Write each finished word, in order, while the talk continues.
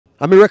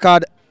I me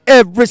record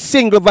every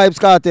single Vybz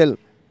Kartel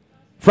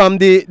from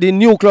the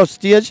nucleus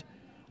stage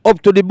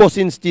up to the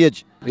busing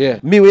stage. Yeah.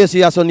 Me we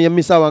see a son named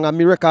Mr. Wang and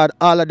me record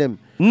all of them.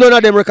 None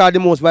of them record the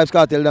most Vybz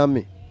Kartel than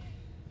me.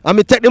 And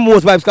me take the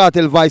most Vybz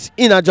Kartel voice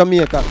in a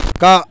Jamaica.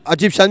 Cause a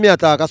Gyptian me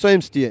attack, I saw him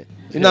stay.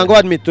 You know, go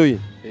admit to it.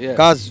 Yeah.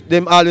 Cause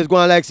them always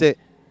going like say,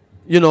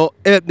 you know,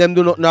 help them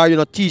do nothing or, you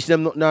know, teach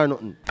them nothing or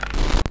nothing.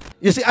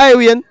 You see, I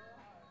don't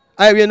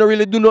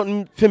really do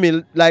nothing for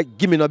me, like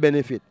give me no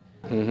benefit.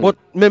 But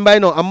remember, you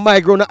know, I'm my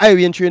ground,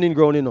 Iwan training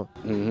ground, you know.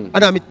 And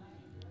I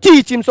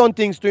teach him some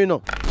things too, you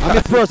know. I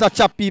mean, first I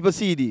chop people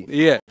CD.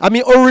 Yeah. I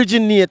mean,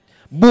 originate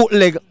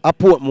bootleg a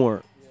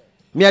Portmore.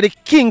 Me are the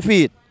king for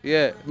it.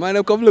 Yeah. Man,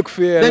 I come look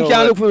for you. Then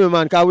can't look for me,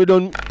 man, because we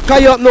don't.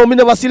 Cause you up now, me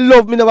never see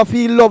love, me never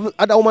feel love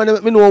at a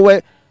woman, me know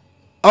where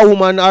a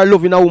woman or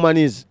loving a woman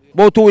is.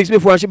 About 2 weeks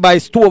before she buy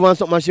stove and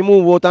something and she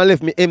move out and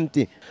left me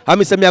empty. And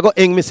me say me I go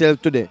hang myself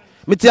today.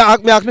 Me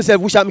ask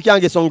myself wish I can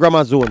get some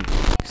grammar zone.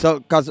 So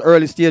cause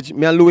early stage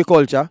me and Louis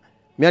Culture,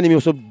 me and him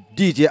used to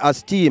DJ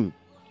as team.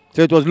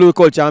 So it was Louis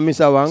Culture and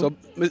Mr. Wang. So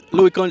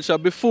Louis Culture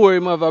before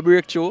him have a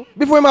breakthrough?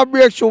 Before him have a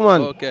breakthrough,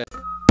 man. Okay.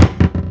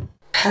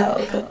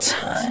 Pelpa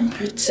time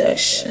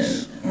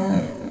protection.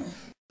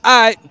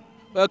 Alright.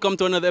 Welcome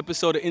to another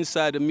episode of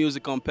Inside the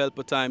Music on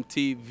Pelpa Time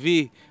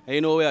TV. And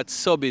you know we're at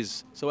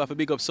Subbies. So we have to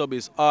big up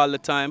Subbies all the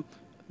time.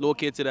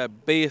 Located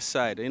at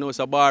Bayside. You know it's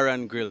a bar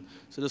and grill.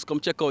 So just come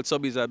check out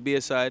Subbies at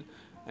Bayside.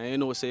 And you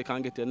know so you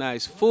can get a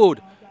nice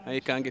food. And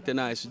you can get a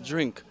nice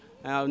drink.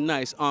 And have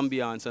nice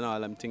ambience and all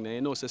them things. And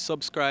you know so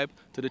subscribe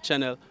to the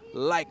channel.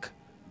 Like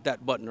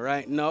that button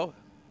right now.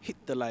 Hit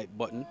the like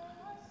button.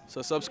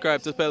 So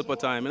subscribe to Pelpa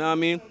Time. You know what I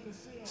mean?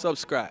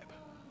 Subscribe.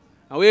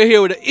 And we're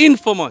here with the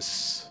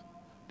infamous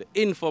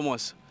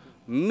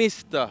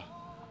Mr.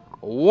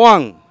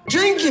 Wong.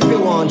 Drink if you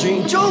want,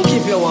 drink junk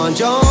if you want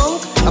junk.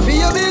 I feel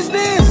your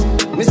business.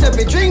 Me say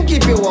fi drink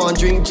if you want,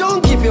 drink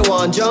junk if you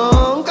want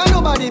junk. And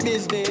nobody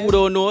business. Who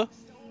don't know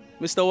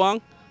Mr.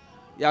 Wong?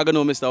 Y'all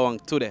gonna know Mr. Wong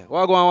today.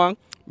 What going on, Wong?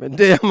 But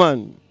there,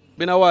 man.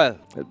 Been a while.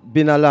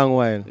 Been a long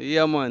while.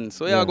 Yeah, man.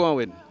 So y'all going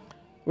with?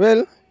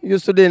 Well,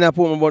 used to day in a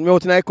Portmore, but me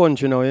out in the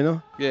country now, you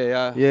know.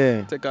 Yeah.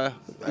 Yeah. Take a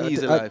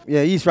easy life.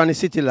 Yeah, he's from the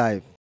city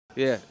life.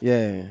 Yeah.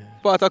 Yeah.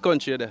 Part of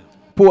country there.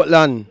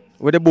 Portland,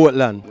 with the boat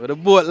land. With the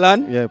boat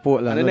land? Yeah,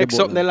 Portland. And the next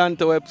up the land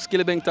to where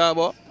Skillibeng talk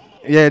about?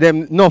 Yeah,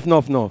 them, enough.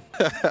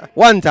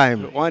 One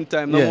time. One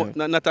time, no Yeah.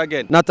 more, not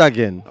again? Not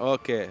again.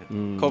 Okay.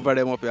 Cover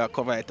them up here,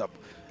 cover it up.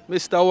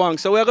 Mr. Wong,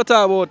 so we're going to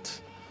talk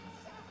about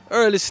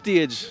early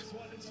stage.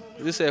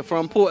 You say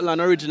from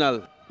Portland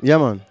original. Yeah,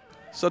 man.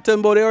 So tell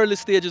me about the early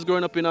stages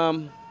growing up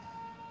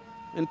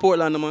in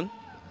Portland, man.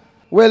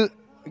 Well,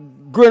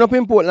 growing up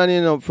in Portland,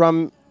 you know,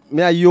 from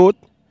my youth,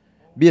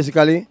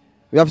 basically,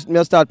 we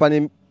have start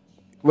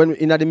when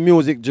in the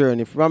music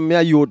journey. From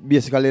my youth,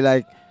 basically,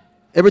 like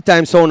every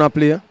time sound I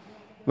play,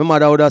 my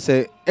mother would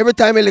say, every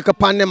time a little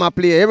pan them I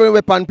play, every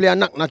weapon play,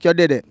 knock you're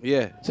dead.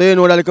 Yeah. So you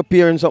know that little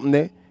parent something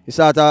there. It's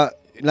sort of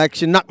like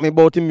she knocked me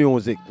about the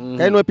music.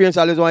 You know parents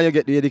always want you to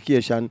get the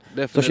education.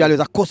 Definitely. So she always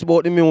a cuss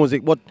about the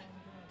music. But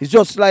it's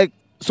just like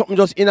something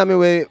just in my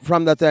way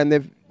from that time.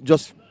 They've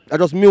just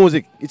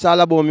music. It's all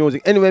about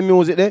music. Anyway,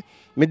 music there,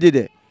 me did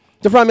it.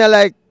 So from me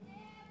like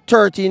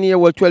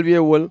 13-year-old,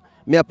 12-year-old,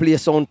 me I play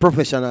sound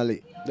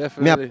professionally.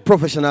 Definitely. Me a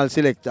professional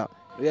selector.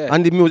 Yeah.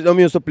 And the music I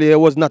used to play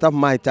was not of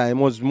my time,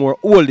 was more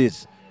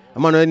oldies. A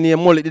man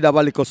named Mullet did have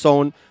a little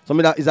sound. So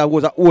me that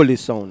was an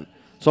oldest sound.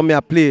 So me I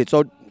play it.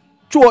 So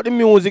throughout the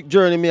music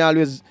journey, me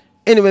always,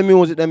 anyway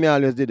music that me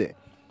always did it.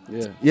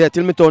 Yeah. Yeah,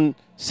 till me turn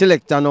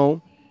selector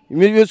now.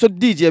 Me used to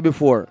DJ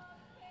before.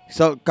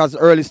 So, cause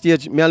early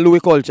stage, me and Louis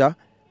Culture,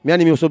 me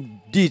and him used to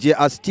DJ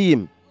as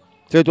team.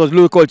 So it was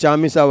Louis Culture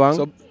and Mr. Wang.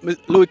 So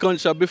Louis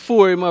Culture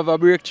before him have a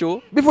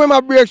breakthrough? Before him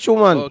have breakthrough,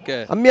 man.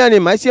 Okay. And me and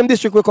him, I see him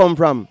district we come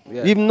from.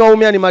 Yeah. Even now,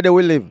 me and him are there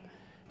we live.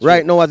 True.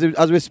 Right now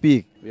as we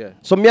speak. Yeah.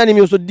 So me and him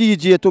used to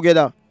DJ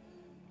together.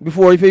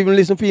 Before, if you even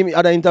listen to him,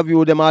 other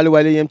interview them all the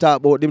while him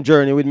talk about them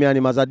journey with me and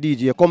him as a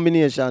DJ, a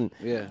combination.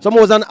 Yeah. Some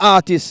was an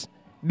artist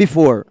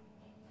before.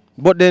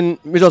 But then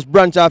we just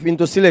branch off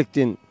into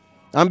selecting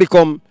and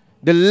become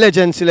the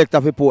legend selector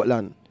for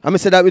Portland. And I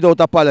say that without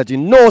apology.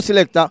 No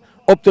selector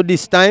up to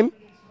this time,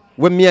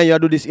 when me and you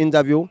do this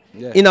interview,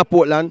 in a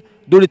Portland,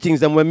 do the things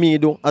them when me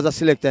do as a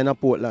selector in a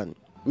Portland.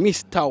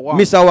 Mr. Wong.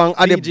 Mr. Wong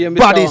are the DJ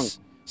baddest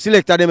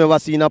selector them ever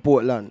seen in a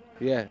Portland.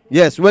 Yeah.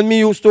 Yes, when me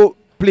used to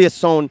play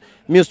sound,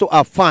 me used to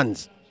have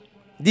fans.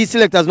 These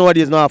selectors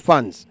nowadays don't have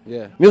fans.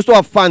 Yeah. Me used to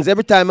have fans.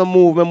 Every time I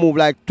move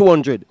like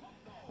 200,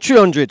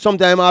 300,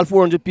 sometimes all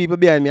 400 people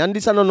behind me. And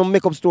this is not no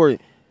make-up story.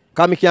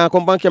 Because me can't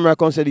come on camera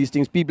and say these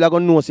things. People are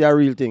going to know it's a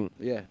real thing.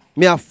 Yeah.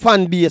 Me have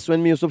fan base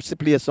when me used to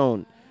play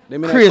sound.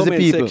 Them in Crazy the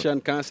people.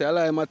 section can say, I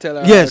like tell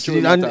her. Yes,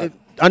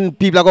 and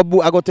people are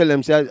going to tell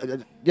them, say,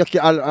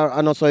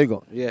 I know so you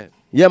go. Yeah.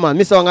 Yeah, man.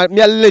 Me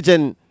a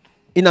legend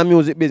in the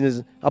music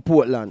business at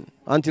Portland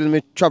until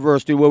me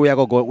traverse to where we are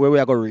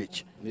going to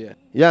reach. Yeah.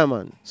 Yeah,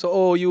 man.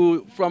 So,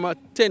 you from a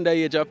tender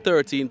age of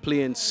 13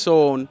 playing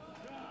sound,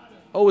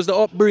 how was the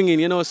upbringing?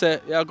 You know, say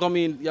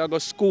you go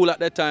school at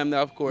that time,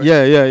 now, of course.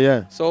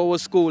 Yeah. So how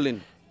was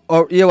schooling?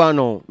 Or you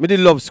know, me did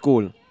love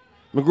school.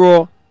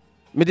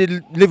 Me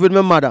did live with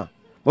my mother.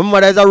 My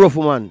mother is a rough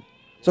woman.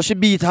 So she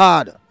beat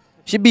hard.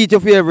 She beat you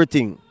for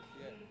everything.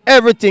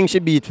 Everything she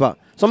beat for.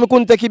 So I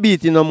couldn't take a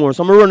beating no more.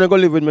 So I run and go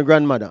live with my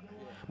grandmother.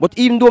 But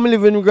even though I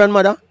live with my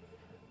grandmother,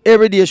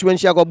 every day when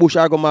she go bush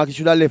or go market, she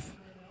should have left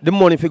the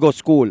money for go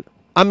school.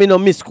 I mean, no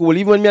miss school.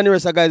 Even when me and the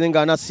rest of the guys in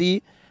Ghana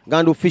see,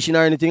 go do fishing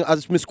or anything,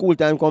 as my school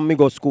time come, me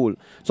go school.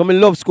 So I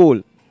love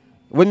school.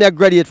 When I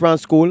graduate from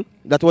school,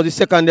 that was the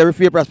secondary,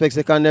 Free Prospect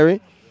Secondary.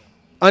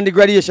 On the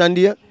graduation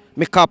day,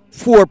 I cap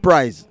 4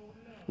 prize.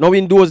 Now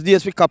in those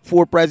days, we cap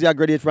 4 prize, I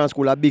graduate from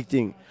school, a big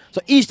thing.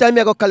 So each time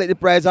I go collect the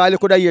prize, I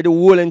could hear the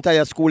whole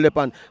entire school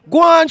upon.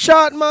 Go on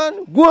shot,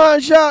 man. Go on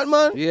shot,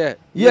 man. Yeah.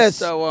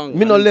 Yes. Wong,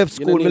 me no left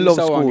school, me love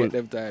school.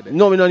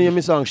 No, me no name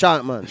me song,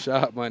 shot, man.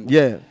 Shot, man.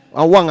 Yeah.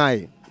 And Wong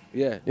Eye.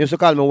 Yeah. You used to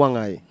call me Wong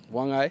Eye.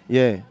 Wong Eye?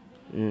 Yeah.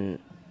 Mm.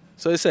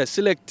 So you said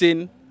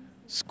selecting,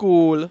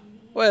 school,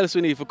 what else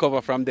we need to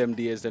cover from them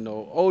days then?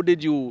 How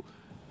did you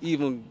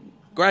even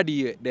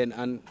graduate then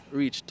and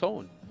reach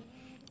town?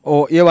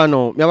 Oh, you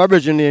know, I have a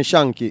brother named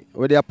Shanky,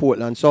 where they are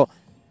Portland. So,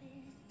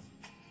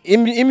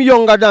 him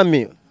younger than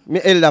me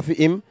elder for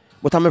him,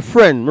 but I'm a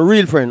friend, my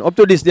real friend. Up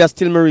to this day,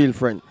 still my real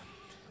friend.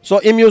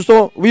 So,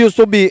 we used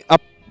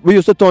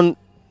to turn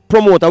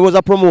promoter, we was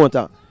a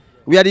promoter.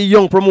 We are the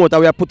young promoter,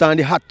 we are put on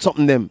the hot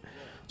something them.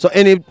 So,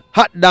 any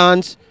hot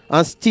dance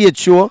and stage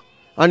show,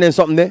 and then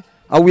something there,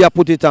 and we are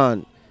put it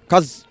on.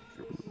 Because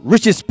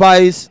Richie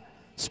Spice,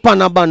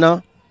 Spanner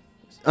Banner,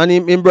 and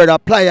him brother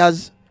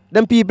Pliers,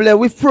 them people,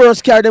 we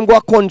first carry them go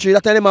a country,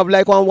 that time them have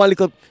like one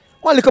little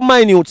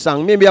minute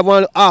song. Maybe have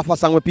one half a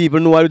song where people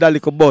know with a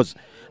little buzz.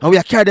 And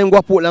we carry them go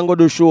to Portland and go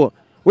do show.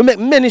 We make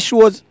many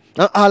shows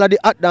and all of the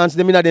hot dance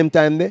them in them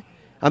time there.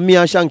 And me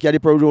and Shanky are the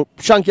promoter.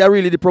 Shanky are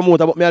really the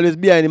promoter, but me always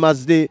behind him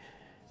as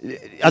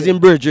in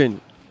Virgin.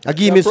 I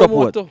give me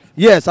support.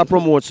 Yes, I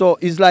promote. So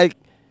it's like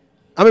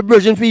I'm a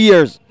Virgin for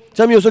years.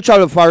 So I used to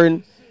travel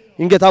foreign.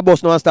 You get a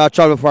bus now and start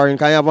travel foreign.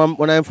 Can you have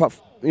when I'm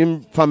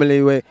in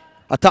family where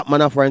a top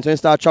man of foreign, so I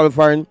start travel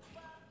foreign.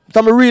 But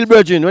I'm a real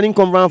Virgin. When he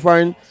come from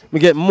foreign, me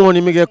get money,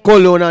 me get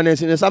cologne and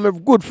everything. So I'm a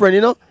good friend,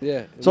 you know.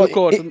 Yeah. So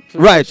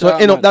right. So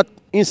end up that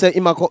instead,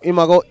 he go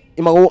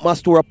open my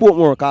store at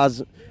Portmore,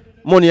 cause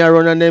money I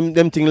run and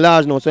them thing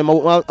large now. So he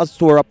open a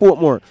store at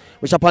Portmore,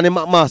 which upon the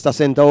McMaster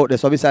Center out there,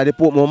 so beside the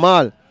Portmore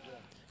Mall.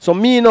 So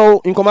me now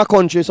in come a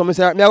country, so me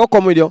say, me I go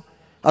come with you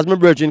as my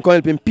Virgin, come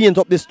help him paint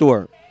up the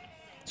store.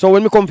 So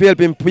when me come to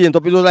help him paint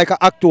up, it was like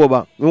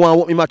October. Me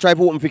want to try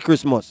to open for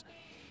Christmas.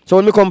 So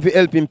when me come to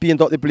help him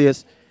paint up the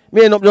place,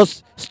 me end up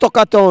just stuck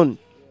at town.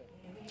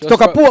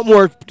 Stuck at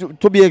Portmore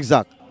to be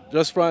exact.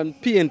 Just from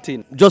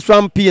painting? Just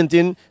from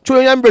painting.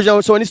 Through him Bridge,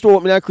 so when he store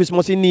open at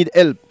Christmas, he need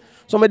help.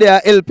 So me there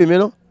help him, you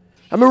know.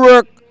 And me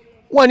work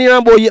 1 year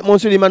and about 8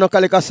 months with him and I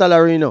collect a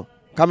salary, you know.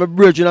 Because I'm a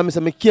Bridge and I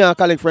say, I can't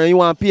collect for you. You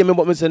want to pay me,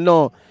 but I say,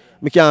 no,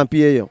 I can't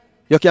pay you.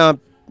 You can't,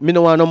 I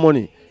don't want no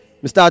money.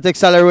 I start take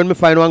salary when I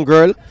find one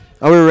girl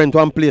and we rent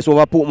one place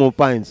over Portmore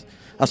Pines.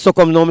 I so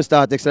come now, I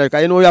start take salary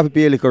because you know you have to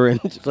pay a little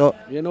rent. So,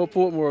 you know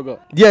Portmore go?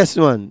 Yes,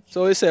 man.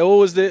 So you say, what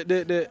was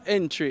the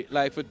entry,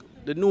 like for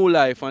the new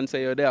life, and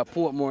say you're there at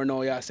Portmore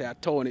now, you say a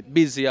town, it's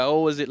busy, how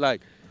was it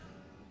like?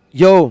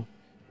 Yo,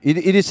 it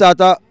is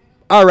sort of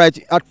alright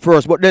at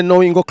first, but then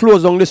now you go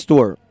close down the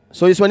store.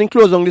 So it's when you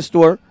close down the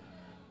store,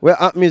 where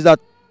it means that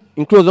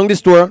in close down the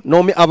store,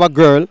 now me have a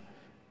girl,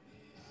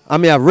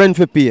 and me have rent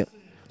for pay.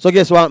 So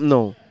guess what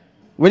now?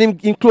 When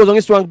he close down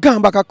the store and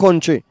gone back a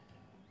country,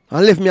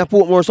 and left me at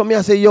Portmore, so me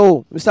I say,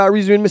 yo, I start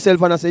reasoning myself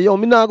and I say, yo,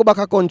 me not go back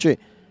a country.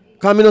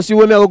 Because I don't see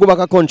where me go back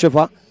a country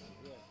for.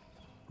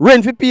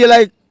 Rent for pay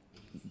like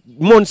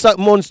months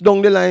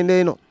down the line there,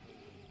 you know.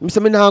 I say,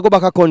 me not go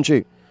back a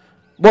country.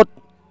 But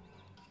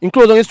in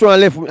close down the store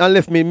and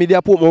left me there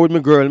at Portmore with my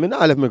girl. Me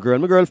not left my girl.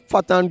 My girl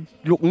fat and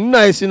look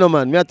nice, you know,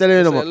 man. Me I tell you,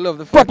 you know,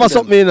 man. Proper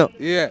something, you know.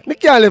 Yeah. Me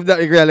can't leave that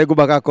girl and go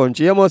back a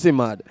country. You must be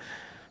mad.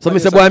 So me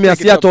say, boy, me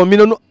stay at town. Me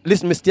no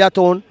listen, me stay at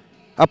town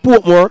at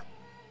Portmore.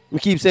 I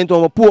keep saying to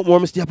him,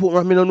 Portmore, I stay at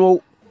Portmore, I don't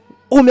know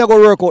how I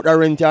go work out that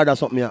rent or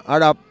something, or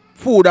that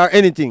food or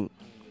anything.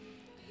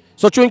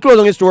 So through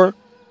closing the store,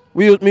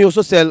 me used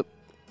to sell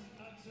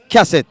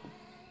cassette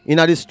in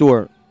the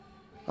store.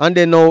 And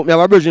then now, I have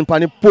a Virgin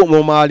pan in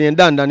Portmore Mall in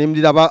Dandan, he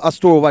did have a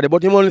store over there,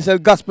 but he only sell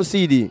gospel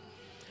CD.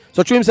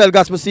 So through him sell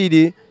gospel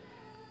CD,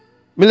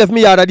 I left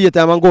me yard at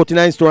daytime and go to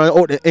the store and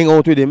out there, hang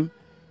out with him.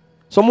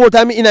 So more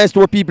time in the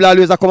store, people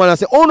always come and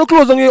say, oh, no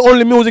close on the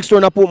only music store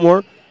in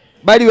Portmore.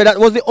 By the way, that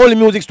was the only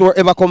music store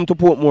ever come to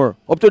Portmore.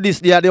 Up to this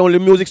day, the only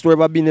music store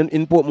ever been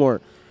in Portmore,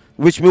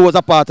 which me was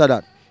a part of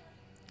that.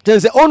 Then they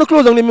say, oh, no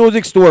close on the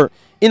music store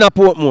in a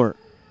Portmore.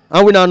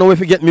 And we don't know if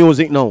we get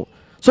music now.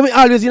 So me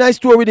always in a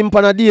store with him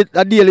on a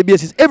daily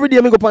basis. Every day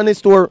I go on the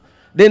store,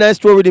 then I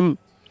store with him.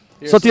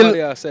 So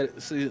till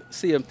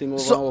same thing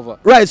over and over.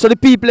 Right, so the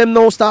people them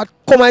now start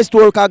come to the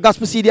store because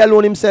gospel CD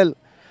alone himself.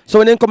 So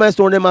when they come to the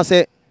store, them I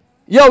say,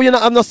 yo, you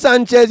don't have no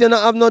Sanchez, you don't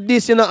have no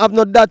this, you don't have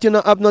no that, you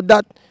don't have no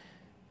that.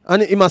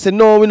 And he must say,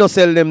 no, we not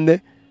sell them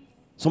there.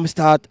 So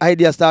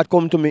ideas start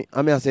come to me.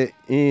 And I say,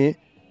 eh.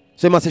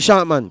 So he must say,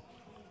 sharp man,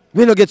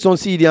 we not get some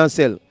CD and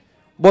sell.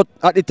 But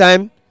at the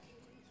time,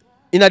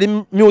 in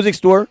the music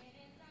store,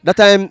 that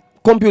time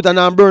computer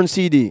now burn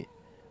CD.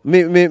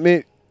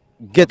 Me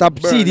get a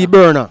CD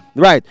burner.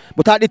 Right.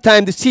 But at the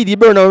time, the CD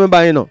burner,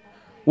 remember, you know,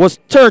 was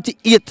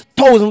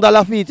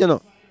 $38,000 feet, you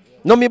know.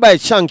 Now me buy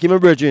Shanky, my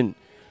virgin.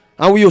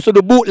 And we used to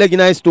do bootleg in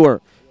our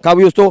store. Because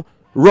we used to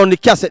run the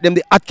cassette them,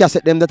 the hot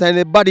cassette them, that time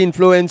the bad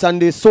influence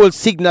and the soul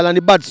signal and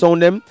the bad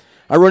sound them.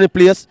 I run the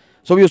place.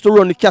 So we used to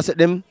run the cassette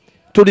them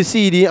to the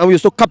CD and we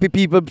used to copy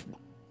people.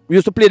 We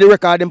used to play the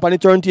record them on the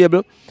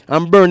turntable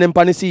and burn them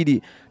on the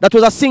CD. That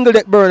was a single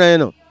deck burner, you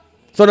know.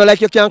 So not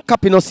like you can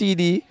copy no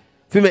CD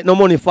if you make no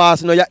money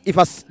fast, you know.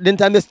 Then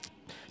time the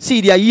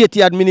CD are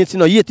 80 minutes, you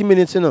know, 80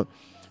 minutes, you know.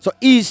 So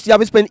each you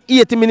have to spend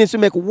 80 minutes to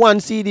make one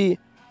CD.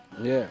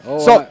 Yeah.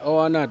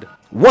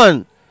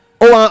 One.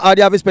 Or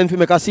they have to spend to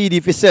make a CD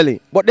for sell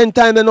it. But then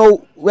time they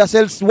know we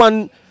sell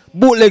one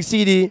bootleg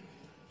CD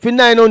for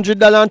 $900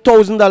 and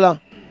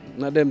 $1,000.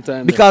 Not them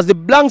time. Because the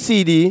blank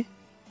CD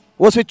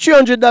was for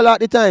 $300 at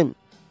the time.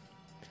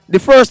 The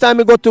first time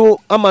we go to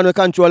a man who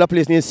control a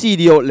place near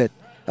CD outlet.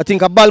 I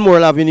think a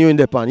Balmoral Avenue in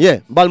Japan. Yeah,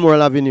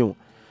 Balmoral Avenue.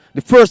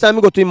 The first time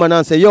we go to him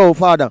and say, yo,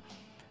 father,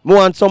 I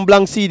want some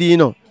blank CD, you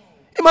know.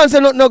 The man say,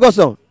 no, go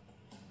so.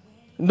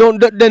 No,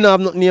 they don't have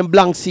nothing named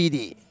blank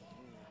CD.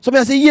 So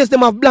I say, yes, they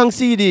have blank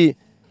CD.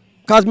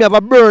 Because me have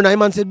a burner. The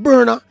man said,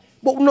 burner?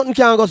 But nothing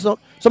can go so.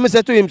 So I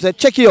said to him,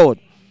 check it out.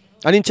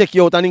 And he check it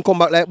out and he come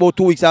back like about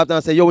 2 weeks after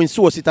and say, yo, in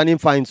source it and him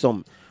find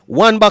some.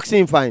 One box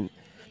him find.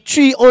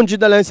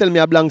 $300 sell me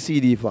a blank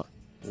CD for.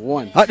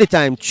 One. At the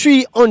time,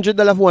 $300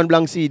 for one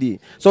blank CD.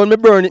 So when I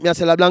burn it, I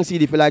sell a blank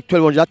CD for like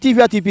 $1,200.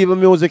 TV people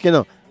music, you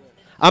know.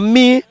 And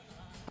me,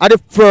 are the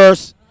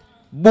first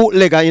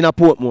bootlegger in a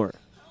Portmore.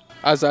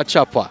 As a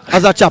chopper.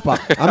 As a chopper.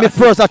 I'm the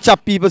first to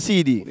chop people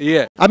CD.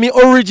 Yeah. I mean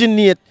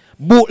originate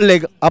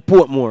bootleg a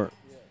Portmore.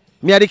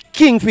 Me are the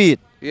king for it.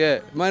 Yeah.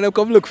 Man,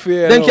 come look for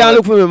you. Then can't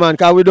look for me, man,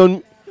 because we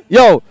don't.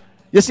 Yo,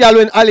 you see all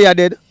when Ali are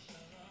dead?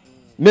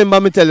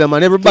 Remember me tell you,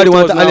 man, everybody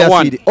want Alia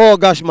CD. Oh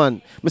gosh,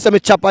 man. Me say me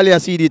chop Alia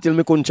CD till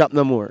me couldn't chop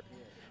no more.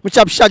 Me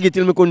chop Shaggy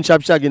till me couldn't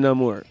chop Shaggy no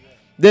more.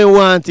 They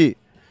want it.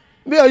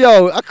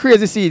 Yo, a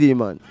crazy CD,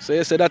 man. So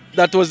you say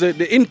that was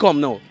the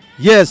income now?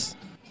 Yes.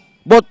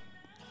 But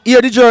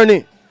here the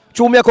journey.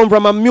 True, me I come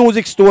from a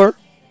music store.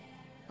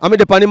 I'm in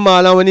the Pani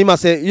Mall and when he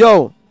must say,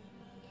 yo,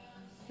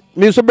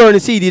 me used to burn the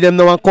CD them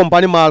now and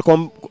company mall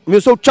come. Me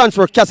used to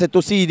transfer cassette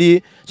to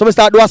CD. So me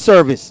start do a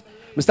service.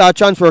 Me start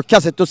transfer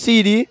cassette to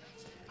CD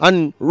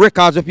and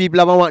records of people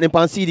have want them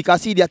on CD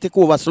because CD I take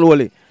over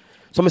slowly.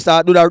 So me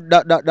start do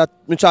that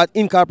me try to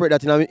incorporate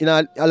that in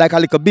a like a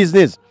little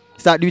business.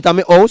 Start do it at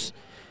my house.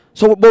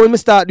 So but when me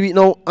start do it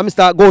now, I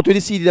start go to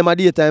the CD them at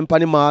daytime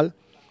Pani Mall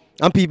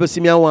and people see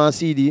me and want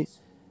CD.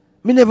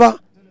 Me never.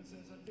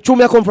 True,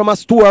 me I come from a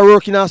store, I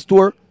work in a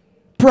store.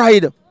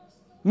 Pride.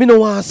 Me no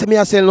want to say me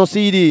I sell no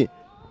CD.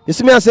 You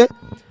see me I say?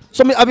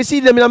 So me have a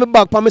CD them in my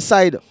bag on my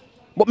side.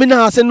 But me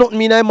nah say nothing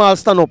me in a mall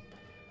stand up.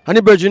 And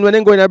the virgin, when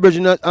they go in the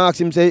virgin and ask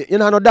him, say, you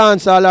know no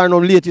dance hall or no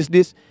latest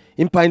this,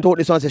 him point out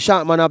this one and say,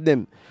 sharp man have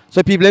them.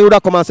 So people would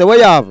have come and say, what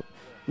you have?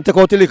 I take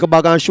out the little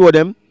bag and show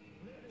them.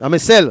 And me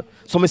sell.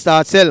 So me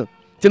start sell.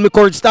 Till my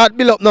courage start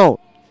build up now.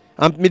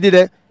 And me did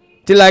it.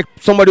 Till like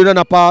somebody done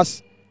a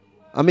pass.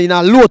 I mean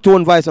a low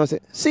tone voice and say,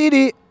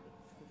 CD.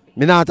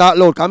 Me not talk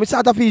loud, because I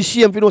start to feel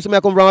shame if you know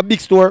somebody come from a big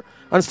store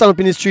and stand up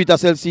in the street and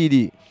sell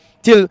CD.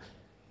 Till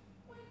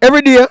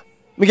every day,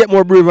 me get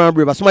more braver and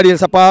braver. Somebody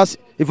else a pass,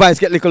 the voice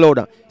get a little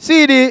louder.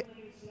 CD.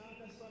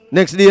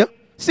 Next day,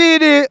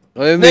 CD.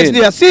 Next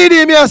day,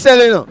 CD me a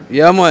selling. You know.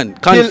 Yeah man,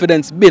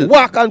 confidence bill.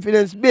 What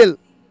confidence bill?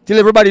 Till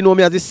everybody know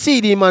me as the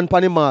CD man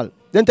pan the mall.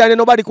 Then time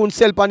nobody couldn't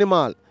sell pan the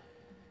mall.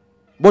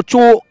 But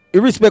through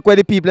irrespect where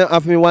the people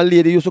have me, one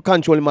lady used to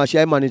control me, she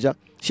a manager.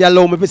 She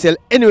allowed me to sell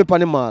anywhere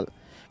pan the mall.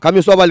 Because I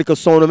used to have a little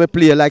sound when I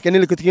play, like any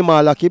little thing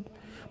I keep.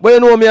 But you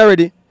know me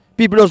already.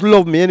 People just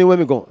love me anywhere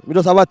I go. I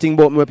just have a thing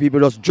about me where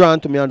people just drawn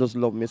to me and just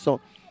love me. So,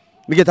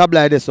 I get a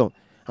blind so.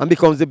 And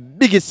becomes the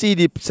biggest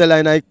CD seller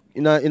in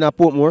a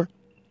Portmore.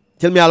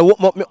 Tell me I'll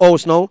open up my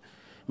house now.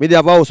 I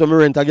have a house where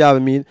I rent a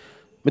give me.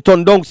 I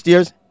turn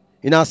downstairs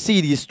in a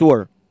CD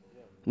store.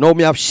 Now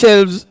I have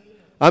shelves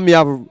and I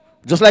have,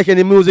 just like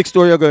any music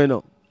store you're going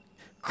on.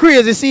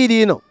 Crazy CD,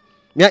 you know.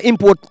 I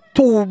import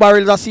 2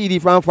 barrels of CD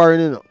from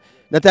foreign, you know.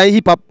 That time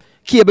hip hop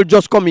cable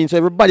just come in, so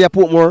everybody at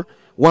Portmore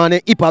want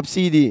a hip hop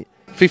CD.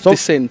 50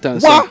 Cent and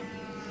what?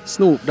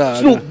 Snoop Dogg.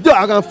 Snoop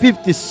Dogg and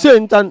 50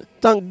 Cent and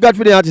thank God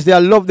for the artists, I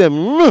love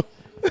them.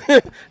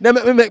 They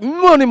make me make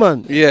money,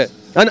 man. Yeah.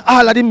 And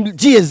all of them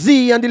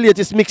Jay-Z and the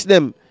latest mix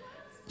them.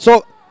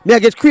 So me I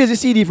get crazy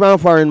CD from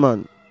foreign,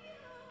 man.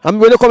 And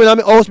when they come in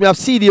my house, me have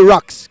CD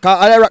racks. Cause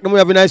all I rack them we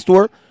have in a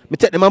store, me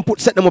take them and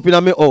set them up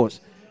in my house.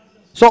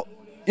 So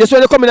you see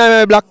when they come in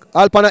my block,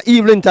 all pan a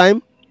evening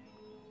time.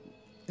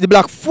 The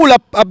block full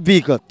of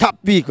vehicle, top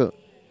vehicle.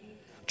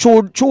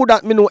 Through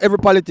that, me know every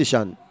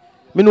politician.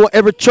 Me know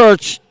every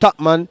church top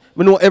man.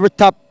 Me know every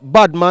top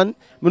bad man.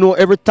 Me know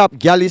every top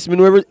gallis. Me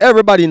know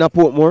everybody in a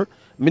Portmore.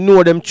 Me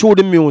know them through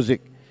the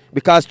music.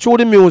 Because through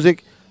the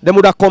music, them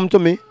would have come to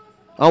me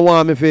and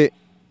want me to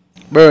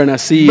burn a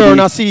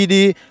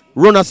CD,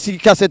 run a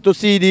cassette to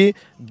CD,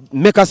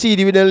 make a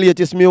CD with the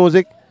latest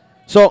music.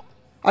 So,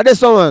 I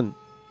just man.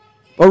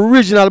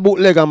 Original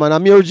bootlegger, man.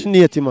 I'm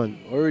originator, man.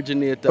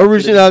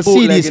 Original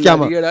CD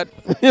scammer. You hear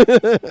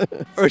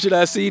that?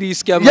 Original CD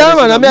scammer. Yeah,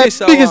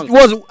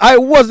 man. I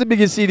was the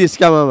biggest CD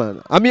scammer,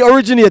 man. I mean,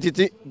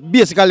 originated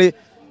basically.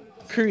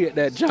 Create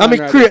that genre. I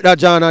mean, create that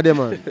genre, there,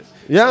 man.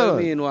 Yeah. I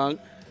mean, Wang.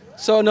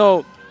 So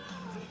now,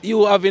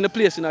 you having a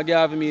place in a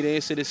Garvey me, then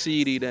you see the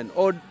CD, then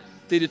or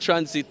did you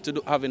transit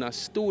to having a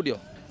studio?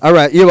 All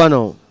right, here I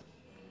know.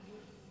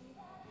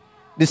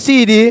 The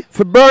CD,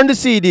 for burn the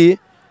CD,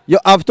 you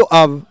have to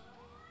have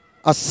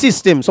a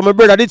system. So my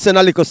brother did send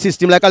a little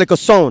system, like a little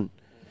sound.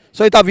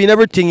 So it have in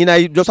everything, you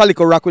know, just a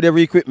little rack with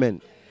every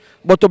equipment.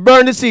 But to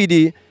burn the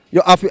CD,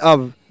 you have to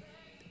have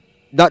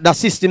that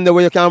system there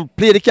where you can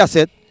play the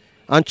cassette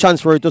and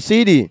transfer it to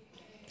CD.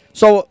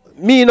 So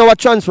me, you know, I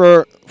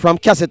transfer from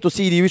cassette to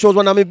CD, which was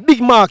one of my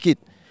big market.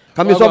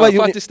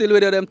 Fatty still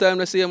with you them time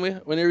the same way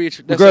when you reach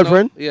the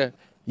girlfriend? Yeah.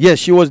 Yes,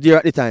 she was there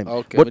at the time.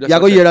 Okay, but you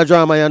go hear that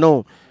drama, you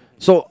know.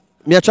 So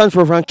me I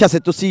transfer from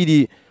cassette to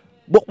CD.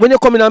 But when you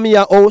come in at me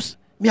house,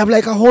 me have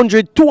like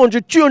 100,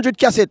 200, 300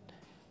 cassette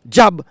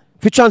job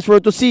for transfer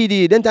to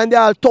CD. Then time they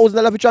are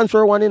 $1,000 for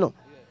transfer one, you know.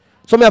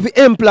 So me have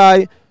to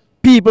employ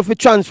people for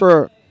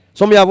transfer.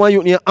 So me have one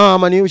youth named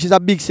Harmony, which is a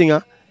big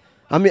singer.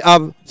 And me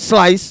have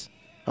Slice,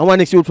 and one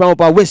next youth from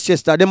up at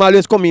Westchester. Them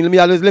always come in, me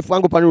always left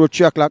and go up on the road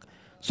 3 o'clock.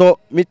 So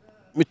me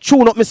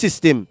tune up my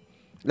system.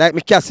 Like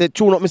me cassette,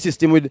 tune up my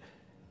system with,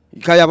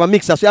 because you have a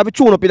mixer. So you have to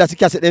tune up it as the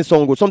cassette then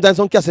sound good. Sometimes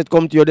some cassette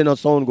come to you, they not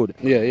sound good.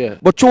 Yeah, yeah.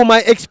 But through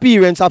my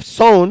experience of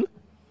sound,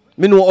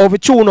 me know how to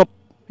tune up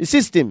the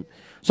system.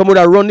 So I would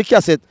run the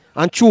cassette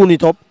and tune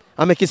it up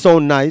and make it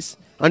sound nice.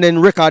 And then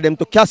record them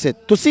to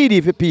cassette, to CD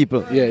for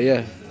people. Yeah,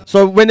 yeah.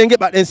 So when they get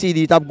back then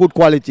CD, it have good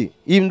quality.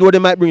 Even though they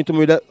might bring it to me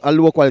with a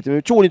lower quality.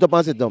 Me tune it up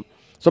and sit down.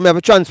 So I have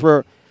to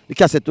transfer the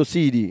cassette to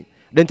CD.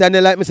 Then time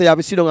they like me say, you have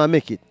to sit down and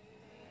make it.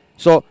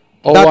 So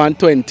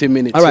 120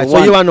 minutes. Alright,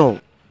 so you know.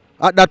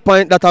 At that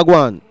point, that I go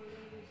on.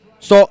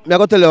 So I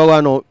go tell you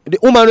what now. The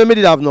woman we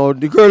did have now,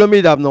 the girl we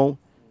did have now,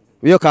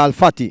 we call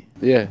Fatty.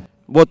 Yeah.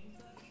 But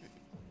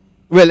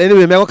well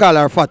anyway, I go call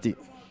her Fatty.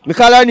 I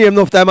call her name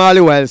enough time all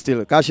the while still,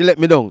 because she let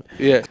me down.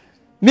 Yeah.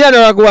 Me and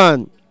her go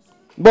on.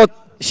 But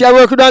she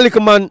work with a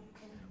little man.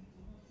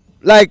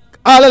 Like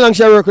all along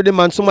she work with the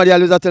man, somebody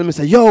always tell me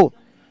say, yo,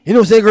 you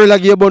know say girl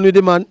like you born with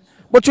the man.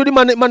 But you the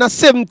man is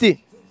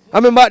 70. I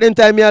remember at that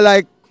time me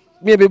like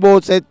maybe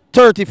about say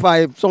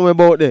 35, somewhere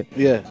about there.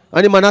 Yeah.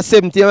 And the man is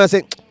 70 and I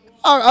say,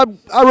 I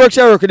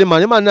work with the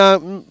man. The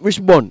man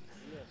which born.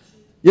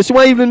 You see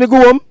one evening me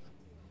go home,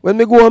 when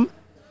me go home,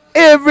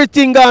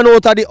 everything gone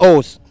out of the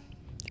house.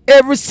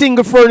 Every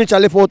single furniture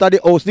left out of the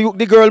house.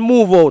 The girl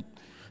move out.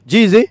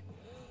 Jeezy,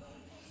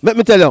 let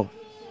me tell you,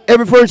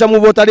 every furniture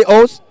move out of the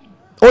house.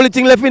 Only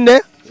thing left in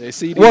there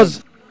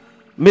was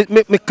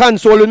me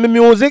console with my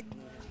music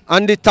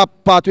and the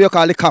top part we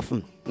call the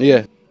coffin.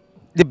 Yeah.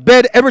 The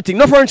bed, everything.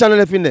 No furniture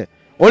left in there.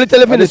 Only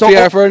television.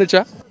 And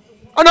furniture?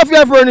 Enough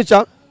your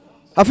furniture.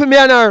 I feel me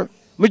and her,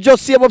 me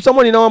just save up some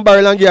money in one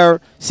barrel and give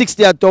her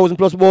 60,000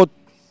 plus about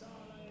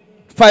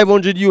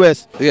 500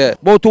 US. Yeah.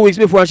 About 2 weeks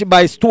before she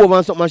buy stove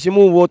and something and she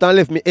move out and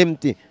left me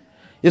empty.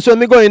 You saw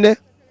me go in there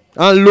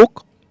and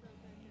look.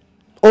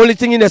 Only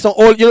thing in there, so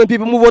all, you know,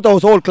 people move out of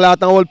house, all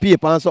cloth and all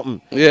paper and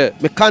something. Yeah.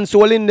 Me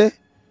console in there.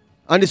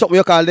 And this something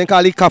you call, then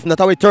call it coffin.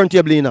 That's how we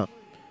turntable in there.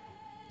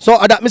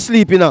 So at that me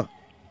sleep in there.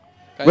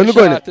 When me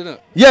go in there.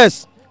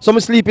 Yes. So me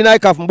sleep in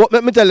that coffin. But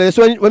let me tell you,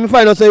 so when me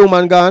find out say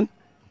woman gone,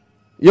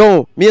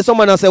 yo, me and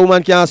someone say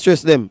woman can't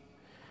stress them.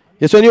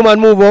 Yes, when you man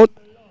move out,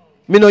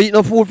 me no eat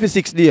no food for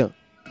 6 days.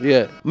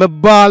 Yeah. Me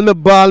ball.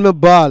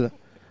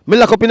 Me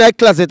lock up in that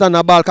closet and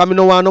a ball, because me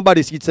no want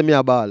nobody see me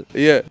a ball.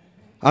 Yeah.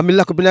 And me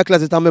lock up in that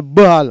closet and me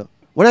ball.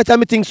 When I tell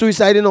me think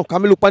suicide, you know,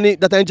 because me look on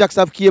that time Jacks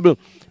have cable.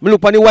 Me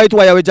look on the white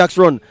wire where Jacks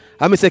run.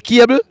 And me say,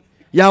 cable,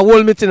 you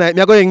hold me tonight,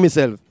 me go hang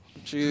myself.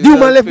 The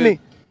woman left me,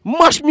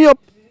 mash me up.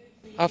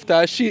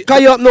 After she...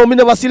 Because you up now, me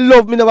never see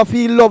love, me never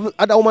feel love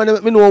at a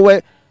woman, me know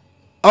where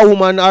a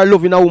woman or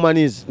loving a woman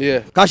is. Yeah.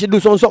 Because she do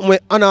something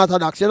with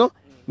unorthodox, you know.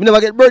 Me never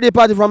get birthday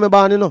party from my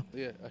band, you know.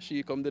 Yeah, and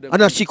she come to them.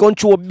 And she come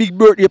to a big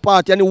birthday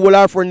party and the whole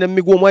her friend them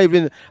me go my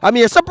evening. I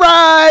mean, a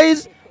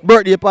surprise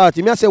birthday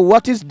party. Me I say,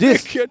 what is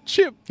this? Lick your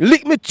chip.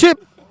 Lick me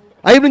chip.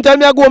 I even tell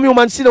me I go me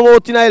woman sit down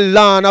out in a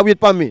lawn and wait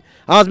for me.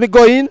 As me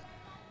go in,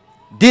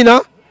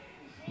 dinner,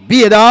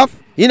 beard off,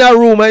 in a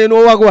room and you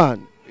know what go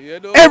on. You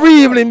know every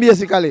evening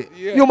basically.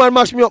 Yeah. You man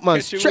mash me up,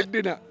 man.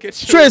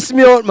 Stress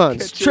me out, man.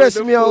 Stress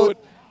me out.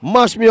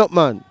 Mash me up,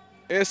 man.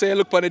 You say you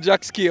look for the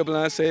Jack's cable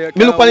and say you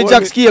me look for the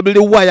Jack's cable,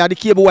 the wire, the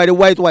cable wire, the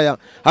white wire.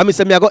 And me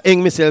say me I go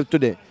hang myself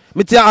today.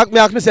 Me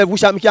ask myself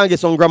wish I can get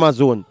some grammar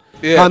zone.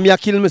 Yeah. And me I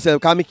kill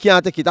myself because me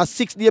can't take it. That's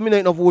 6 days me not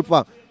enough food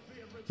for.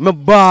 Me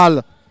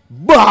ball.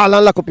 ball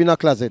and lock up in a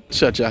closet.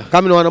 Sure. Because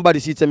I don't want nobody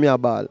see me a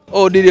ball.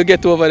 How did you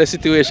get over the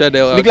situation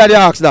there? I'm glad you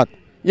asked that.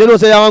 You know,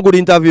 say you're a good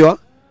interviewer.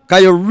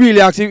 Because you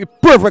really ask a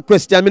perfect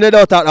question. I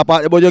never thought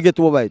about it, but you get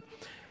over it.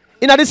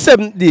 In the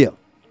 7th day,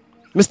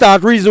 I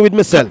start reasoning with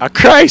myself. A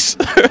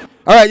Christ!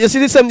 Alright, you see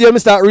the 7th day, I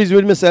start reasoning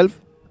with myself.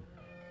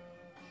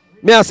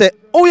 I say,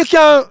 oh, you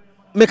can't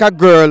make a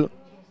girl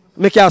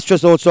make her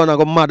stress out so and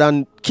go mad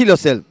and kill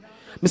yourself.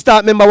 I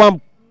start remember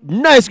one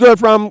nice girl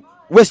from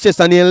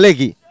Westchester named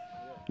Leggy.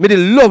 I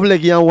love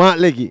Leggy and want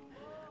Leggy.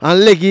 And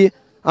Leggy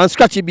and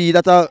Scratchy B,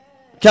 that are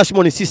Cash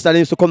Money sister, they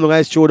used to come to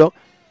my shoulder.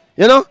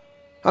 You know?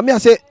 And I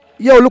say,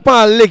 yo, look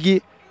at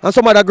Leggy and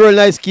some other girl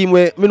nice scheme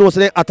where I know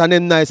say they hot and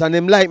them nice and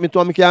them like me too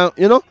and can,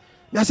 you know?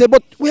 I say,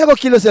 but we have to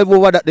kill yourself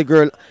over that the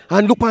girl.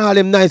 And look at all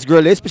them nice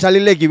girl, especially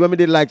Leggy, when me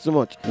did like so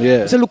much.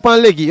 Yeah. I say, look at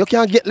Leggy, you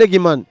can't get Leggy,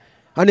 man.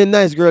 And them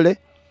nice girl, And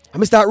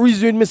I start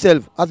reasoning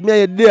myself. As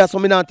me there, so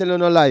me not telling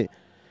no lie.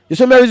 You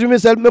see me reason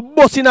myself, me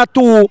bust in a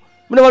two. Me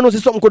never know see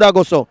something could have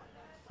go so.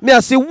 Me I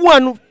see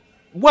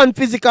one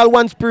physical,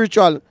 one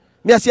spiritual.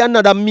 Me I see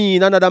another me,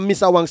 another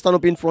Mr. Wang stand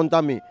up in front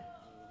of me.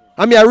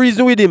 And me I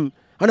reason with him.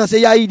 And I say,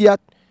 yeah, idiot.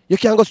 You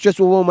can't go stress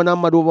over woman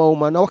and mad over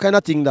woman. Now what kind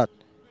of thing that?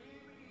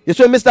 You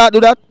see when me start do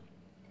that?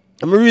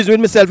 And I reason with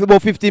myself for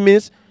about 15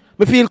 minutes.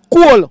 Me feel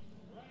cool.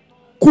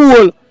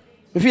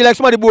 Me feel like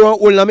somebody bore a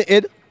hole in my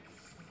head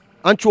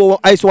and throw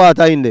ice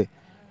water in there.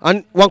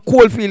 And one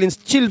cold feelings,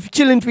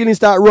 chilling feelings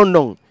start run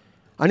down.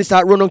 And it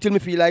start run down till me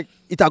feel like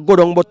it a go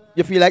down, but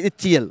you feel like it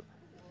tail.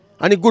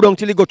 And it go down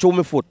till it go through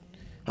my foot.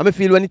 And I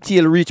feel when the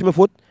tail reach my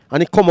foot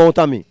and it come out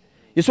of me.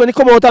 You see when it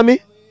come out of me,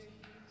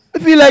 I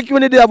feel like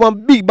when they have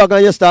one big bag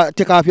and you start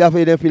take off your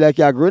face, then feel like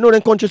you're growing. You know,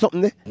 then country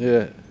something there.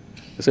 Yeah.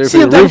 So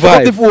same time I pick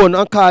up the phone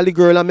and call the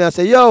girl and me I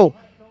say, yo,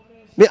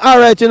 me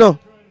alright, you know.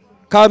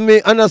 Cause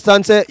me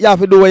understand say you have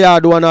to do what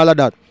you do and all of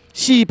that.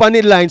 Sheep on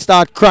the line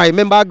start crying.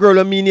 Remember a girl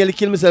and me nearly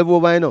kill myself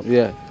over, you know.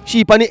 Yeah.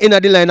 Sheep on the end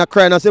of the line are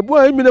crying and say,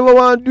 boy, me never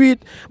want to do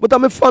it. But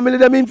my family,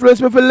 them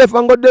influence me for left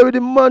and go there with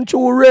the man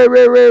too.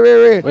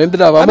 Ray. When did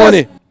have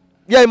money?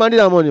 Yeah, man, did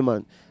have money,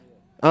 man.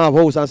 I have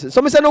house and say.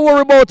 So me say, no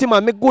worry about him,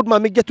 man. Me good,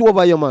 man. Me get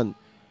over you, man.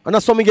 And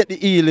that's how me get the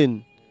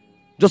healing.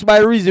 Just by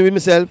reasoning with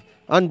myself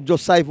and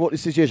just cipher out the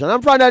situation.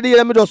 I'm from that day,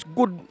 I'm just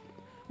good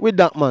with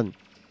that, man.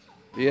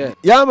 Yeah.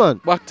 Yeah, man.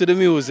 Back to the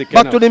music.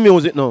 Back to the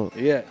music now.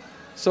 Yeah.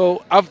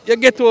 So you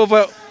get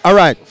over. All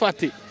right.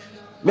 Fatty.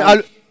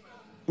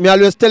 Me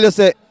always tell you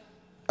say,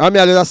 and me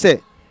always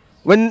say,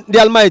 when the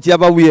Almighty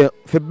have a way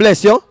to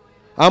bless you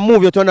and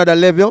move you to another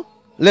level,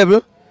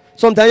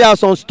 sometimes you have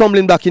some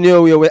stumbling back in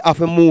your way where you have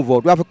to move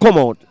out. We have to come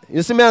out.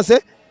 You see me I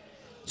say?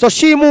 So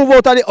she move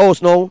out of the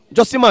house now.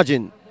 Just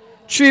imagine.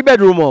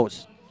 3-bedroom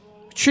house.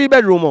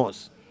 3-bedroom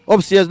house.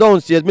 Upstairs,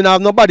 downstairs. Me not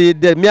have nobody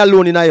there. Me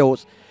alone in the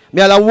house.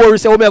 Me all worry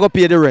say how me I go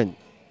pay the rent.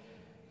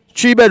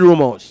 3-bedroom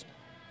house.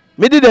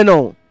 Me did it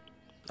now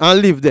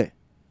and live there.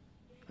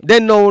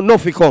 Then now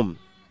Nuffy come.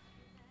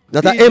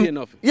 That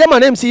Nuffy. Yeah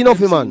man, MC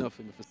Nuffy man.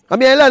 I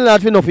mean I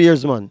landlord for Nuffy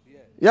years man.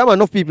 Yeah man,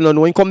 enough people don't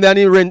know. He come there and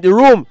he rent the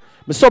room.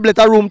 Me sublet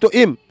a room to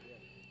him.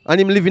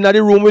 And him living in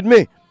the room with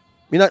me.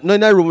 Me not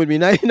in a room with me,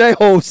 in a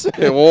house.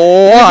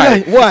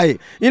 Why? Why?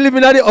 He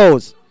living in the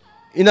house.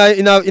 In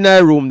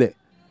a room there.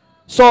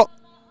 So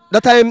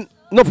that time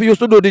Nuffy used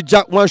to do the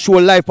Jack one show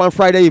live on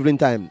Friday evening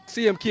time.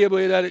 CM cable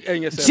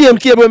yourself. CM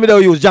cable me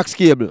don't use, Jack's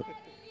cable.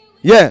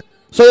 Yeah.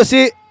 So you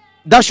see,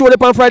 that show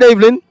on Friday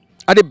evening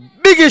are the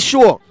biggest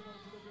show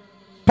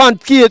pan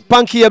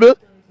cable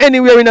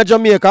anywhere in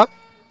Jamaica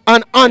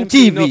and on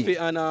MC TV.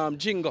 Nuffy and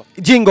Jingo.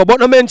 Jingo, but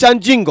no mention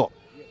Jingo.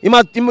 He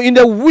in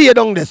the way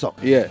down there, so.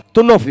 Yeah.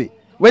 To Nuffy.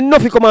 When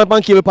Nuffy come on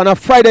pan cable on a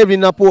Friday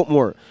evening in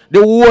Portmore, the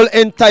whole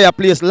entire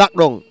place locked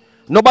down.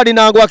 Nobody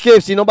now go to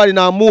KFC, nobody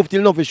now move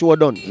till Nuffy show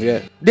done.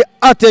 Yeah. The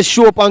hottest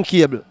show on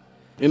cable.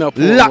 In a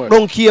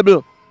lockdown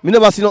cable. Me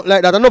never seen nothing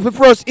like that. And Nuffy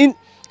first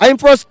I'm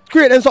first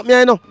creating something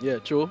I know. Yeah,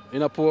 true.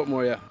 In a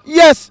Portmore, yeah.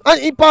 Yes, and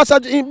he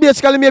passed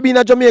basically maybe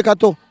in Jamaica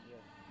too.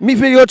 Me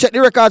if you check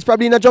the records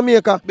probably in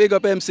Jamaica. Big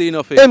up MC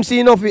Nuffy.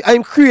 MC Nuffy.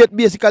 I'm create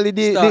basically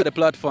the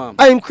platform.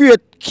 I'm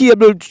create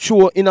cable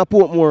show in a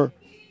Portmore.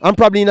 And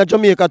probably in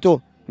Jamaica too.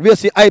 We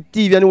see Hype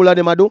TV and all of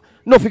them I do.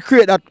 Nuffy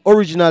create that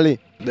originally.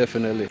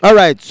 Definitely.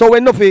 Alright, so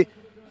when Nuffy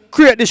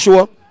create the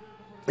show,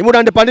 he would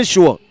end up on the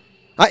show.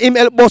 And him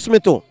help boss me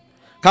too.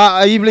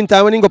 Cause evening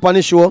time when he go on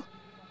the show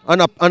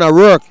and I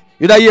work.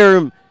 You da hear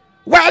him.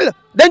 Well,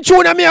 then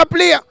tune me a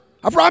play.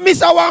 I'm from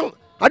Mr. Wang.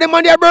 And the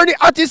man they burn the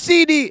artist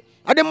CD.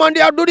 And the man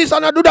they do this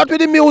and I do that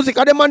with the music.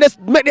 And the man they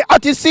make the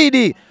artist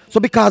CD. So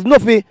because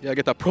Nuffy, you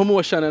get a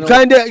promotion and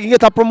all. You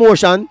get a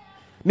promotion.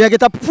 Me I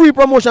get a free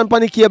promotion on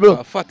the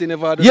cable. Fatty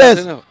never do yes.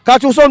 That, you know.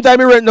 Because sometimes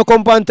he rent no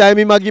compound time,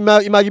 he might give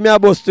me a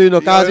bus too, you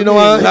know. Because you know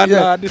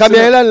landlord, come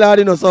here landlord,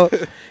 you know. So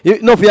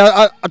Nuffy,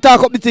 I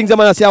talk up the things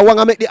man I say I want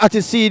to make the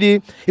artist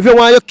CD. If you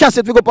want your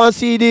cassette to go on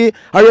CD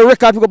or your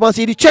record to go on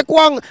CD, check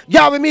one,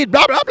 yeah we meet,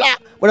 blah blah blah.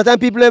 By the time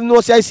people have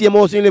know say I see him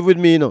also live with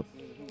me, you know.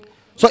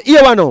 So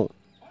here I know.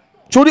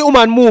 Through the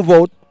woman move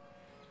out,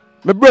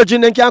 my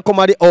brethren then can come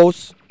at the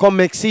house, come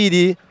make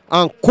CD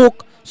and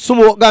cook,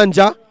 smoke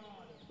ganja,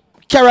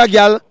 carry a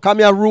girl, come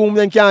here room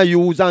then can't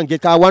use and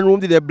get one room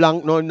did they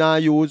blank no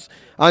not use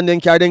and then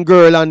carry then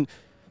girl and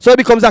so it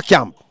becomes a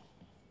camp.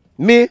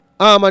 Me,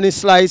 Harmony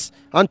Slice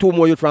and 2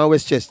 more youth from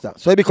Westchester.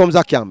 So it becomes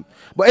a camp.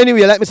 But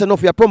anyway, like me say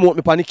Nuffy, you promote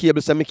me on the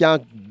cable so me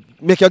can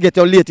make you get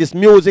your latest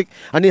music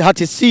and the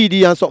hottest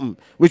CD and something,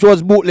 which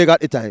was bootleg at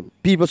the time.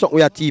 People something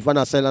with a thief and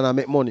I sell and I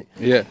make money.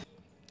 Yeah.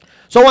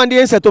 So one day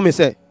he said to me,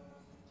 say,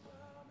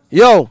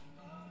 yo,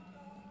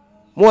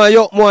 more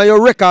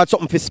you record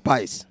something for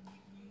Spice.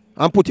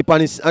 And put it on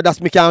his, and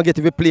that's me can get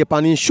it play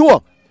upon his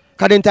show.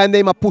 Because then time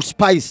they push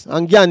Spice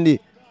and Gandhi.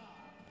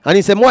 And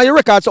he said, more you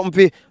record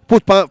something for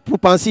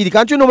put on CD.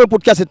 Can't you know me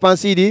put cassette on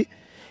CD?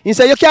 He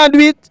said, you can't do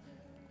it.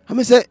 And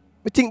I said,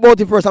 me think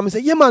about it first. And I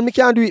said, yeah man, me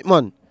can't do it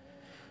man.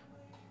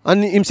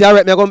 And him say,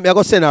 alright, me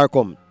go send her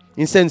come.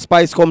 He send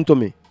Spice come to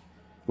me.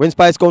 When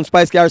Spice comes,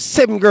 Spice carry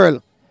 7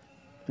 girls.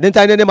 Then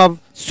time they have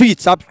Sweet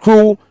Sap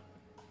crew,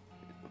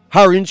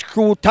 Orange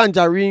crew,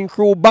 Tangerine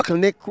crew,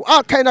 Bottleneck crew,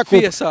 all kind of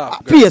crew. Face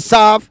off. Face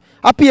off.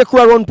 I pay a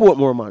crew around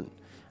Portmore, man.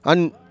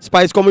 And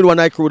Spice come with one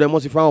night crew, they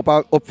must be from up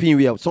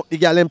Finway. So the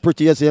girl them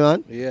pretty, you see,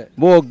 man? Yeah.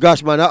 Oh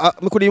gosh, man. I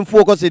couldn't even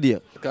focus it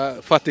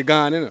there. Fatty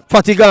gone, you know?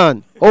 Fatty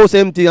gone. House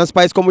empty and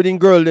Spice come with the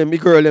girl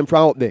them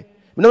from up there.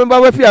 I remember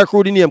where for our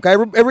crew the name,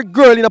 because every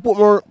girl in a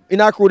Portmore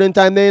in our crew then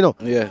time there, you know.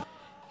 Yeah.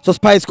 So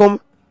Spice come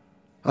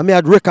and me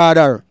had record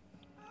her.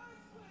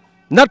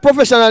 Not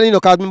professionally, you know,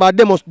 because I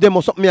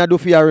demo something I do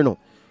for her, you know.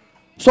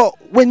 So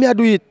when me I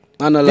do it,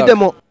 analog. The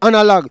demo,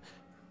 analog.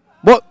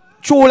 But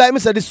true, like me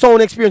said, the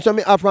sound experience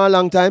I have for a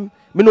long time,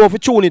 me know if you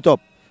tune it up.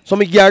 So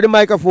me gear the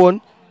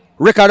microphone,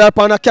 record up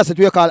on a cassette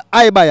we call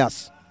high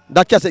bias.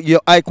 That cassette give you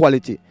high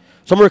quality.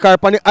 So me record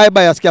upon the high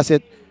bias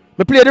cassette.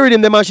 Me play the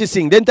rhythm them and she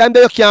sing. Then time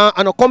that you can't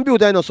on a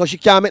computer, you know, so she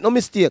can't make no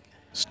mistake.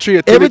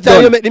 Straight. Every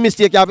time you make the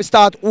mistake, you have to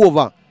start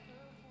over.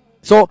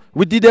 So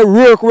we did the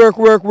work,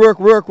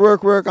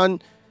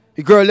 and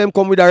the girl them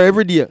come with her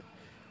every day.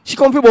 She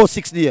come for about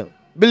 6 days.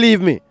 Believe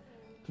me.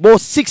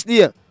 About 6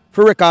 days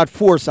for record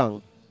 4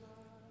 songs.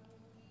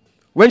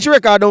 When she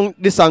record on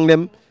the song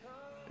them,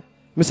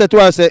 I said to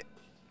her,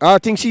 I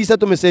think she said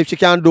to me, say if she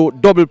can do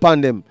double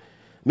pan them.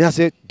 Me I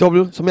say,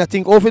 double? So I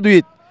think, how to do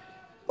it?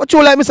 But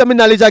you like me say my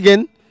knowledge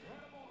again.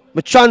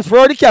 I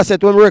transfer the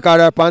cassette when we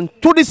record her pan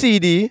to the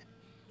CD,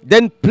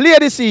 then play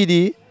the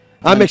CD,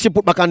 and make she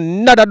put back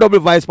another double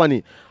voice pan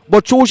it.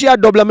 But true she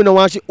had double, I know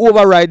when she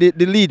override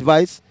the lead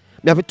voice.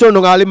 Me have to turn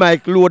on all the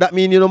mic low. That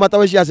means, you know, no matter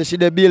what she has, she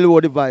dey be low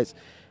the voice.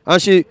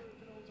 And she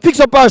fix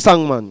up her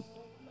song, man.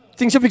 I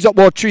think she fix up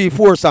about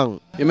 3-4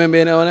 songs. You remember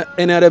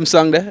any of them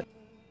songs there?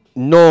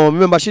 No,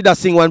 remember she does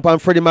sing one from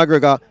Freddie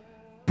McGregor,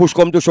 Push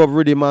Come to Shove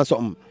Rhythm or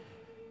something.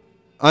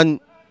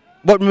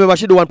 But remember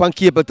she do one from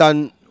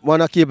Capleton, one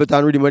of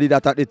Capleton Rhythm when did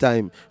that at the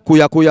time.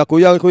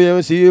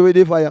 Kuya, see you with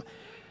the fire.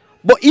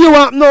 But you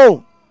want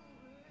now.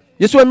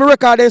 You see when me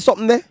recording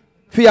something there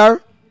for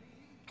her.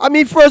 I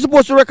mean first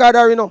supposed to record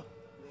her, you know.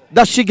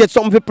 That she get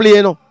something to play,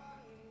 you know.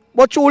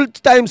 But through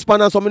time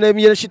span and something,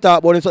 you she talk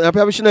about it, something. I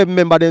probably shouldn't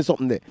remember then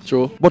something there.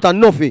 True. But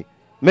Nuffy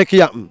make it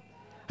happen.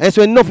 And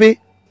so when Nuffy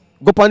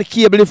go on the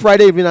cable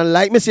Friday evening and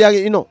like me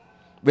say, you know,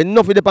 when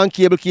Nuffy dey on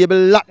cable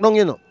lock down,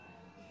 you know.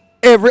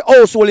 Every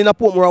household in a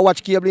Portmore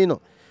watch cable, you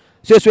know.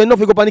 So when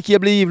Nuffy go on the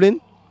cable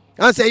evening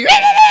and say,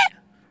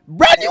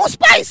 brand new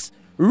Spice,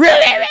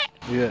 really?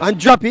 Yeah. And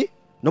drop it.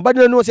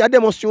 Nobody knows I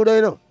demonstrate,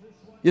 you know.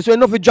 You see when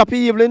Nuffy drop it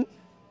evening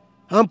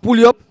and pull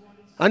you up.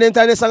 And then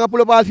time the song I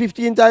pull up all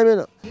 15 times, you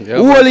know. Yep.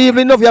 Whole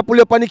evening enough you pull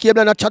up on the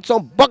cable and I chat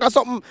some bug or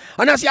something.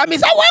 And I say, I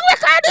miss a one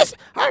record this.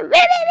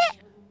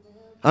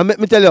 And let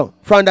me tell you,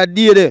 from that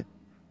day there,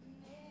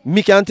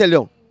 me can tell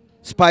you,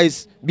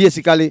 Spice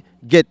basically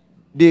get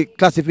the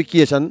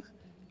classification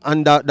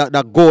and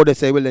that go they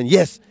say, well then,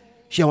 yes,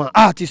 she an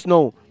artist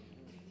now.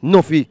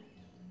 Nuffy.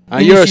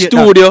 And your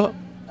studio,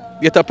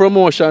 get a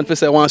promotion for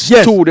say one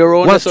studio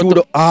around. One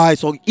studio. Aye,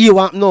 so he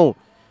want now.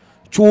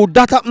 Through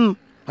that happen.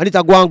 And it's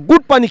a go on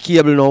good pan the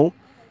cable now.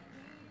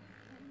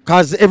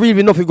 Because every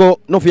evening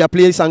Nuffy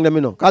play the song them,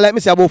 you know. Because like me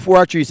say about 4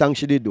 or 3 songs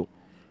she did do.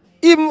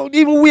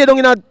 Even way down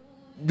in a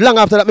long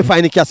after that me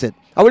find the cassette.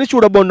 And when the show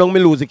the bun down, me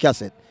lose the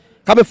cassette.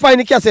 Because me find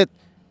the cassette.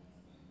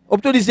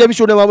 Up to this day, we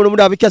show them I would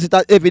have the cassette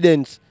as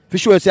evidence. For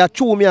sure say I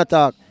chew me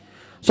attack.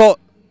 So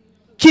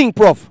King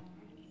Prof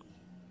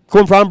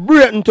come from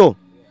Britain too.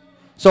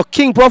 So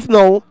King Prof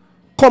now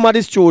come at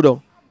the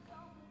studio.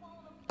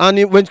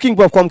 And when King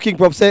Prof come, King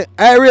Prof say,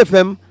 I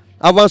RFM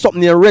I want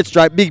something in Red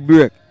Stripe, Big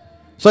Break.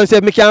 So he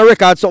said, I can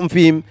record something for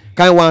him,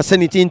 can I want to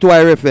send it into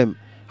RFM.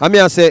 And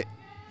I say,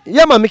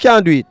 yeah man, I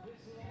can do it.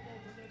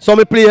 So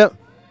I play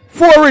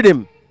 4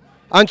 rhythm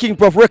and King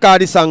Prof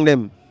record the song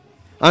them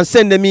and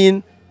send them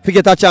in to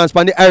get a chance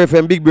for the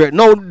RFM Big Break.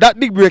 Now that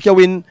Big Break you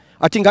win,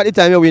 I think at the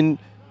time you win,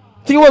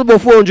 I think it was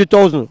about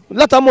 400,000. A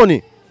lot of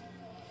money.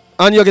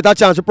 And you get a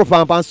chance to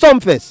perform on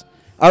some fest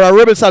or a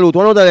Rebel Salute,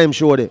 one of them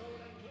show there.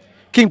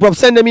 King Prof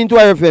send them into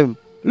RFM.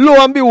 Lo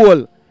and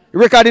behold,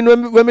 recording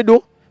when we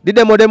do, the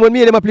demo them when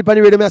me and them play on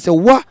the radio, I say,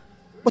 what?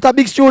 What a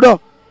big studio.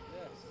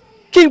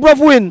 King Prof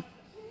win.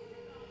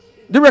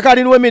 The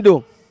recording when we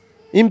do.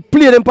 Him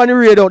play them on the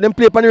radio, them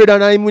play on the radio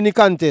and him win the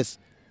contest.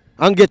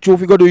 And get through if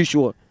he go do his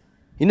show.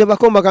 He never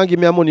come back and give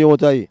me a money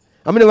out of it.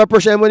 I never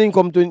pressure him when he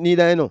come to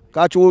neither, you know.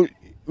 Because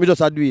we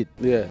just do it.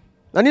 Yeah.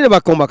 And he never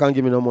come back and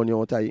give me no money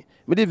out of it.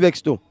 Me did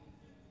vex too.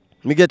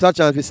 Me get a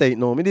chance to say it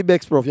now. Me did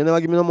vex Prof. You never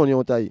give me no money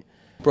out of it.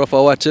 Prof,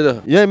 I watch it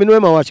though. Yeah, me know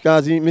him I watch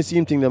because me see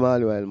him think them all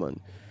the while, man.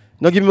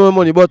 Not give me no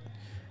money, but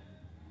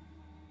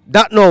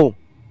that now,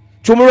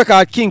 through my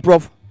record King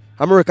Prof,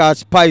 and my record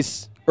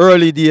Spice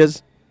early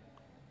days,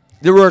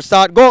 the word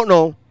start go out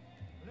now.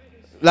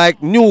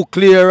 Like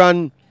Nuclear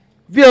and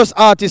various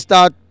artists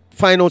start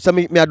find out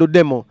something me I do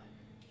demo.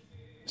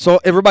 So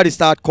everybody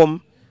start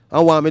come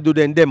and want me do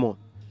them demo.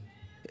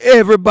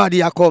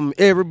 Everybody I come,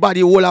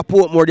 everybody all a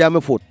put more than my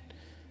foot.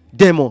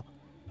 Demo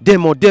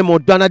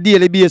on a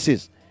daily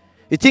basis.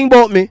 The thing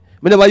about me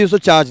never used to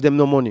charge them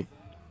no money.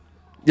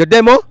 You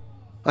demo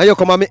and you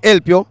come and me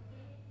help you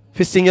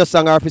if sing your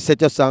song or if set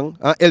your song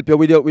and help you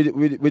with your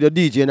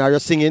DJ or your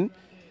singing.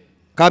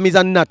 Because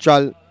I'm a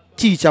natural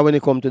teacher when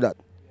it comes to that.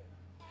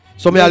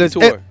 So me always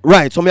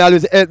right. So me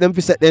always help them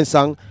to set their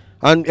song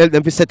and help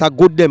them to set a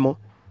good demo.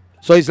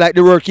 So it's like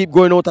the word keep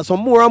going out. So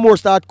more and more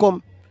start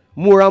come.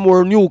 More and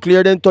more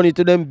Nuclear then turn it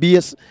to them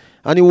bass.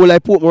 And the whole I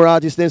put more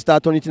artists then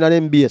start turning it to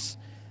them bass.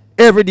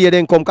 Every day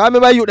then come. Because I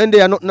remember you then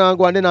they are nothing and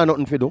go and then are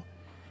nothing for do.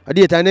 A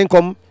daytime then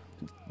come.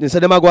 They say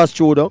them a go a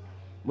studio.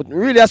 But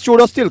really a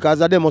studio still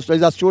because a demo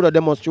studio. It's a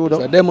demo studio.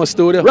 It's a demo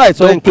studio. Right.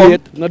 So don't then play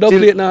it. No, don't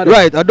play it now.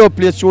 Right. A dub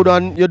play studio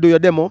and you do your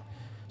demo.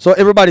 So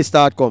everybody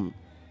start come.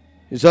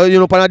 So you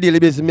know on a daily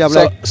basis me have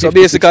so, like. So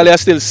basically I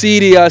still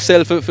CD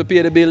yourself for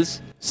pay the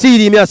bills?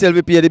 CD me yourself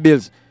to pay the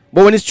bills.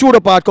 But when the studio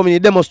part come in, the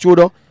demo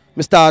studio,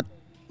 me start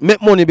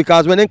make money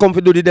because when they come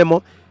to do the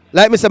demo,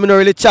 like me say me not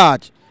really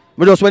charge.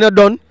 But just when you're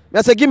done,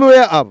 I say give me what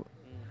you have.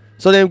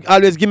 So then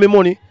always give me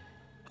money.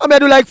 I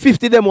do like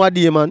 50 demo a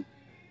day, man.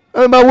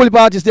 I remember whole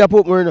artists they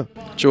put more, you know.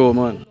 True,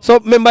 man. So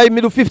remember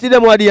me do 50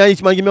 demo a day and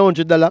each man give me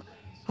 $100.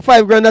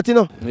 $5 grand that, you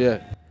know. Yeah.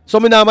 So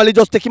me normally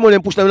just take him money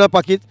and push them in a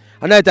pocket.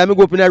 And night time I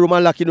go up in the room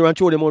and lock in the door and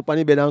throw them out on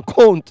the bed and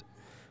count.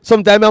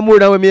 Sometimes I'm more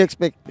than what me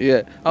expect.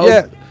 Yeah.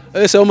 Yeah.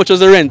 So how much was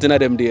the rent in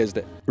them days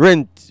there?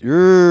 Rent.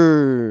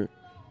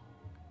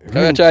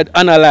 I tried to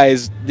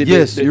analyze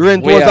the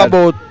rent was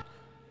about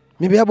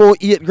maybe about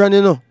 8 grand,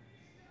 you know.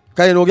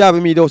 Because you know,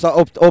 Gavin me those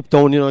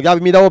uptown, you know.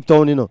 Gavin me the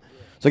uptown, you know.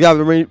 So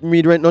Gavin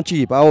me rent not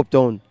cheap,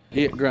 uptown.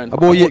 8 grand.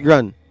 About 8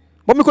 grand.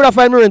 But me could have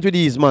find me rent with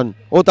these, man.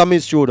 Out of my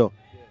studio.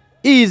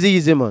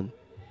 Easy, man.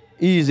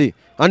 Easy.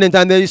 And then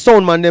time the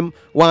sound man them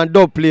want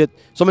dub plate.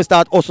 So me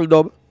start hustle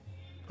dub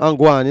and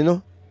go on, you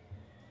know.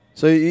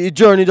 So the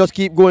journey just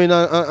keep going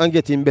and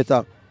getting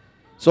better.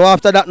 So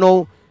after that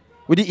now,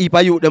 with the heap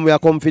of youth them we are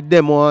come for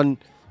demo and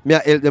me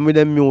help them with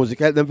them music,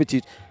 help them to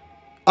teach.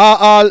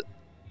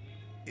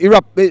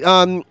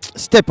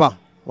 Stepper.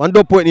 One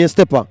dub poet named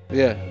Stepper.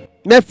 Yeah.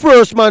 My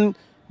first man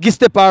give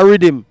Stepper a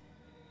rhythm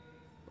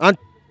and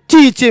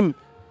teach him.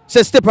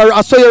 Say Stepper,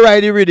 I saw you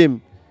ride the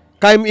rhythm.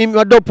 Because him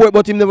a dub poet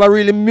but him never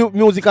really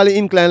musically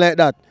inclined like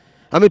that.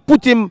 And me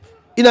put him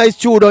in his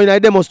studio, in a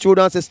demo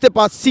studio and say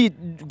Stepper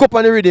seat, go up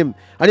on the rhythm.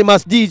 And he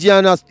must DJ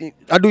and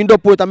I doing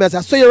dub poet and I say,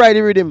 I saw you ride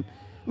the rhythm.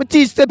 I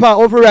teach Stepper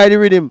how to ride the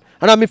rhythm.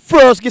 And I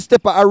first give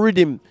Stepper a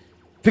rhythm.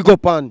 Pick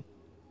up on.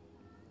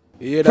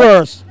 Yeah,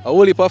 first. A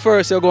whole heap of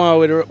first you're going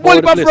with the whole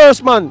heap of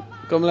first, man.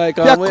 Come like,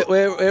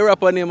 where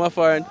rapper name of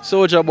foreign?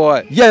 Soldier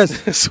Boy.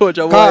 Yes.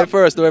 Soldier Boy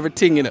first do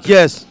everything, you know.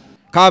 Yes.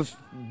 Because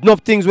enough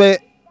things where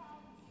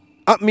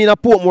I mean a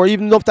Portmore,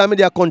 even enough time in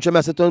their country,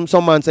 I say to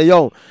some man say,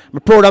 yo,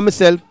 I'm proud of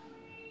myself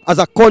as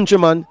a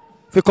countryman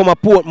if you come to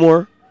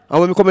Portmore. And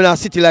when we come in a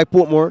city like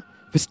Portmore,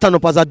 if you stand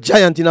up as a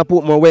giant in a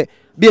Portmore where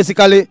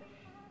basically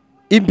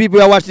if people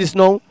who watch this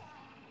now,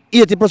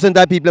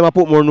 80% of people in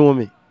Portmore know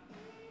me.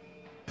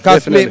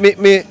 Because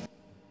me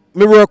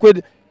work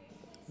with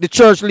the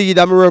church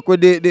leader, I work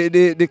with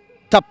the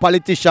top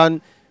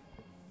politician,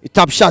 the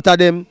top shot of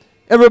them.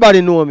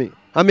 Everybody know me.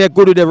 I make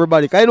good with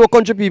everybody. Because I know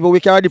country people, we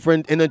carry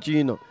different energy,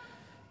 you know.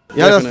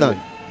 You understand?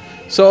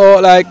 So,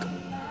 like,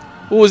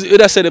 who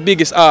would say the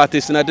biggest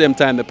artist in at them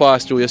time they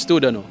pass through your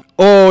studio now?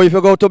 Oh, if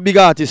you go to big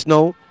artists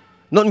now,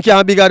 nothing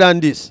can be bigger than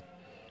this.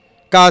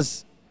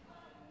 Because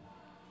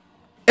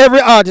every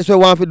artist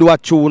will want to do a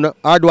tune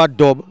or do a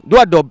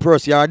dub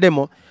first or a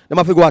demo, they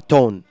have to go a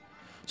town.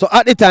 So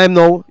at the time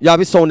now, you have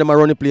a sound them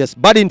around the place.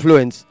 Bad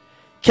Influence,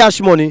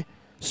 Cash Money,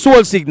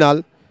 Soul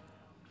Signal,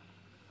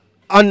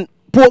 and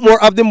Portmore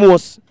have the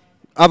most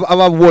of a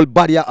whole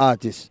body of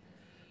artists.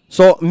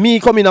 So me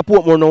coming to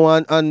Portmore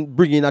now and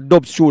bringing a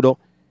dub studio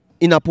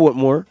in a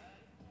Portmore,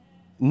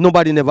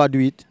 nobody never do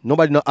it,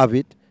 nobody not have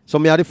it. So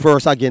me are the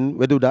first again,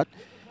 we do that.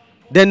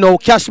 Then now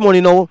Cash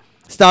Money now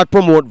start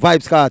promote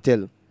Vybz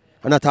Kartel.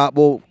 And I talk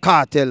about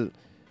Kartel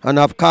and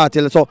have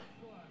Kartel. So,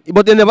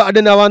 but they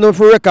never know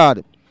for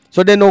record.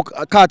 So then now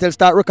Kartel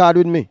start record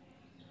with me.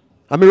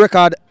 And me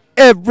record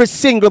every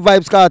single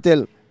Vybz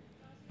Kartel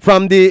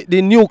from the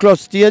nuclear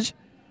stage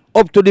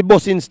up to the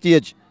bussing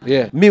stage.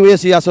 Yeah. Me we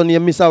see a son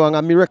named Mr. Wang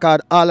and me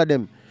record all of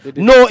them.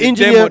 No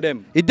engineer.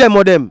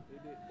 Demo them.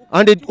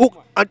 And they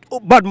hook And, oh,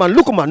 bad man,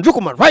 look man,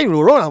 right,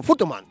 run and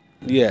foot man.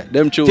 Yeah,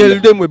 them true. Tell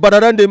them we better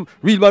than them,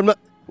 real bad man,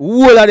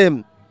 all of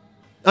them.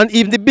 And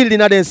even the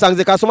building of them songs,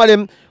 because some of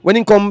them, when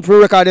they come for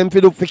record them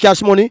for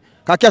cash money,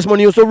 because cash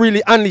money also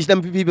really unleash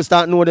them, people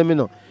start know them, you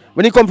know.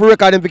 When they come for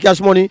record them for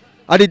cash money,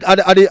 at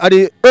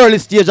the early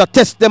stage, I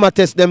test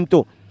them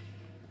too.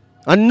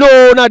 And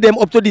none of them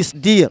up to this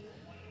day,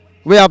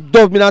 we have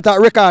dub, me not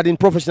recording,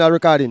 professional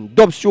recording,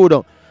 dub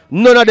studio.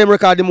 None of them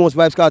record the most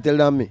Vybz Kartel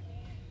than me.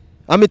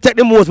 And me take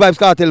the most Vybz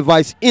Kartel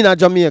voice in a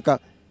Jamaica.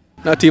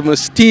 Not even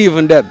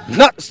Steven them.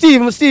 Not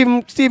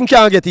Steven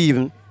can't get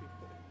even.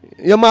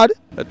 You mad?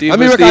 I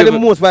mean record the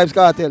most Vybz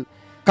Kartel.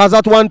 Because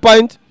at one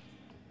point,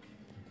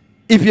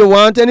 if you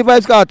want any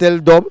Vybz Kartel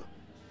dub,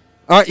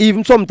 or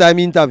even sometime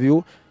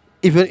interview,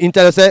 if you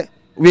interview say,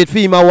 wait for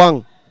him a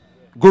WONG,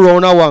 go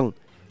round a WONG.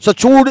 So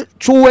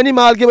true when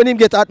him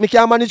get at me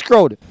can't manage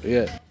crowd.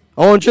 Yeah.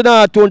 100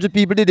 or 200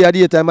 people did at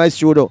the time I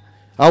studio.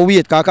 I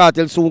wait because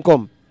Kartel soon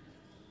come.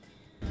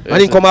 Yes,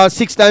 and he come out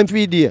 6 times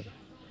a day.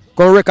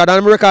 Come record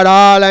and record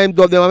all I'm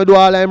dub them and do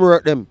all I'm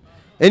work them.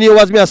 Any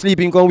hours me asleep,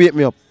 he come wake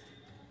me up.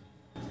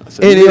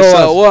 Any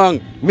Mr.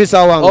 WONG.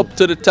 Mr. WONG. Up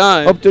to the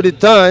time. Up to the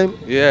time.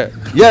 Yeah.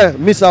 Yeah,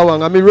 Mr.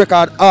 WONG. I mean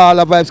record all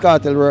of Vybz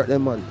Kartel work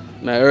them man.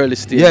 My early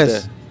stage.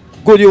 Yes. There.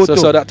 Good you too.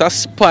 So that's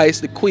Spice,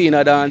 the queen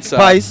of dancer.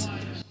 Spice,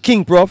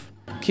 King Prof.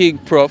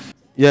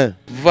 Yeah.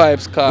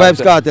 Vybz Kartel.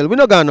 Vybz Kartel. We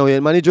not gone now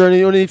yet, man. The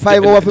journey only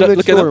 5 hours for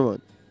the story,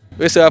 man.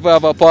 We say I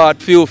have a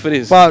part few for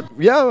this. Yeah,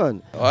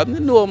 man. I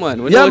don't know,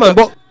 man. Yeah, man.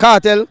 But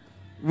Kartel,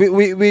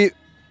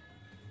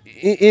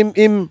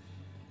 him.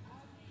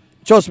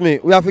 Trust me,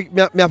 we have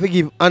to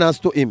give honors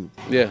to him.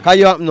 Yeah. Because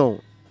you have now,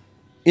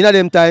 in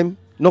them time,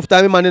 enough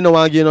time man no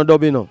want to get no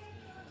dub, you know.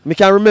 I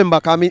can remember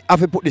because I have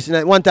to put this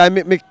in. One time,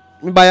 I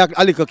buy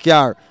a little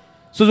car,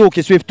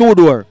 Suzuki Swift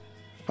 2-door,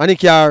 and the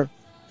car,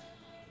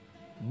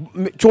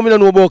 show me no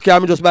know about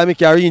car, I just buy my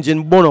car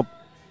engine, burn up.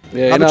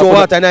 Yeah, I throw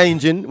water in the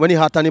engine, when it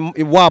hot and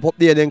it warp up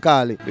there, then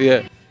call it.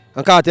 Yeah.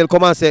 And Kartel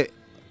come and say,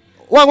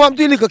 what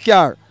do you little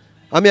car?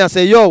 And I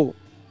say, yo,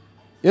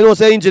 you know,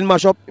 say engine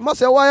mash up. You must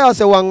say, why I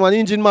say one man,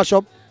 engine mash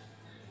up?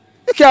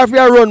 You can't if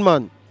you run,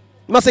 man.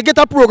 You must say, get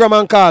a program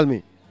and call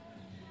me.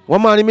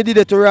 One man, he did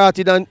it to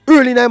Ratted, and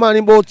early in the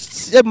morning, about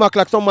 7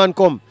 o'clock, some man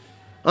come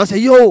and say,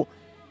 yo,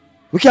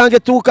 we can't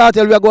get 2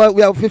 Kartel,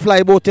 we have to fly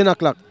about 10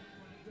 o'clock.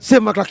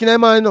 7 o'clock in the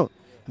morning, no.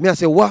 I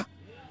say, what?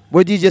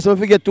 But DJ, so if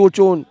we get 2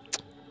 tune,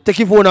 take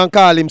your phone and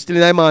call him still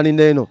in the morning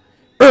there, you know.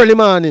 Early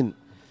morning.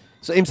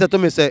 So him said to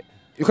me, say,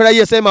 you could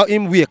have hear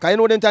him wake. I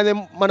know them time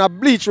them man a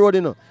bleach road,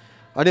 you know.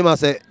 And him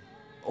say,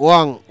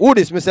 WONG, who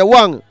this? Me say,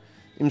 WONG.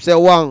 Him say,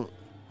 WONG,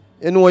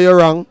 you know you're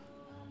wrong,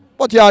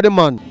 but you are the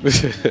man.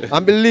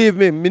 And believe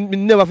me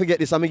never forget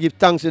this, and me give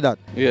thanks to that.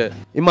 Yeah.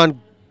 The man,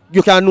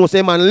 you can know,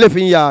 say man left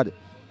in yard.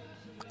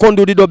 Come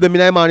do the dub them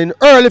in the morning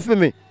early for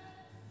me.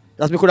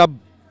 That's me could have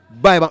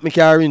buy back my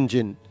car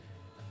engine.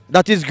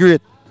 That is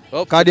great.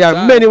 Because there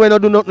are many when I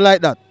do nothing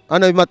like that.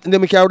 And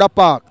then me carry that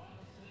park.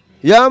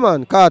 Yeah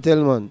man,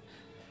 Kartel man.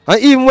 And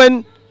even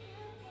when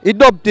he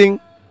dub thing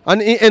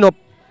and he end up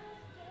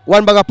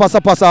one bag of passa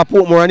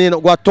Portmore and he end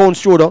up go a town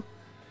studio,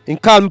 he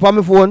call me on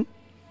my phone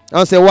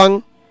and say,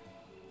 WONG,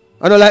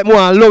 I don't like more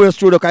and lower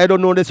studio because I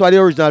don't know this was the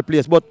original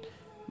place, but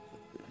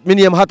my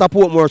name Hatta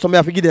Portmore, so I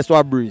have to give this to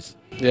a breeze.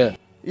 Yeah.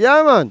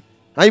 Yeah man.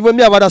 And even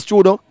me have that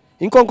studio,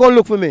 he come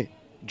look for me.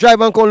 Drive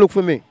and come look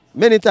for me.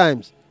 Many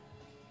times.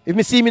 If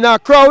me see me in a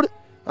crowd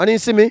and he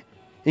see me,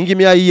 he give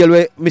me a yell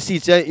where me see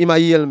him a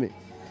yell me.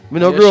 Me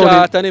no grow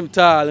short and him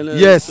tall. You know,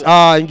 yes,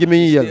 he give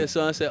me a yell. Yeah,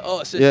 so I say,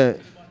 oh, see, yeah.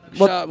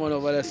 Short man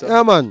over there. So.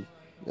 Yeah man.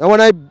 And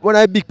when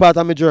I big part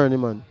of my journey,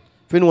 man.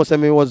 If you know say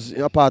me was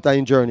a part of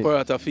his journey.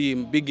 Part of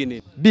him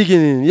beginning.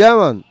 Beginning, yeah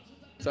man.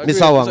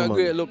 It's a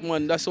great look,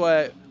 man. That's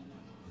why I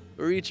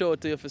reach out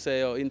to you for say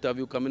your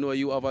interview because I know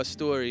you have a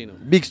story, you know.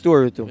 Big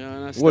story too. You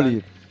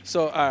understand?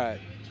 So alright,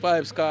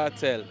 Vybz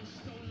Kartel.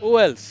 Who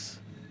else?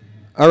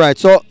 Alright,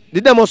 so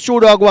the demo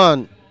studio go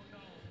on.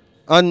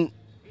 And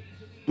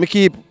me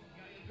keep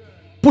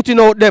putting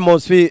out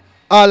demos for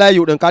all of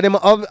you because they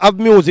have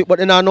music but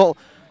they are no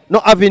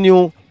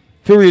avenue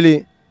for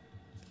really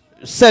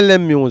sell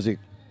them music.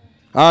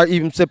 Or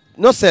even say,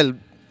 not sell,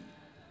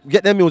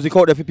 get them music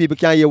out there for people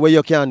can hear what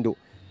you can do.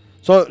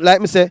 So like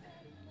me say,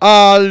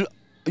 all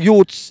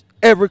youths,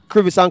 every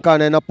crevice and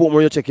corner in a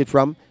Portmore you check it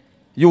from,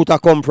 youth a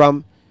come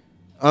from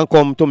and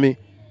come to me.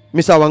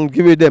 Mr. WONG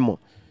give you demo.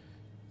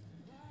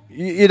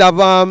 You'd have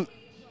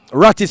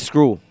Rattis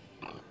crew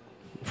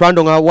from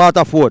down at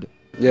Waterford.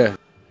 Yeah.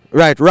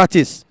 Right,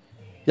 Rattis.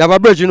 You have a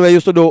virgin where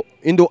used to do,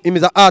 him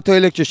is an auto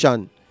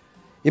electrician.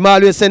 He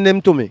always send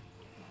them to me.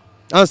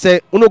 And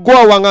say, you know,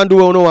 go along and do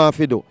what you want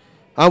to do.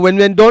 And when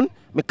we're done,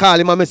 I call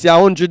him and I say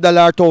 $100,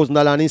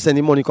 $1,000 and he send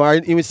him money.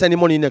 Because he will send him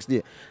money next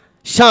day.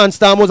 Sean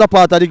Storm was a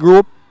part of the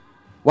group.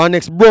 One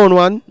next brown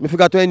one, I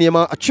forgot to name,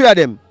 3 of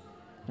them.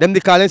 Them they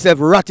call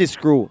themselves Rattis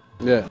crew.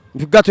 Yeah. I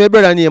forgot to a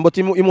brother name, but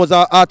he was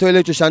an auto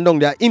electrician down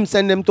there. Him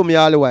send them to me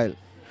all the while.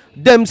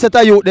 Them set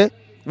a youth there,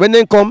 when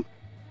they come,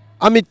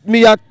 and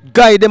me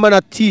guide them and I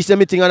teach them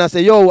anything and I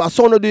say, yo, I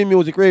saw no doing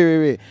music,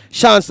 Ray.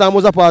 Sean Sam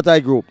was a part of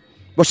the group.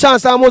 But Sean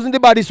Sam wasn't the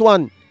baddest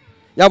one.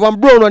 You have one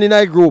brown one in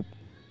our group.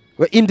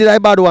 But him did a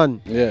bad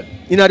one. Yeah.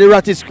 In the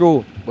Rattis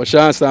crew. But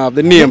Sean Sam have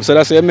the name, so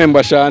that's why you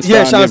remember Sean Sam.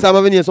 Yeah, Sean Sam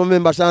have the name, so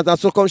remember Sean Sam.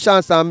 So come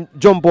Sean Sam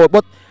jump out.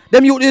 But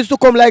them youth used to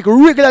come like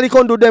regularly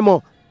come do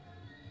demo.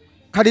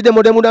 Because the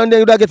demo, them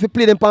would get to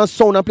play them on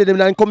sound and play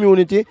them in the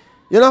community.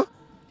 You know?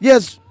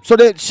 Yes. So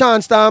the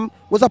Sean Sam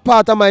was a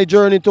part of my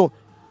journey too.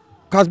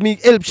 Because me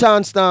help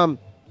Sean Sam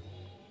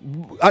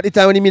at the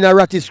time when he in a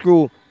Rattis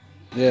crew.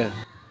 Yeah.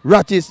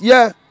 Rattis,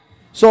 yeah.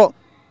 So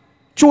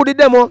through the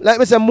demo, like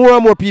I said, more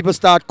and more people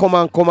start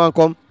come.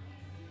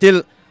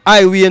 Till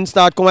Iwin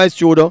start come as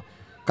studio.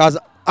 Because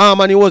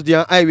Harmony was there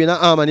and Iwin and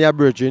Harmony are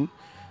virgin.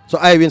 So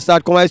Iwin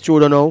start come as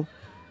studio now.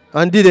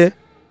 And did it.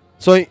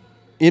 So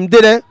him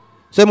did it.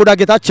 So he would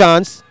get a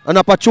chance, an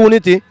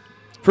opportunity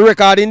for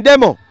recording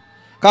demo.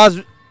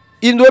 Because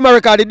even though I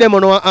record the demo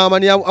now,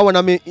 Harmony, I want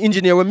to be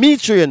engineer with me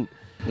train.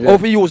 How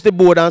to use the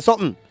board and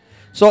something.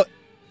 So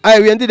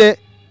Iwin did it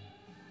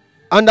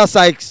under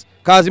Sykes.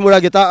 Because he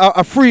would get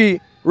a free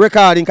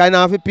recording kind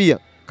of have to pay.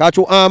 Because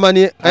through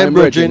Harmony and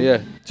Virgin.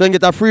 Yeah. So he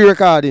get a free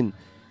recording.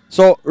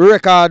 So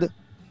record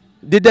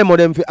the demo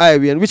them for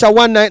Iwin. Which are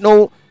one night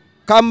now,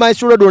 because my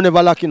studio door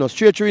never lock, you know.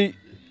 Straight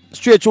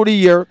through the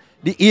year,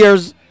 the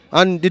ears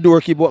and the door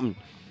keep open.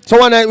 So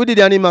one night we did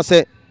it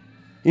and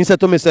he said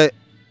to me,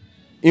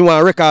 he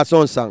want to record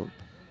some song.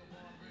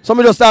 So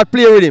I just start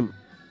playing with him.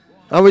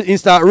 And we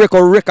start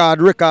record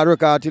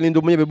till he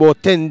do maybe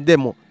about 10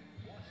 demo.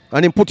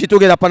 And he put it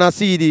together on a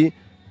CD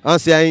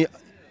and say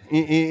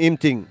him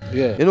thing.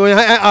 Yeah. You know, an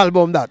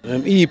album that.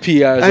 EP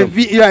or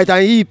something. Right,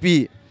 an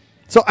EP.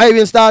 So I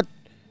even start,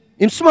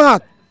 him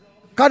smart.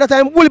 Because that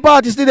time, all the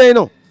parties today, you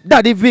know.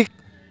 Daddy Vic,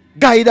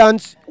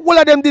 Guidance, all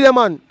of them did it,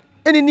 man.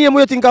 Any name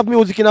you think of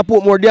music in a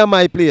Portmore, they are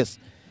my place.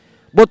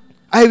 But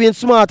I went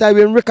smart, I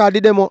went record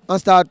the demo and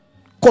start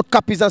cut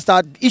copies and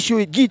start issue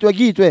it,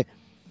 gateway.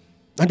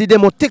 And the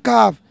demo take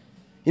off.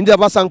 In the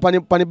other song, pan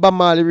the Bob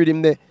Marley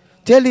rhythm there.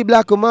 Tell the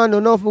black man,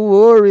 enough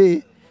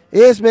worry.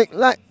 Yes, make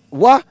like,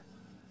 what?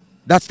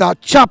 That start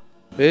chop.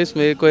 Yes,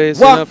 make way,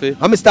 Nuffy.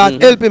 And I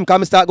start help him,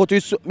 because I start go to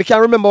his, I can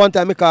remember one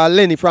time I call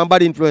Lenny from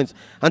Bad Influence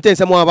and tell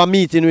someone have a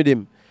meeting with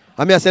him.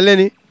 And I say,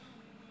 Lenny,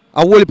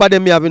 I will pay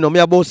them, you know, I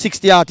have about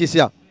 60 artists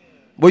here.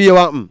 But you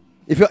want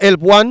if you help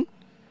one,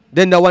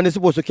 then the one is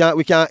supposed to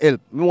we can't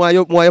help. I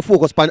want you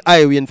focus on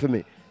Iwin for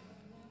me.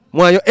 I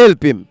want you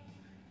help him.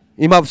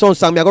 He have some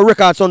song, I go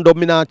record some dub,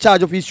 I not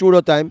charge of his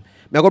studio time.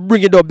 I go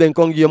bring it up then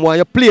come give him, I want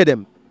you play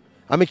them.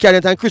 And I carry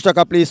it and Christian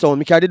can play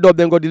sound. I carry the dub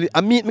then go delete.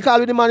 And me call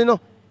with the man, you know.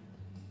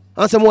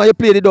 And say, I want you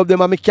play the dub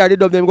them and I carry the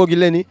dub them go give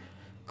Lenny.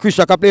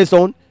 Christian can play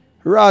sound.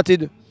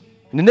 Rotted.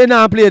 And then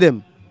I play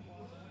them.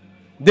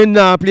 Then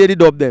I play the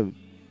dub them.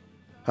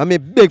 And I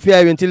beg for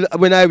Iwin till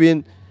when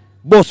Iwin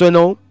boss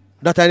now,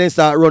 that time then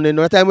start running.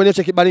 That time when you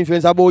check it Bad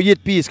Influence about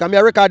 8 pieces. Because I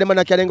record them and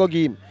I can go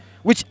give him.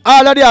 Which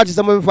all of the artists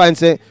I find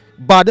say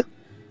bad.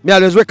 I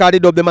always record the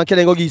dub them and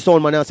can go give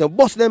sound man and say,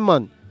 boss them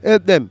man.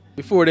 Help them.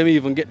 Before them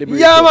even get the break.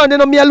 Yeah man,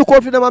 then I look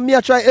out for them and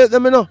I try help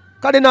them, you know.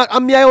 Because they're not,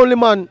 I'm the only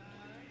man.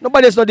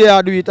 Nobody else not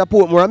there to do it at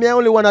Portmore. I'm the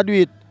only one to do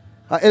it.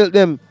 I help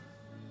them.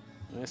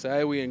 I say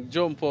I will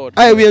jump out.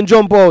 I will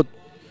jump out.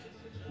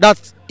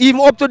 That's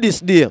even up to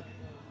this day.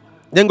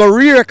 Then go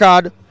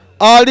re-record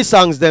all the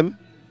songs them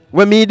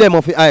when me them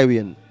of the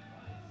Iwin.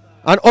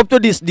 And up to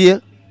this day,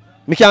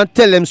 me can't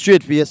tell them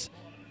straight face.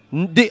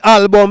 The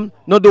album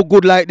not do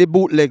good like the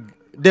bootleg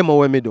demo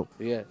when me do.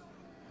 Yeah.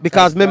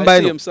 Because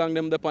remember, same song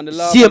them up on the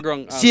lava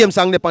ground. Same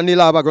song them on the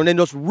lava ground. Then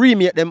just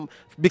remake them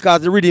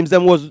because the rhythms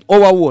them was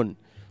our own.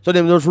 So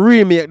them just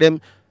remake them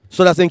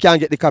so that they can't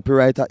get the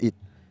copyright at it.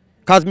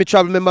 Because me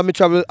travel, remember me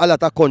travel a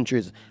lot of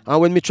countries.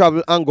 And when me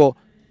travel and go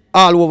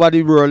all over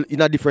the world, in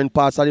a different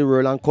parts of the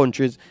world and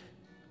countries,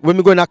 when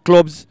me go in a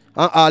clubs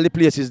and all the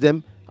places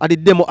them, at the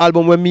demo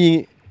album when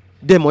me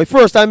demo. The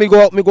first time me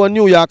go to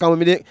New York and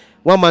when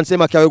one man say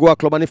I carry go a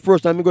club and the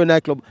first time me go in a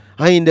nightclub,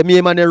 and in the me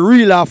man they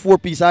real have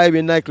 4-piece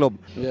Iwin nightclub.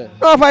 Yeah.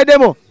 No if I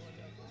demo.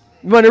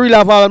 Me man they real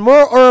have all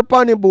more or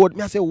upon the board.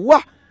 Me I say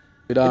what?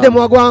 The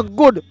demo go on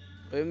good.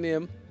 What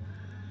name?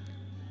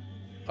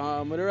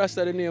 The rest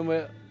of the name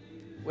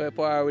where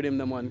power with him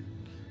the man.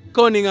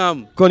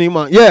 Cunningham,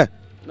 yeah.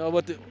 No,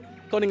 but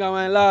Cunningham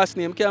my last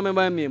name, can't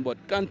remember his name, but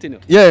continue.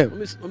 Yeah.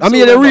 I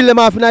mean they real them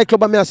off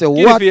nightclub and me I say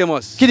what?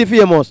 Kitty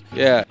Famous.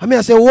 Yeah. And me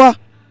I say what?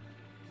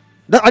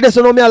 That I just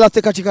know me I last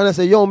take a chick and I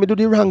say, yo, me do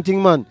the wrong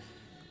thing, man.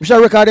 We should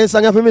record this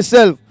song for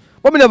myself.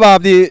 But me never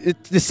have the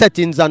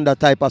settings and that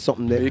type of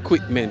something there. The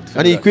equipment.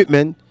 And the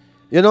equipment,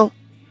 you know.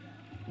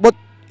 But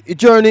the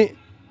journey,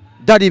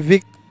 Daddy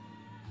Vic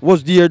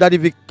was there. Daddy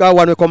Vic, that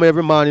one will come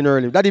every morning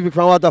early. Daddy Vic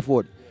from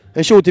Waterford.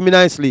 And shoot him in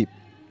night sleep.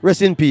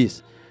 Rest in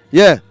peace.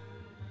 Yeah.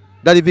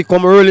 Daddy Vic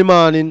come early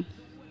morning.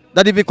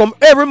 Daddy Vic come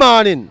every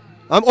morning.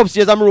 I'm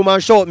upstairs in my room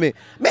and shout me,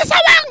 Mr.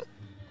 Wang!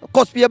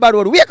 Cuss me a bad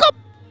word. Wake up!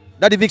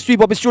 Daddy Vic sweep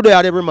up his studio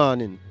yard every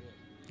morning.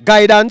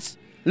 Guidance.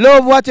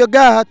 Love what you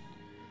got.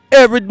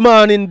 Every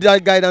morning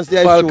that guidance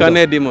there. Falcon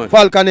Eddie, man.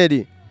 Falcon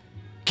Eddie.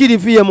 Kitty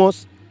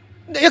Famous.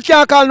 You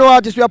can't call no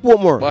artist we are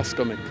Portmore.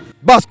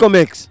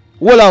 Bascomex.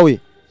 What are we?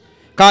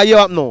 Because you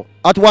have no.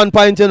 At one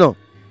point, you know,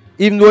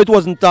 even though it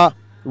wasn't a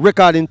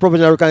recording,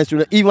 professional recording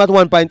studio, even at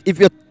one point, if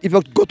you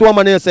go to a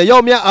man and say,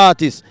 yo, me an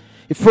artist,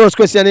 the first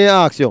question he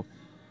asks you.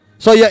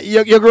 So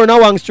you're going to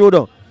WONG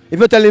studio. If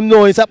you tell him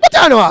no, he say, but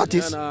you're no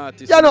artist.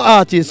 You're no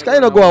artist. Can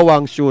you not go to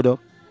WONG studio?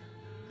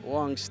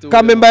 WONG studio.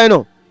 Because remember, you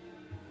know,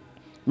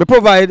 I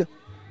provide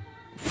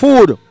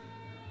food.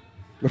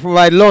 I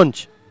provide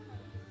lunch.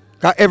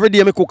 Because every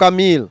day I cook a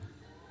meal.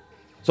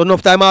 So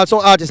enough time also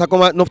artists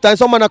come, enough time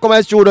some man come to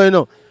the studio, you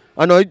know.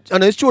 And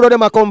the studio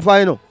them come for,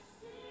 you know.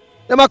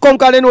 Them come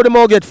because they know them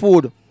all get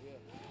food.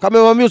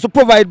 Because I used to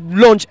provide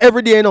lunch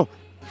every day, you know.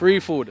 Free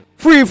food.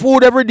 Free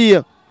food every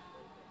day.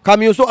 Because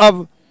I used to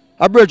have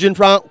a virgin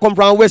come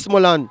from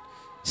Westmoreland.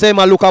 Say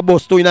I look a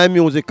bus to in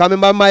music. Because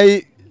remember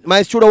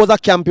my studio was a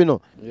camp, you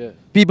know. Yeah.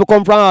 People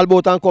come from all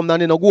about and come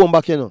down, you know, go home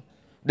back, you know.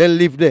 Then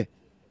live there.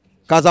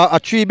 Because a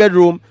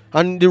 3-bedroom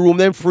and the room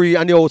them free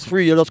and the house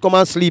free. You just come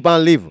and sleep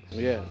and live.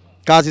 Yeah.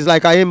 Because it's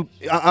like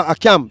a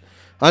camp.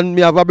 And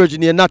me have a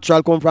virgin here,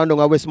 natural come from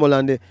down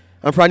Westmoreland there.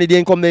 And from the day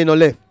he come there, you know,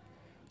 left.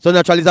 So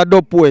natural is a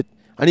dub poet.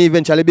 And he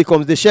eventually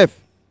becomes the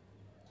chef.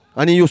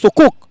 And he used to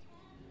cook.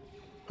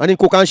 And he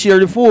cook and share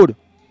the food.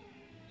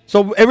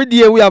 So every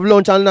day we have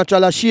lunch and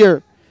natural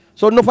share.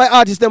 So enough of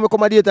artists them will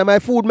come at daytime. My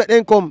food make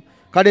them come.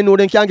 Because they know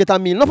they can't get a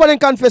meal. Enough of them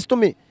confess to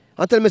me.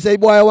 And tell me, say,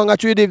 boy, I want to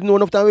 3 days. No,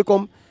 enough time we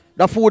come.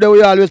 The food that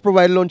we always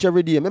provide lunch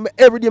every day. Remember,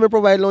 every day we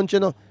provide lunch, you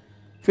know,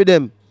 for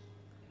them.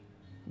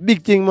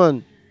 Big thing,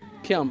 man.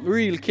 Camp,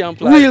 real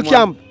camp. Real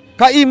camp.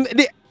 Because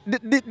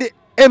the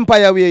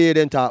empire we hear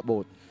them talk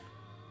about.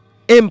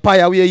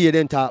 Empire we hear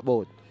them talk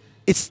about.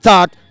 It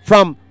start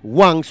from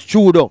WONG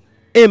studio.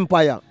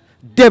 Empire.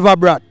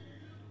 Devabrat.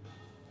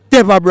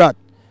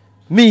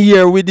 Me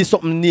here with this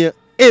something near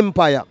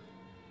Empire.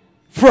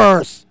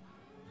 First.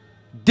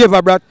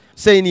 Devabrat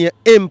saying here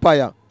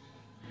Empire.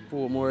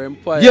 More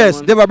Empire. Yes,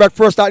 man. Devabrat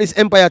first start this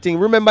Empire thing.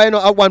 Remember, you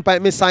know, at one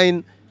point me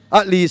sign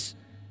at least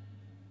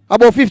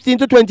about 15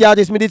 to 20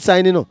 artists me did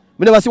sign, you know.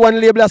 Me never see one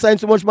label sign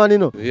so much man, you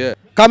know. Yeah.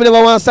 Because me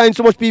never want to sign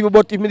so much people,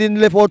 but if me didn't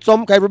left out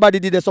some, because everybody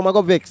did it, some I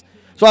got vexed.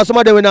 So as some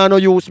of them when I no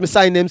use, me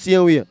sign them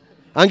same way.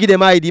 And give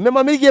them ID.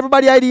 Remember, me give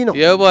everybody ID, you know.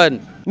 Yeah,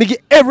 man. Me give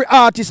every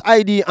artist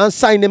ID and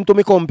sign them to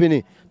my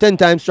company. 10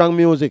 times strong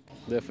music.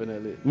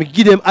 Definitely. Me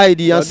give them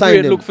ID and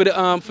sign them. Look for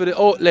the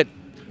outlet.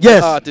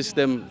 Yes. The artists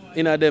them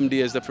in them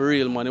days, the for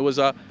real man. It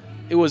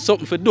was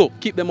something for do.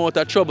 Keep them out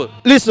of trouble.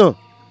 Listen,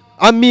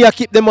 and me I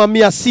keep them and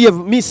me I save.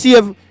 Me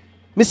save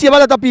a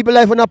lot of people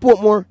life in a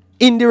Portmore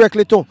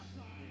indirectly too.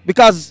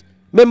 Because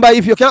remember,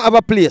 if you can't have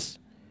a place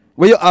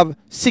where you have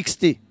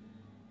 60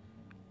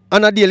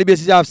 on a daily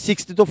basis, you have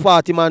 60 to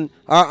 40 man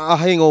are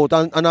hang out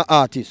and an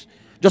artist.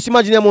 Just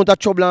imagine the amount of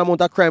trouble and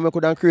amount of crime we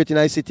could have created in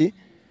a city.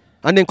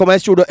 And then come to the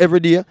studio every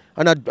day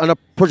and a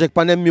project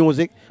on them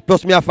music.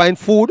 Plus me I find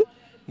food,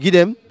 give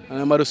them. And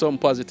them do something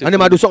positive. And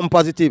them do something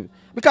positive.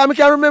 Because I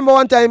can remember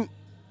one time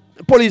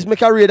police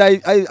make a raid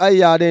I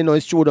yard in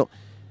the studio.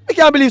 I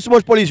can't believe so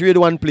much police raid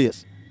one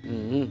place.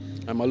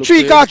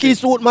 3 khaki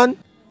suit, man.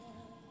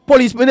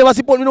 Police, me never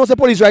see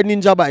police ride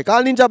ninja bike.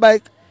 All ninja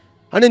bike.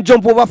 And then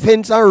jump over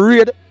fence and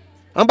raid.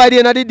 And by the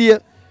end of the day,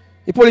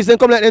 the police then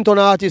come like them to an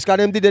artist because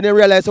them did then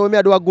realize so me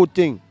I do a good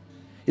thing.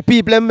 The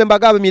people remember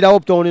giving me the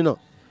uptown, you know.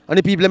 And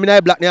the people in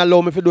the black they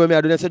allow me to do me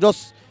I do. They say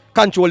just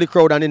control the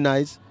crowd and the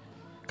nice.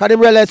 Because them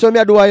realize so me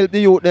I do I help the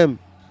youth them.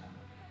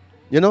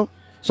 You know?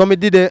 So me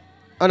did it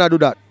and I do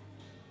that.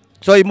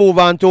 So he move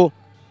on to,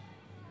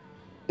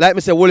 like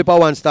me say, Whole Heap of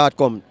One start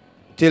come.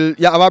 Till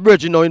you have a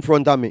virgin now in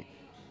front of me.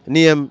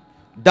 Name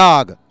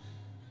Dog.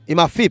 Him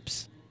a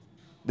Phipps.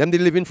 Them they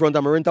live in front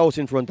of me, rent a house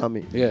in front of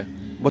me. Yeah.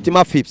 But him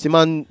a Phipps, him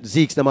and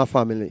Zeke's them a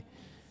family.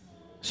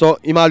 So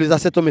him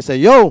always said to me, say,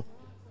 yo,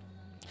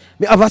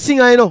 me have a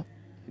singer, you know,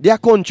 their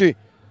country.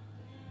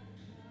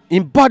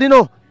 In body, you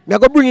know, me I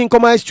go bring him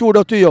come my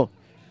studio to you.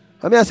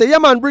 And I say, yeah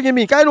man, bring him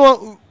in. Because I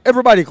know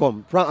everybody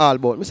come from all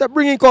about. I say,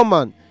 bring him come,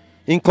 man.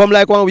 He come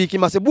like 1 week,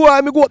 he say,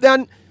 boy, me go up there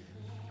and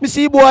me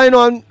see boy, you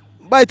know, and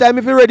by the time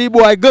if he ready,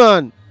 boy,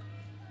 gone.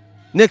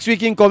 Next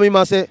week he come,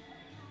 he say,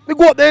 me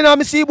go up there, you know,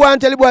 me see boy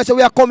and tell the boy, say,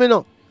 we are coming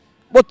now.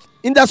 But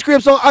in the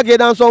script, some again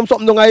and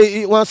something down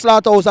I want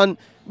slaughterhouse, and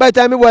by the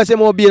time the boy say,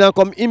 more being and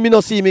come, he me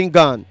not see him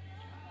gone.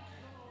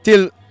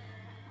 Till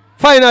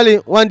finally,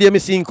 one day me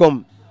see him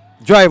come,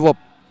 drive up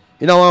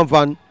in a one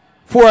van,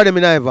 4 of them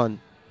in a van.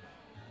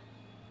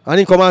 And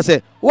he come and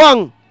say,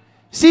 WONG,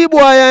 see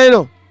boy, you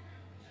know,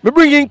 me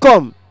bring him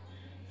come.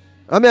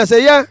 And I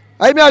say, yeah.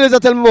 I me always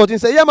tell me about it. He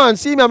say, yeah man,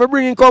 see me, I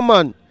bring him come,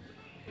 man.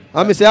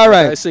 And I say, all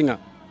right. I singer.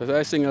 That's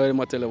I singer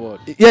what I tell you about.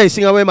 Yeah, he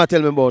singer what I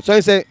tell me about. So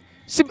he say,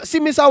 see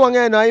Mr. WONG,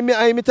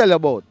 I tell you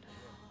about.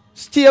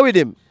 Stay with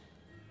him.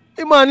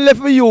 The man left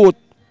for youth.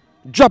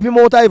 Drop him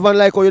out of van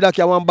like how you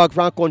carry one bag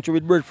from a country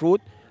with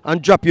breadfruit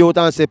and drop you out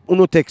and say,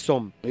 uno take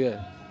some.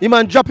 Yeah. The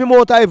man drop him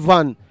out of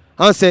van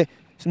and say,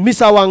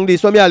 Mr. WONG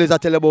this, what I always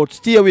tell you about.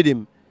 Stay with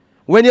him.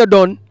 When you're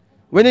done,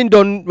 when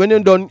you're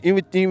done,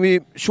 he will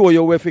show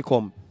you where he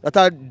come. That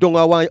are down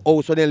a one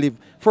house so they live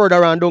further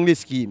around down the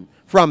scheme.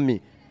 from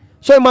me.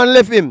 So the man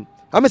left him.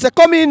 And I say,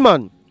 come in,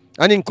 man.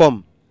 And he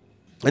come.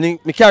 And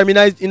he carry me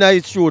in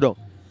his studio.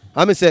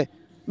 And I say,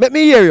 let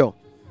me hear you.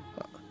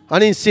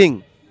 And he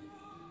sing.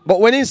 But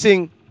when he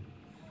sing,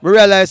 I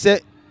realize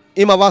that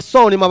him have a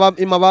sound, him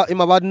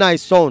have a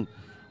nice sound.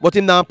 But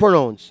him not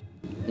pronounce.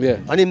 Yeah.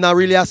 And him not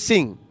really a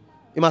sing.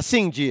 Him a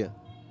sing J. Him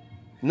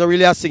not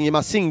really a sing, him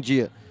a sing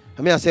J.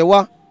 And I say,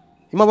 what?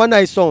 Him have a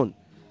nice sound.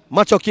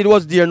 Macho Kid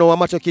was there now, and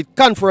Macho Kid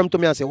confirmed to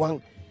me and say,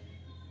 Wang,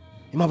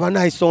 him have a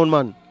nice sound,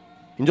 man.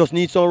 He just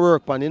needs some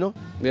work, man, you know?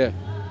 Yeah.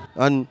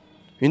 And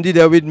he did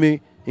there with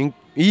me. In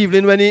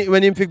evening when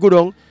he go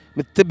down,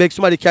 I beg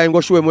somebody carry him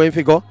go show him where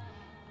he go.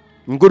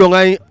 He go down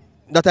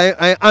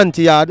I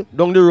auntie yard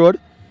down the road.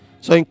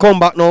 So he come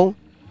back now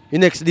the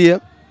next day.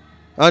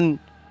 And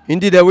he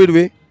did there with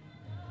me.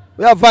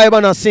 We have vibe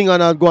and a sing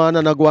and I go on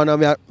and I go on.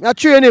 And I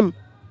train him.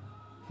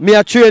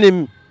 I train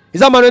him.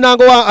 He's a man when I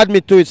go and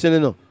admit to it, you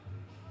know.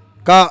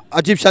 Because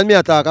Egyptian me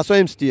attack, I saw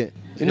him stay.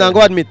 He not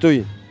go admit to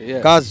it.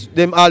 Because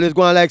them always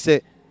go and like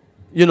say,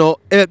 you know,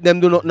 help them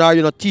do nothing or,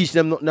 you know, teach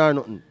them nothing or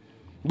nothing.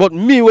 But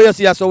me, where you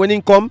see, so when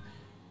he come,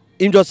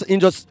 him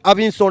just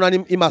having sound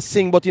and him must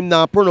sing, but him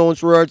not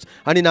pronounce words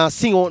and he not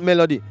sing out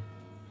melody.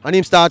 And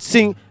him start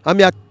sing and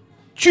me a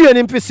train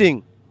him to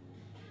sing.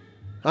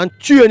 And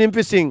train him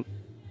to sing.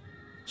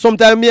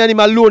 Sometimes me and him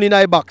alone in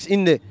our box,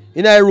 in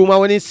our room, and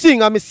when he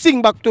sing, and me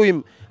sing back to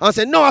him and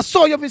say, no, I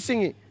saw you for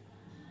singing.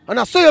 And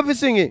I saw you for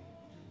singing.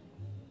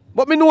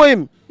 But me know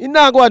him. He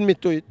not go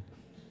admit to it.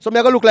 So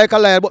me go look like a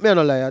liar, but me not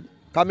a liar.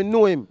 Because me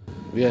know him.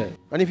 Yeah.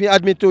 And if he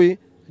admit to it,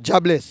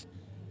 jobless.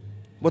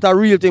 But a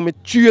real thing, me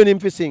train him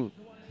to sing.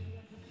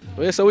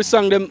 Well, yeah, so which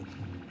song them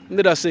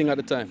did I sing at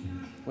the time?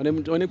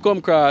 When he come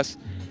across,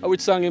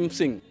 which song him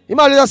sing? He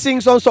always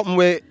sing something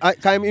where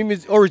him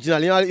is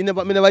original. He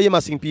never hear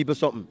me sing people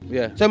something.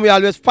 Yeah. So we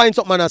always find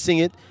something and I sing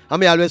it. And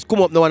me always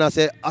come up now and I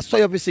say, I saw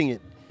you for sing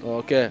it.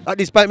 Okay. At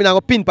this point, me not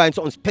go pinpoint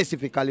something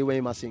specifically where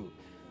he must sing.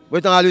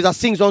 But I always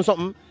sing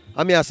something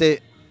and me I say,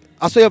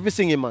 I saw you for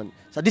singing, man.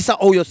 So this is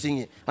how you sing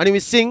it. And he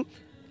will sing,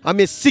 and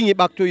me sing it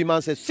back to him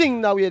and say,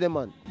 sing that way, then,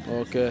 man.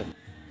 Okay. And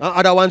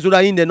other ones who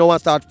are in there now and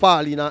start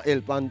falling and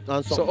help and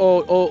something.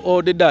 So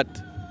how did that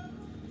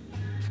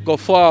go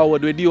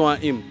forward with you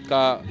and him?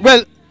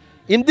 Well,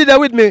 him did that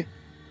with me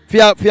for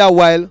a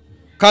while.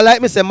 Because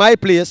like me say, my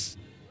place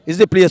is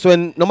the place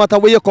when no matter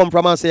where you come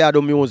from and say I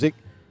do music,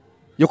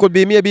 you could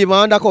be maybe even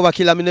undercover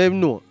killer, me never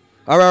know.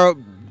 Or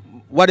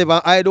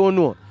whatever, I don't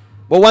know.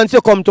 But once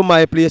you come to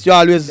my place, you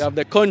always... You have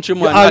the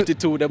countryman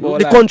attitude about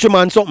the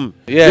countryman something.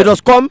 Yeah. You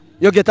just come,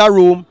 you get a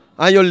room,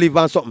 and you live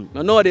on something.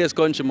 No, nowadays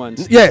countryman.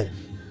 Yeah.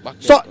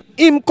 So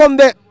him come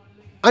there,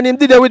 and him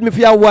did it with me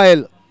for a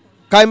while.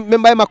 Because I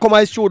remember him come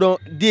and show down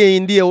day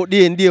in, day out,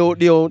 day in, day out,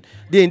 day out,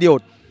 day in, day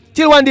out.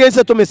 Till one day he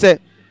said to me,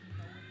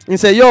 he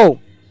said, yo,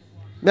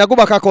 me I go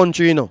back a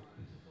country, you know.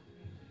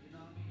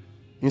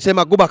 He said,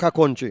 I go back a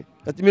country.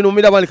 That me know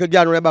me that one little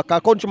garden right back.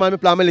 A countryman me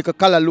plant me little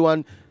callaloo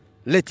and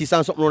lettuce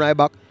and something right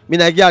back. Me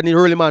na garden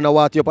early man and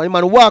water up. And the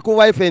man walk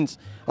over the fence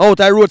out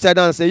the roadside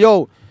and say,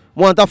 yo, I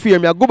want to fear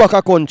me, I go back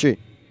a country.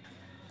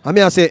 And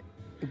me I say,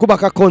 go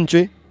back a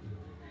country?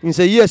 He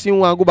say, yes, he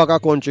want to go back a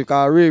country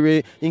because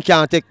really he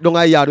can't take down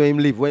a yard where him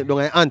live, down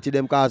a auntie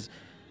them because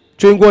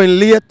him going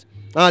late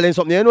and then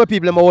something. You know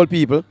people, them are old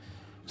people.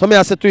 So me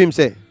I say to him,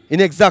 say, in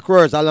exact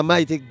words,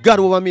 Almighty God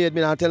over me,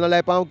 me not tell no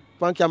lie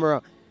on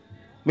camera.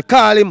 Me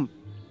call him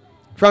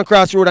from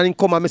Crossroad and he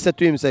come and me say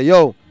to him, say,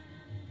 yo,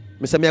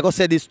 me say, me I go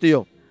say this to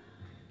you.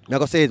 Me I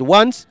go say it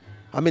once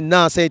and me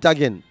now say it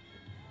again.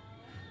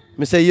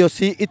 Me say, you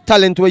see it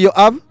talent where you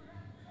have,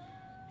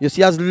 you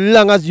see as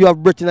long as you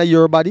have breath in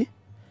your body,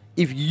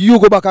 if you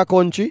go back a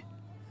country,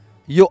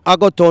 you are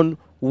going to turn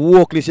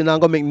workless and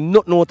going to make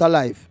nothing out of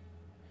life.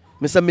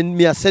 Me say,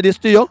 me I say this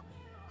to you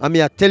and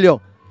me I tell you.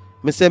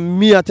 Me say,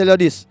 me I tell you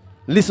this.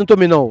 Listen to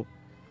me now.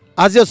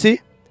 As you see,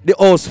 the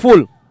house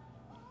full.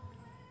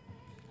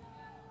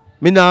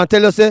 Me now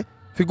tell you, say,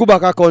 if you go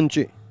back a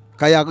country,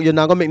 because you're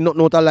not going to make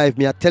nothing out of life,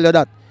 me I tell you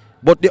that.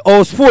 But the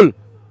house full.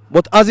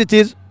 But as it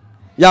is,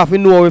 you have to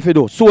know what you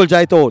do. Soldier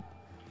it out.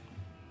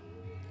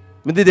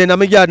 Me did in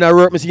my garden I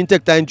work, me see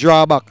take time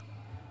draw back.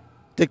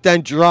 Take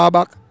time draw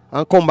back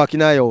and come back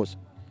in our house.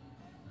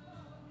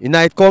 In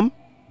night come,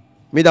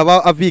 me have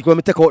a vehicle when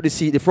me take out the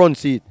seat, the front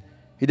seat.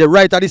 He the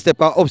right at the step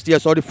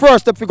upstairs. So the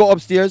first step we go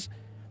upstairs,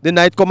 the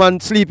night come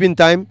and sleep in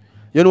time.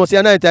 You know, see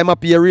a night time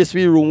up here, race for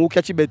room, who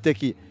catch a bed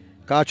take it.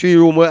 Because 3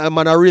 room, a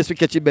man a race for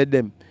catch a bed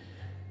them.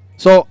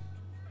 So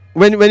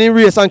when he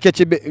race and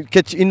catch a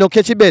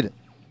bed,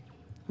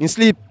 he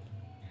sleep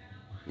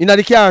in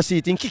the car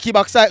seat, he kick it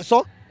back side,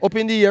 so up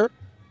in the air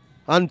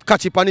and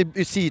catch it on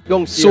the seat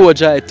downstairs.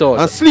 Soldier I thought.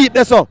 And sleep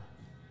there so.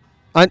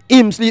 And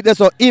him sleep there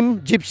so.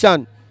 Him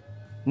Gyptian.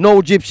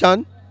 No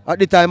Gyptian at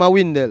the time of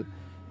Windell.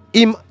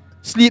 Him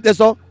sleep there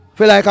so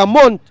for like a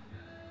month.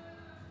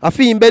 I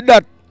feel in bed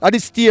that at the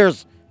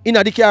stairs in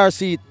the car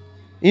seat.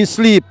 In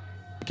sleep.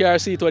 Car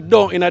seat were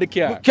down in the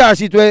car. Car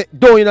seat were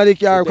down in the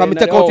car. Can me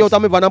take out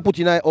of my van and put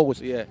in the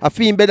house. Yeah. I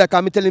feel in bed that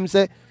can me tell him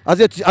say as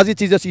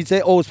it is the seat say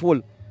house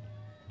full.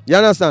 You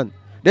understand?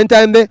 Then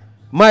time there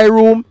my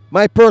room,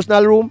 my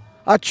personal room,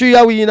 a 3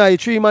 are we in I,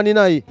 3 man in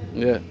I.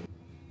 Yeah.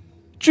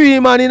 3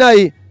 man in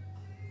I.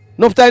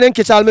 Enough time then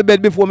catch all my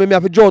bed before me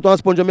have to draw out and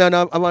sponge me and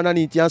have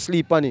underneath and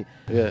sleep on it.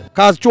 Yeah.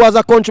 Because true as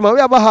a countryman, we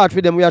have a heart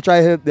for them, we are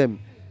trying to help them.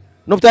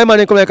 Enough time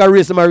man come like a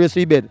race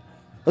to bed.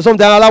 And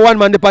sometimes all have one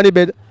man up on the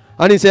bed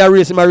and he say I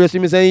race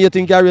him, say you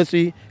think you race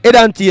me? Head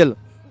and tail.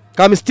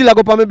 Because I still go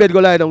up on my bed, go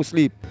lie down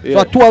sleep.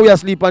 Yeah. So 2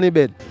 hours sleep on the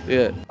bed.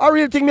 Yeah. I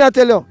really think me I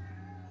tell you.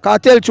 Because I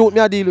tell truth me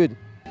I deal with.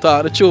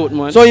 Talk the truth,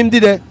 man. So him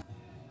did it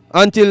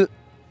until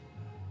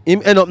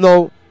him end up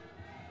now.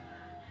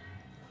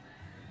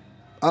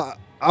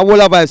 I will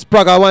have a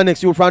Spragga one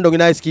next you friend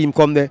in ice scheme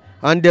come there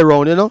and they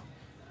round, you know.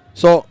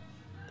 So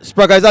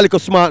Spragga is a little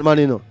smart man,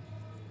 you know.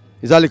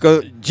 He's a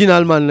little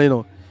genial man, you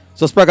know.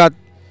 So Spragga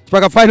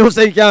find out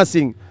say he can't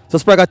sing. So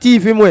Spragga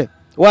thief him way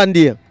one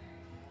day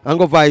and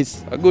go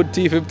Vybz. A good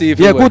thief.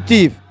 Yeah, good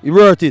thief. He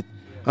worth it.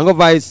 And go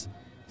Vybz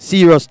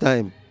serious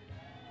time.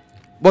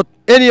 But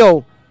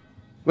anyhow,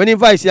 when he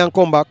Vybz and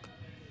come back,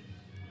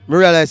 I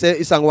realize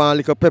he sang one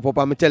little pep up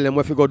and I tell him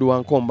what he go do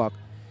and come back.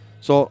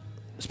 So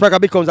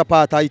Spragga becomes a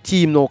part of the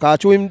team now.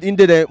 Because him in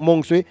the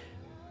monks way,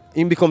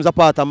 he becomes a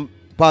part of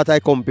the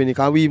company.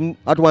 Because we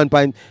at one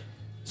point,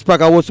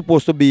 Spragga was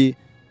supposed to be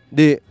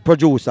the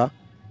producer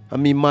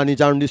and me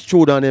manager and the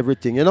studio and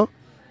everything, you know.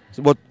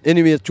 So, but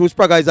anyway, true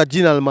Spragga is a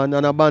genial man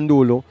and a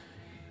bandolo.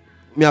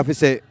 Me have to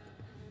say,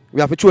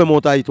 we have to throw him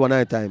out of it one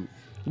night time.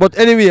 But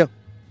anyway,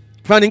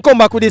 Fanning come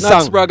back with this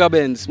song. Not Spragga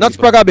Benz. Not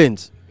Spragga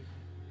Benz.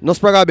 Not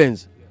Spragga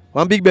Benz.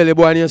 One big belly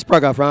boy named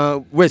Spragga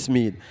from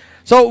Westmead.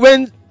 So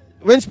when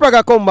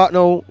Spragga come back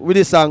now with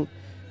this song,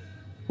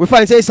 we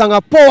find say song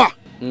of power.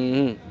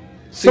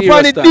 So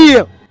from the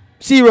day,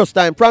 serious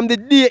time, from the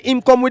day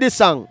him come with this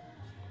song,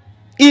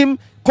 him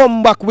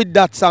come back with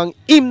that song,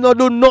 him not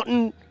do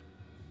nothing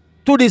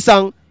to the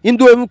song, him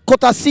don't even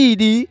cut a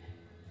CD,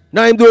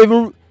 now him don't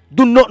even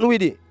do nothing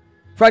with it.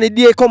 From the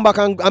day he come back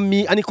and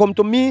he come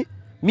to me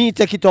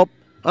take it up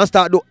and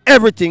start do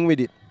everything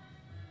with it.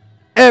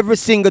 Every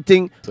single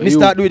thing, so me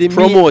start doing it.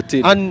 Promote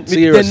it. And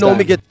then now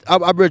me get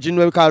a virgin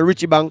we call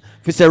Richie Bang,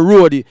 we say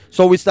roadie.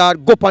 So we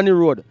start go up on the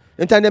road.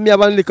 And then me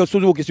have a little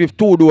Suzuki with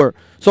 2 doors.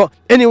 So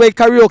anyway,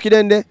 karaoke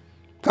then there,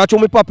 because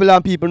me popular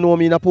and people know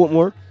me in a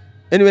Portmore.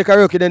 Anyway,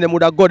 karaoke then them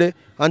would have go there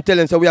and tell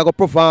them so we are going to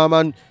perform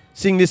and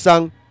sing this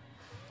song.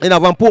 And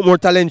have a Portmore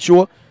talent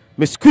show.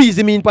 Me squeeze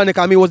him in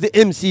because me was the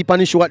MC on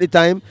the show at the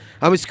time.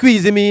 And me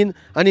squeeze him in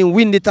and he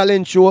win the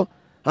talent show.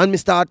 And me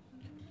start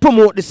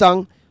promote the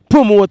song,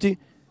 promote it.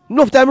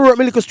 Enough time I work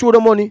my little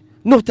studio money,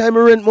 enough time I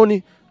rent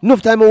money,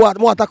 enough time I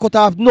water cut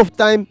off, enough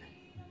time.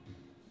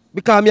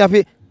 Because me have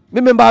to,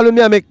 remember all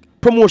me I make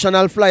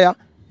promotional flyer,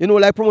 you know,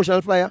 like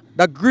promotional flyer,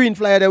 that green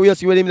flyer that we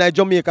see with him like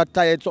Jamaica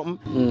tired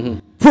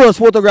something. First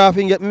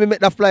photographing, get me make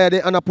that flyer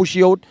there and I push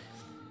it out.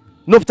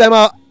 Enough time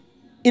I,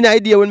 in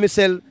idea when me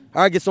sell,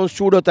 I get some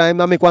studio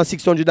time, I make one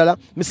 $600,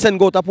 me send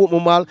go to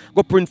Portmore Mall,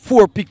 go print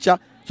 4 pictures.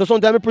 So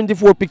sometimes I print the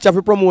 4 pictures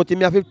for promoting.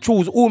 I have to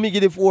choose who me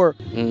give the 4.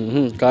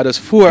 Because there's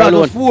 4 alone.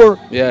 There's 4.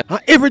 Yeah. And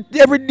every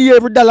day,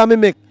 every dollar I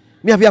make,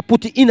 I have to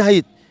put it in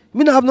it.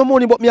 I don't have no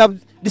money, but I have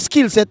the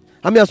skill set.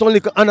 And I have some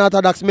like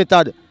unorthodox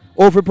method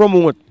of to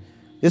promote.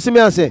 You see me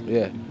I say?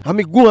 Yeah. And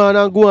I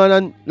go on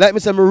and like me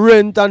say, I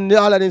rent and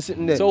all of them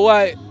sitting there. So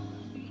why,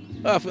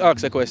 I have to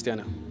ask a question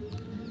now.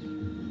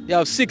 You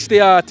have 60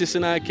 artists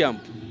in our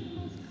camp.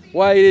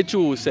 Why did you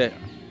choose, say,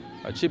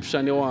 a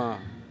Gyptian you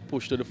want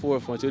push to the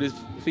forefront? You just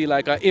feel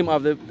like him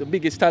have the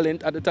biggest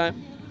talent at the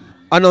time?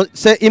 I know,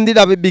 say him did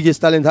have the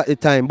biggest talent at the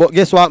time, but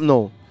guess what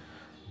now?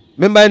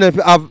 Remember, you know, if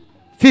you have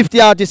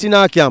 50 artists in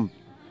our camp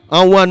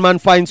and one man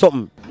find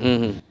something,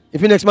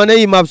 if the next man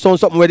him have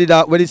something where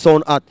it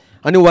sound at,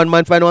 and the one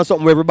man find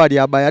something where everybody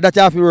are buy, that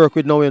you have to work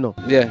with now, you know.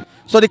 Yeah.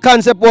 So the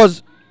concept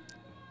was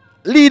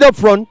lead up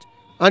front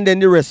and then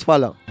the rest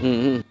follow.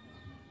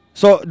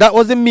 So that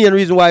was the main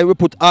reason why we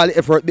put all the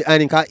effort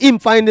behind him, because him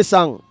find the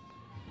song.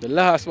 The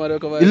last man will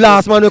come out. The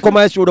last man will come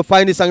out to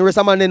find the song. The rest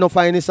of the man then don't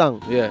find the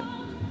song. Yeah.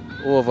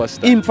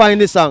 Overstand. Him find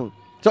the song.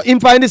 So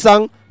him find the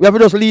song, we have to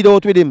just lead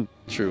out with him.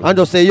 True. And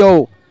just say,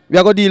 yo, we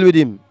are going to deal with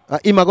him.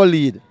 And him are going to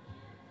lead.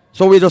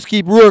 So we just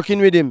keep working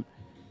with him.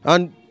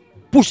 And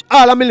push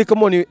all of my little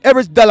money,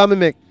 every dollar I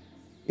make,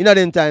 in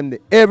that time,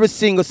 every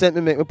single cent I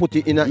make, we put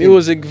it in a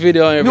music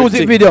video and everything.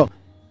 Music video.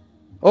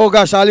 Oh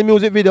gosh, all the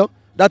music video,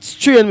 that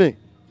strain me.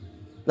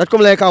 That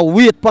come like a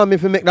weight for me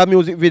to make that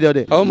music video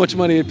there. How much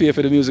money you pay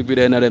for the music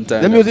video in them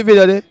time? The music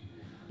video there?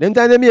 Them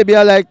time they maybe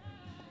are like,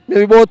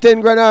 maybe about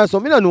 10 grand or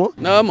something, I don't know.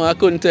 No man, I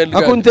couldn't 10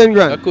 grand. I couldn't 10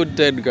 grand. I couldn't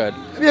 10 grand.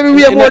 Maybe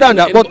we have more than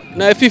that, but...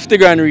 Now 50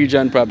 grand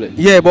region probably.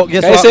 Yeah, but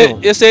guess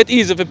what? You say it's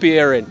easy to pay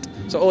your rent.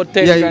 So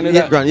 10 grand is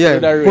 8 grand, yeah,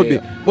 could be.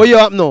 But you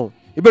have now,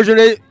 the version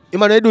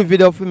they do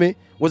video for me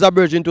was a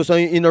virgin too, so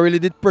he really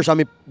did pressure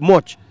me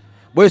much.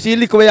 But you see,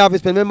 look where I have to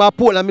spend. Remember, I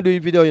Portland, me do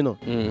video, you know.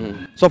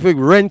 So if we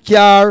rent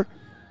car,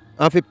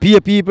 and if we pay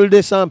people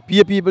this and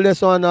pay people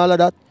this and all of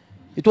that,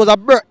 it was a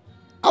birth.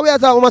 I will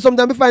talk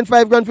sometimes we find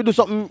 5 grand to do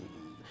something,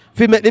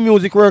 to make the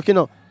music work, you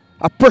know.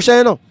 A pressure,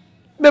 you know.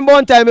 Remember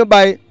one time me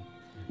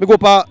go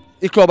to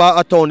a club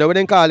at town there, we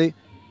then call it.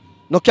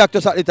 No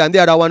Cactus at the time. The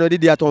other one we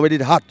did that one we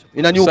did hot.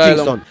 In a New Asylum.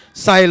 Kingston.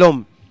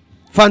 Asylum.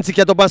 Fancy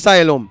Cat up on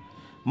Asylum.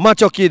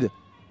 Macho Kid.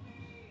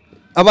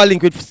 Have a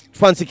link with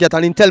Fancy Cat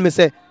and he tell me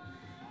say,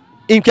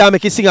 him can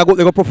make his singer go up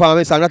there go perform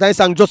his song. That time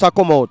song just a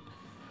come out.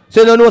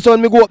 So you don't know so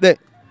when me go up there,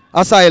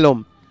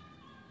 Asylum.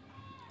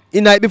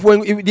 In night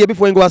before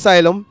he go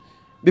Asylum,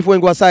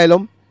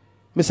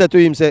 me say to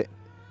him say,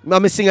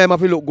 me singer him have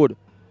to look good.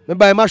 Me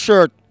buy my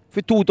shirt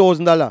for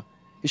 $2,000.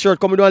 The shirt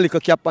come with one little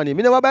cap on him.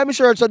 Me never buy my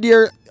shirt so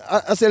dear,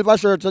 I sell a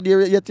shirt so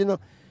dear yet, you know.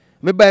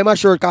 Me buy my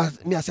shirt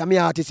because me say me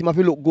artist him have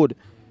to look good.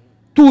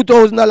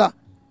 $2,000.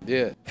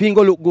 Yeah. If he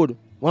go look good.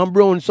 One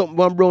brown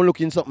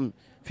looking something.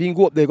 If he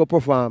go up there, go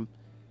perform.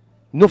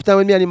 Enough time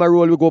when me and him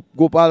roll, we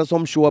go para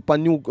some show up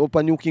on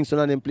New Kingston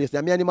and them place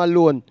there. Me and him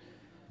alone.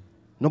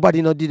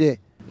 Nobody not did it.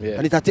 Yeah.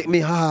 And it take me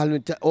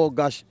hard. Oh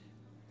gosh.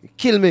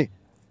 Kill me.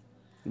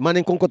 Man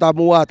in come cut off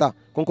my water.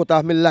 Come cut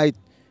off my light.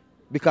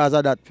 Because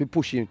of that. For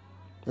pushing.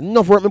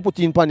 Enough work me put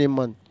in pan him,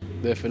 man.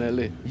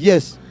 Definitely.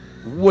 Yes.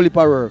 Whole heap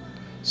of work.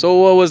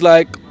 So what was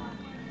like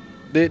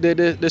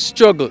the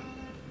struggle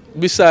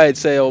besides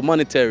say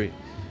monetary?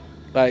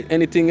 Like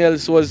anything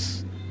else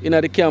was in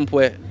the camp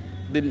where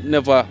did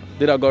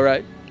I go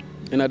right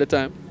in at the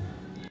time?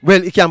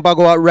 Well, it can't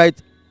go out right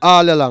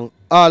all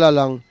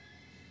along.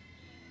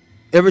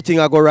 Everything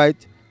I go right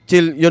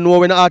till you know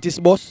when an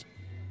artist boss.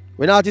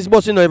 When an artist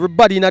boss, you know,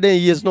 everybody in the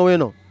years know, you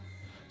know.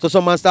 So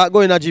someone start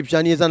going to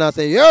Gyptian years and I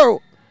say,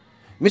 yo,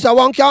 Mr.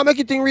 Wong can't make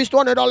it thing reach to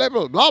another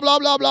level. Blah, blah,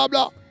 blah, blah,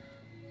 blah.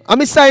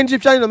 And I signed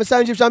Gyptian, you know. I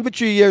signed Gyptian for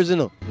 3 years, you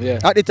know. Yeah.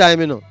 At the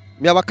time, you know.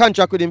 I have a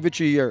contract with him for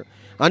 3 years.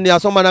 And there are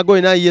someone that go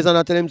in years and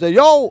I tell him, say,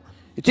 yo,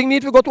 you think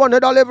need to go to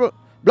another level?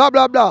 Blah,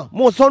 blah, blah.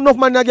 Most enough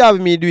man that give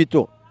me do it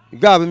too.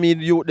 Give me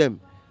do it them.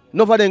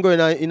 Enough of them go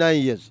in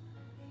years.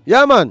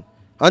 Yeah, man.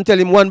 And tell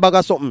him one bag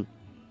of something.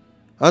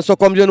 And so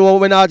come, you know,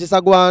 when artists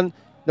are going,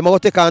 they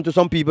might take on to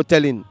some people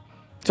telling.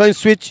 So in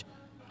switch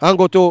and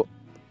go to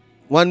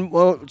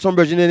some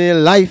version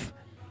in life.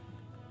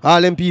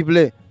 All them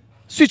people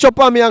switch up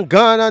on me and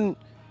gone and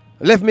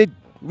left me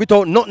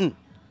without nothing.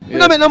 Yeah. I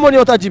don't make no money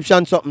out of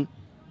Gyptian something.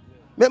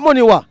 Make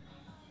money what?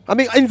 I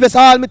mean, invest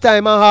all my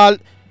time and all.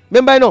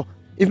 Remember, you know,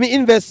 if me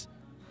invest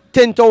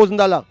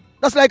 $10,000,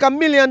 that's like $1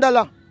 million.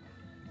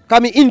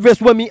 Because me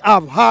invest when me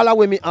have, all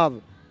when me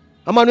have.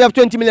 A man, we have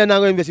 20 million,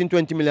 I'm going to invest in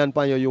 20 million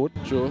for your youth.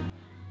 Sure.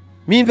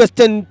 Me invest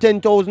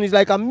 10,000 is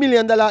like $1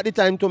 million at the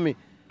time to me.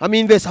 I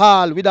me invest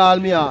all with all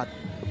my heart.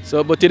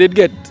 So, but you did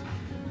get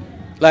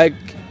like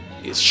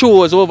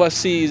shows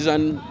overseas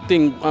and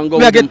thing and go.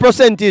 Me I get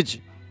percentage.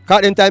 Because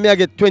at the time I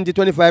get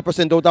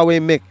 20-25% out of what I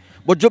make.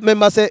 But just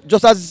remember, say,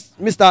 just as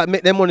I start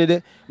make them money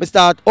there, I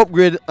start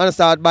upgrade and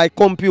start buy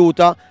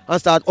computer and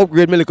start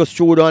upgrade my little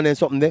studio and then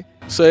something there.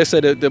 So you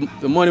said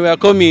the money will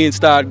come in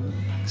start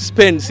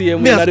spend see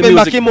me I spend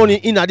back money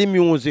in the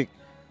music.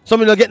 So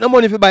me no get no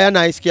money if buy a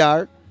nice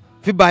car,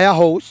 if buy a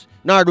house,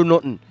 nor do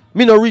nothing.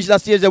 Me no reach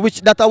that stage which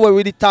that's what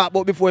we did talk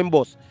about before him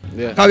boss.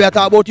 Yeah. Because we are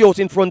talking about the house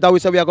in front and we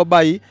say we are going to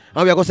buy it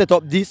and we are going to set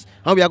up this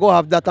and we are going to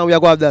have that and we are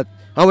going to have that.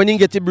 And when he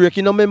get to break,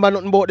 he no remember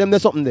nothing about them,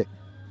 there's something there.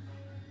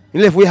 He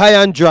left we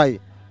high and dry.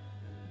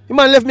 The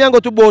man left me and go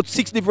to about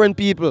 6 different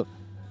people.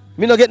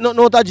 Me no get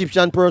nothing out of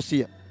Gyptian per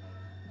se.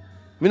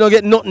 Me no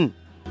get nothing.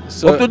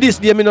 So, up to this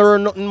day, me no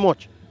run nothing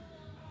much.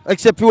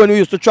 Except for when we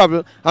used to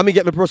travel and me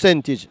get my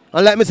percentage.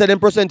 And like me said, them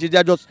percentage,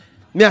 I just,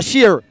 me a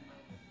share.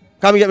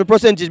 Because me get my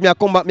percentage, me a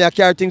come back, me a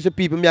carry things to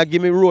people, me a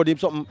give me road, him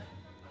something.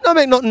 No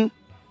make nothing.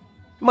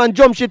 Man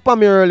jump shit for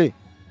me early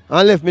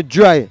and left me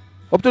dry.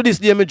 Up to this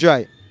day, me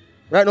dry.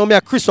 Right now, me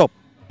a crisp up.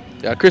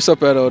 Yeah, crisp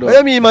up right now. What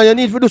you mean, man? You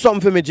need to do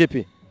something for me,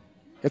 JP.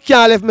 You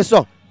can't leave me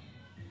so.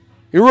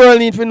 You really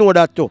need to know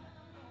that too.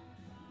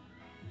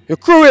 You're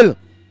cruel.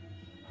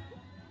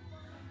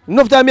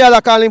 Enough time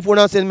I call him phone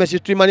and send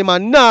message to him and he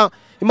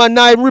man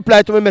nah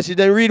reply to my message.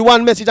 Then read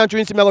one message and try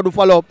to see me I go to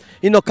follow up.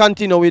 He no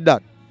continue with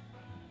that.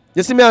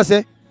 You see me I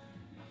say?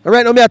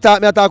 Right now me I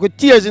talk with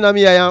tears in my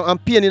eye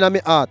and pain in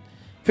my heart.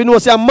 If you know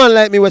say a man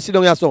like me will sit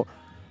down here so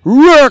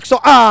work so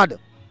hard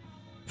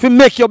to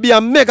make you be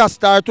a mega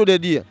star today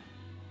day.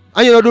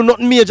 And you don't do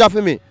nothing major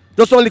for me.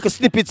 Just some little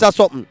snippets or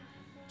something.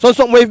 So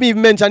something if me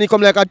even mention it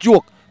come like a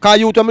joke. Because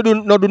you tell me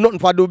do nothing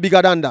for do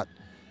bigger than that.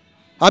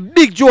 A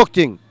big joke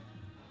thing.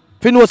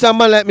 If you know say a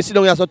man like me sit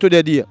down here so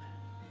today day.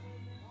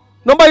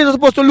 Nobody is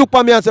supposed to look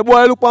at me and say,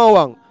 boy, look at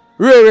Wang.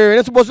 Ray.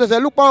 They're supposed to say,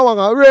 look at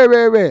Wang.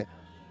 Ray.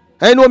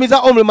 I know I'm a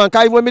humble man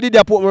because even when I did the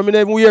appointment, I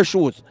never wear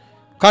shoes.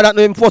 Because that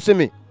no him forcing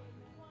me.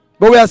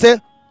 But we I say,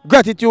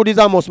 gratitude is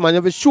a must,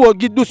 man. You sure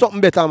do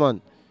something better,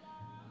 man.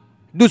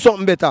 Do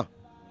something better.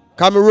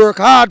 Because I work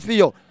hard for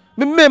you. I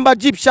remember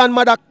Gyptian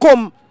mother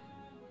come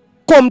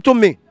to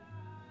me.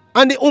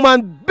 And the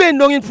woman bend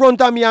down in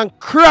front of me and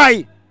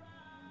cry.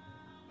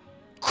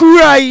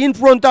 Cry in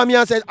front of me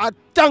and said, I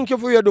thank you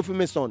for what you do for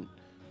my son.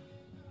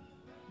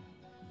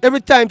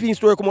 Every time things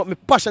story come up, I'm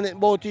passionate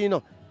about it, you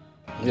know.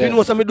 Yeah. You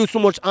know, so I do so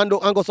much and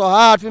go so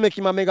hard to make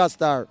him a mega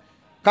star.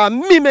 Because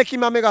me make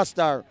him a mega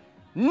star.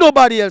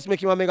 Nobody else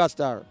make him a mega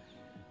star.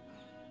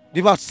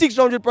 If a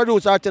 600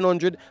 producer or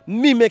 1000,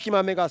 me make him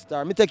a mega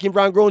star. Me take him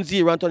from ground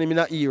zero and turn him in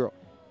a hero.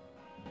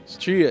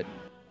 Straight.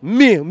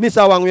 Me,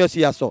 Mr. Wang, you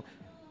see so.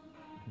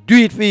 Do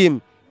it for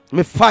him.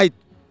 Me fight.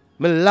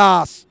 Me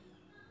last.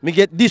 Me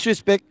get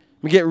disrespect.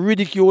 Me get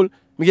ridicule.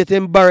 Me get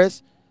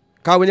embarrassed.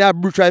 Because when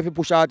you try to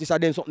push artists,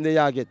 then something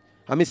they get.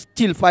 And me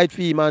still fight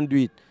for him and do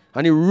it.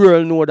 And he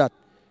really know that.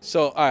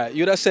 So, alright,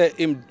 you just say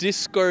him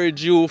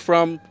discourage you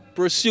from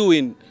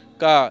pursuing.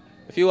 Because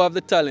if you have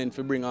the talent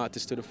to bring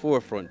artists to the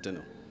forefront, you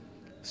know.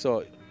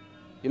 So,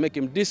 you make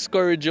him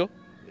discourage you.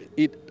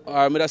 Or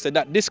I mean, I said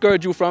that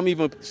discourage you from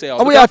even say,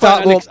 oh, we are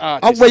talking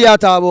about, what you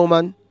talking about,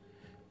 man?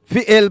 For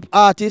help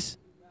artists.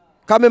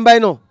 Come in by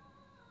now.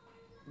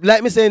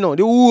 Like me say, no,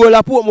 the whole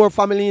of Portmore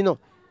family, you know.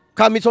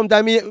 Come in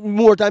sometime,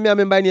 more time, I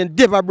remember in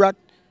Devabrat,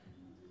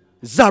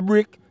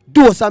 Zabrik,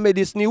 Dosa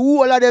Medicine,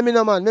 whole of them, you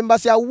know, man. Remember,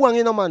 say, WONG,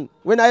 you know, man.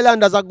 When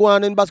Islanders are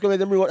going in basketball,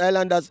 they bring out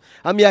Islanders,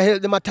 and me I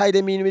help them, I tie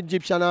them in with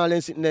Gyptian and all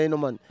and sitting there, you know,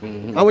 man.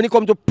 And when it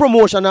comes to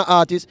promotion of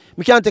artists,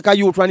 me can't take a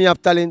youth when he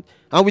have talent,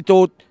 and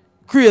without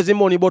crazy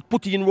money, but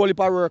put in roll up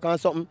work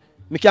and something,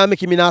 me can't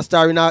make him in a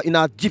star in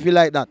a jiffy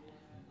like that.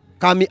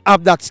 Because me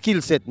have that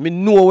skill set, me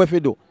know what to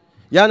do.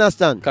 You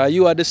understand? Because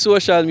you are the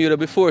social media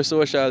before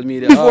social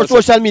media. Before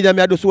social media,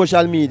 me I do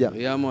social media.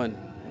 Yeah, man.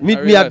 Me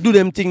I do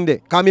them thing there.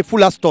 Because me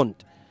full of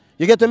stunt.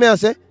 You get what me I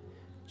say?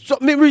 So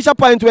me reach a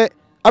point where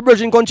a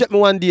virgin come check me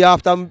one day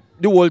after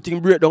the whole thing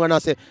break down and I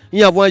say,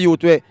 you have one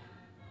youth where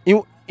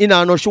in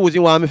no shoes,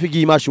 you want me to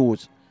give him my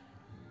shoes.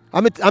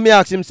 And me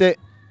ask him, say,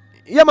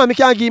 yeah man, me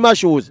can't give him my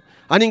shoes.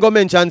 And he go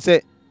mention,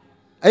 say,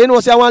 you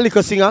know, say I want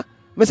little singer.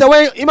 I say,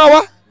 why, him a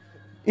what?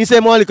 He say, I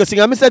want little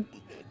singer. I said,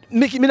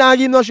 me not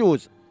give him no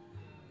shoes.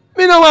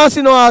 Me no want to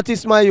see no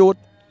artist, my youth.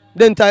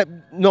 Then type,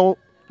 no.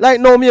 Like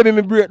now, maybe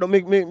me break,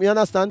 me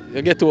understand?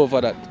 You get over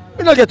that?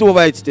 Me not get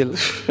over it still.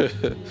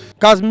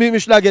 Because me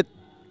should get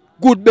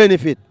good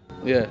benefit.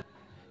 Yeah.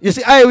 You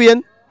see,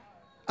 Irene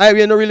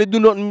no really do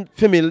nothing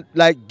for me,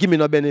 like give me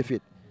no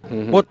benefit.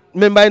 But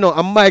remember, you know,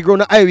 I'm my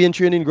ground, Irene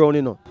training ground,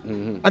 you know.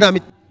 And I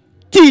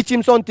teach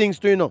him some things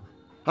too, you know.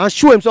 And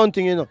show him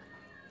something, you know.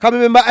 Because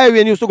remember,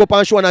 Irene used to go up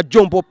and show and I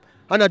jump up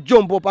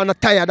and I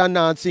tired and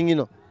dancing, you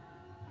know.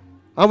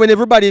 And when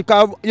everybody,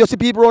 cause you see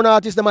people around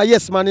artists, them are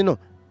yes man, you know.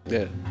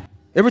 Yeah.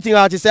 Everything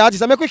artists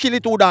say, make we kill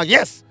it 2 dogs,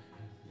 yes.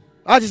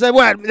 Artists say,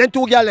 well, then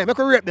 2 girls, make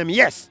we rape them,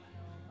 yes.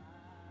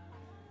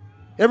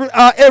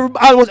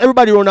 Almost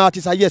everybody around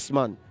artists are yes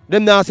man.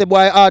 Them now say,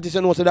 boy, artists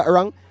you know say that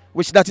wrong,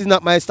 which that is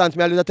not my stance.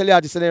 Me always tell the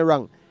artists they're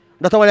wrong.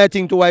 That's why I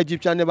think to why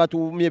Gyptian never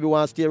to maybe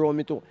want to stay around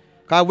me too.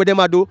 Because what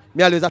them I do,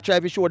 me always try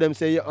to show them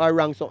say I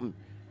wrong something.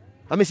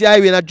 And me say I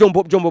when I jump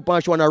up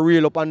and show and I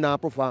reel up and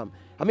perform.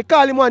 And me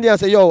call him one day and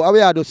say, yo, how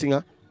are you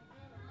singer?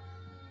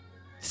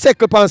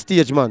 Circle on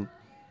stage, man.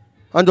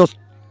 And just,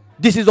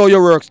 this is how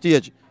you work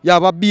stage. You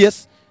have a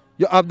bass,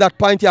 you have that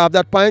point,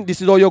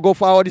 this is how you go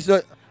forward,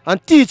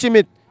 and teach him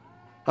it.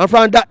 And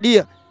from that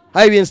day,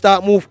 Irene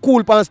start move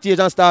cool on stage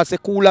and start say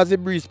cool as a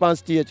breeze on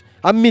stage.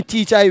 And me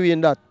teach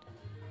Irene that.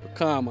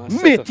 Come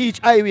on, me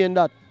teach Irene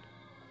that.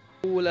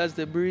 Cool as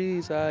the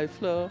breeze, I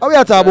flow. How we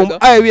are talking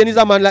about Irene is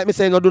a man like me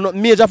saying, no, do not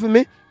major for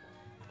me.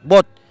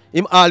 But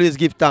him always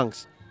give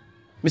thanks.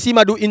 Me see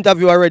him do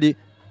interview already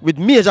with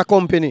major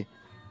company.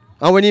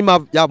 And when him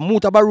you have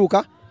Muta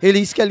Baruka,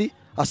 Haley Skelly,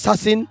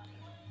 Assassin,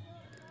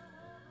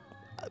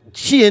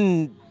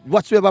 Chain,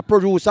 whatsoever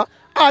producer,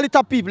 all the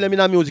top people in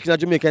the music in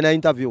Jamaica in an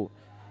interview.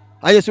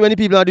 And you see when the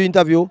people do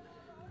interview,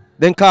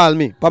 then call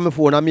me, on my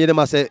phone, and me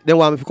them say, they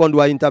want me to come do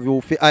an interview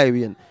for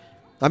Irene.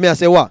 And me I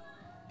say, what?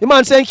 The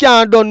man saying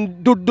can't do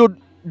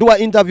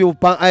an interview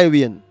for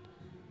Irene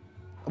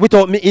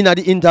without me in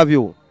the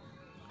interview.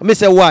 And me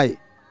say, why?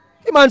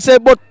 The man say,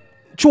 but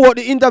throughout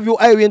the interview,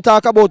 Irene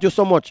talk about you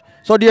so much.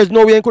 So there's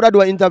no way I could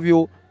do an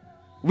interview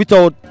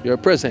without your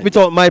presence.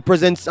 Without my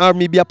presence or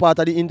me be a part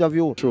of the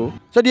interview. True.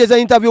 So there's an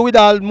interview with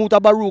all Muta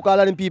Baruch, all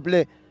of them people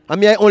there.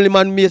 And me I only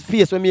man me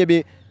face when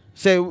maybe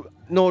say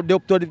no they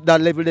up to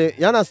that level there.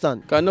 You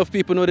understand? Because enough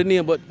people know the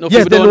name, but enough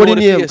yes, people don't know the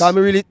name. Because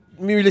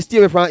me really stay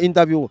away from an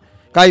interview.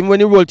 Because when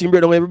you roll thing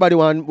breakdown, everybody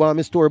want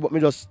my story, but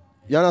me just,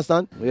 you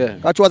understand? Yeah.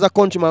 Because was a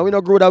countryman, we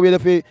don't grow that way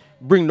if we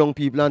bring down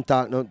people and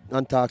talk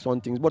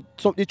on things. But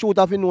the truth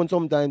have been known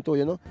sometimes too,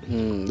 you know?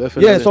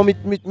 Definitely. Yeah, so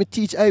me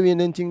teach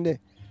Irene and thing there.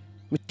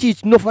 Me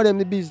teach enough of them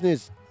the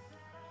business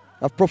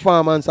of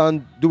performance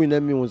and doing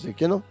their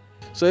music, you know?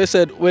 So you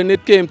said when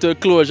it came to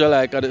closure,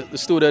 like the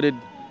studio did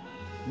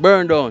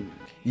burn down?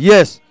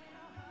 Yes.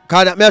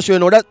 Because that me assure you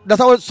know,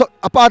 that's how, so,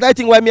 apart I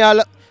think why me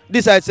all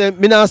decide say,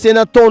 me not stay in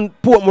a town,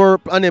 Portmore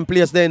and them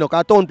place there, you know,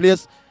 because town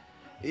place,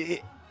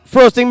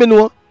 first thing me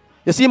know,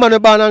 you see man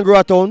born and grow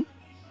a town,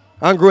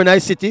 and grow in a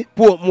city,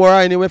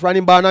 Portmore anyway, from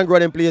him born and grow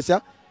them place, yeah,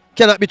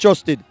 cannot be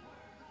trusted.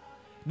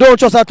 Don't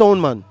trust a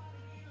town man.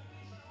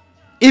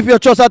 If you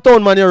trust a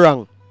town man, you're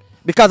wrong.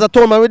 Because a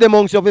town man with them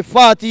amongst you for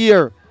 40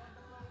 years,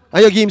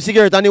 and you give him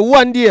cigarette, and in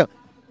one day,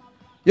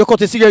 you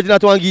cut a cigarette in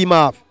that one and give him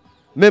half.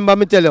 Remember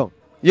me tell you,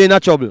 you're in a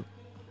trouble.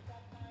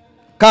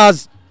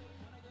 Because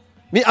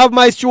me have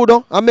my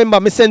studio, and remember,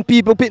 me send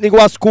people picnic go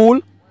to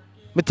school,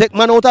 me take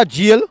man out of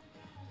jail.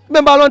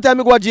 Remember one time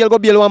I go to jail, go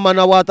bail one man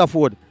at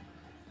Waterford.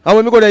 And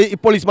when I go there, the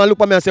policeman look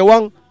at me and say,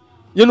 Wong,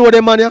 you know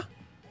them man here?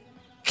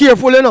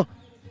 Careful, you know.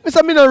 I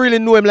said, I don't really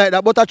know him like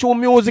that, but I show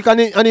music and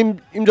him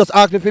just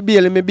ask me if I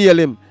bail him, I bail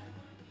him.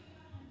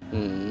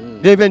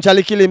 They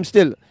eventually kill him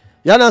still.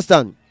 You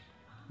understand?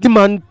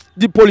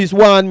 The police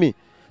warn me.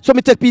 So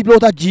me take people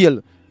out of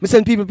jail. Me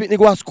send people to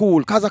go to school.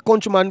 Because a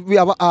countryman, we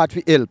have a heart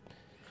for help.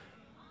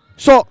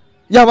 So,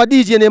 you have a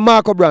DJ named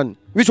Marco Brand,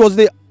 which was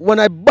the one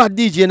I bad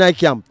DJ in I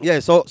camp. Yeah,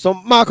 so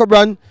Marco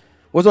Brand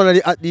was one of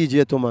the hot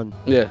DJ too, man.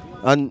 Yeah.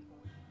 And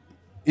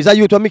he's a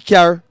youth when me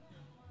care.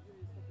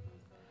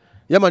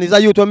 Yeah, man, he's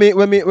a youth when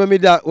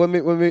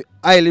me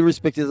highly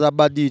respect as a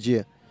bad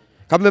DJ.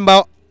 Cause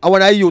remember, I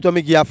want a youth when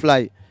me give a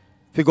fly.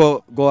 If you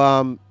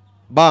go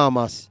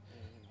Bahamas.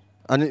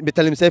 And me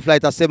tell him say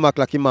flight at 7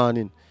 o'clock in the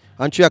morning.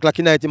 And 3 o'clock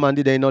in the night, man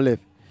did no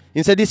left.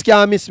 He said, this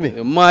can't miss me.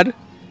 You're mad?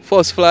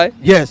 First fly?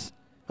 Yes.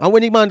 And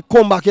when the man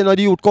come back, you know,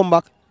 the youth come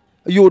back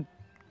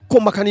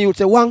and the youth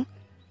say, Wang,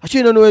 I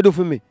should not know what you do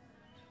for me.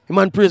 The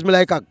man praise me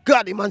like a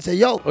God. The man say,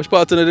 yo. Which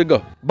part did they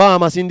go?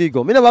 Bahamas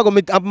Indigo. Me never go,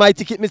 me have my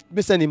ticket,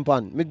 me send him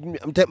pan. Me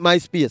take my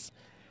space.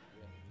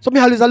 So me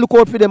always look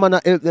out for them and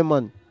I help them,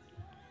 man.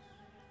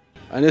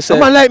 And you say, a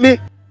man like me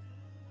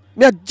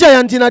a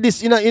giant in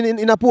this, in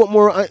a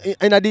Portmore,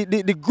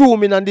 in the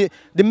grooming and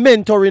the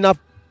mentoring of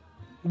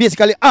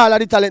basically all of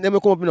the talent that me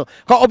come up, you know.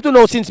 Because up to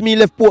now, since me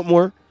left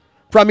Portmore,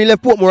 from me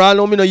left Portmore, I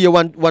know me no hear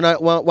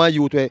one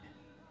youth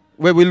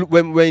where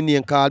we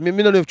name call. Me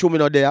don't know if true me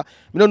not there.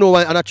 Me don't know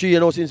why, and 3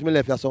 years now since me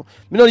left here, so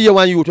me don't hear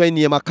one youth where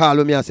name a call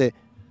when me I say,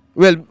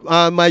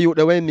 well, my youth,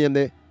 the way name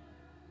there.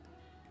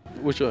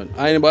 Which one?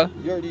 Anybody?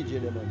 You're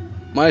DJ there,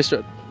 man.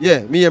 Maestro? Yeah,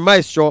 me hear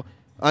Maestro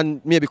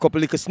and maybe a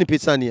couple little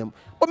snippets on name.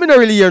 But me don't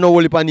really hear no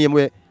whole heap of name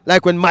where,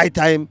 like when my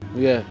time,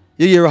 yeah,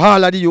 you hear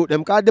all of the youth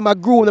them, because them a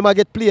groom, them a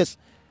get place.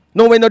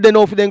 No way no they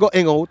know if they go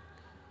hang out.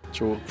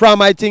 True. From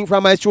my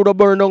studio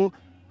burn down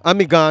and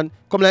me gone,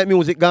 come like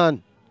music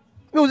gone.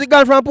 Music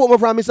gone from Portmore,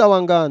 from Mr.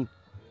 Wang gone.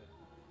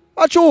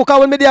 That's true, because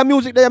when me there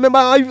music there, I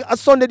remember a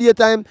Sunday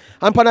daytime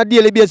and on a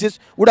daily basis,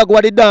 we would go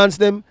to the dance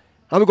them.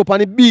 And we go on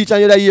the beach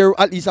and you hear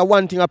at least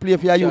one thing I play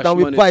for your youth and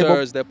we vibe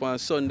Thursday on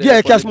Sunday.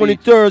 Yeah, Cash Money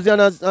Thursday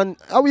and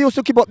we used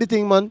to keep up the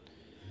thing, man.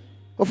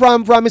 But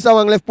from Mr.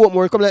 Wang left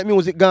Portmore, come like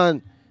music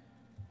gone.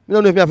 I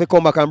don't know if I have to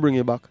come back and bring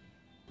it back.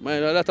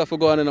 Man, that have to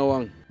go on in a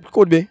Wang.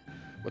 Could be.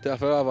 But you have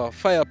to have a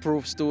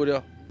fireproof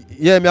studio.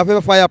 Yeah, me have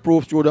a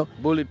fireproof studio.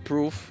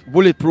 Bulletproof.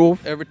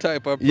 Bulletproof. Every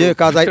type of proof. Yeah,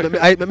 because I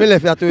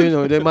left here too, you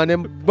know. Them man,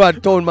 them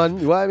bad town,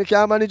 man. Why we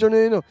can't manage on,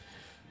 you know?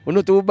 We're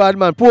not too bad,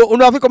 man. You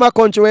have to come a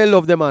country where you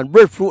love them, man.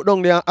 Breadfruit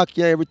down there, ackee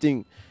and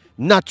everything.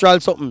 Natural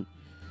something.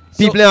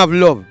 People have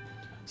love.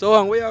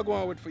 So, what are you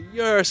going with for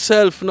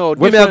yourself now?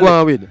 What are you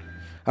going with?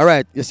 All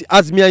right. You see,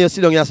 as me and you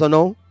sit down here so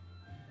now,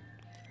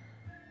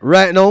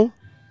 right now,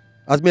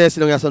 as me and you sit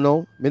down here so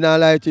now, me not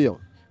lie to you.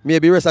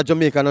 Maybe the rest of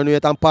Jamaica now,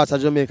 and parts of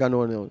Jamaica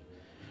now.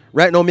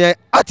 Right now, me are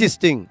artist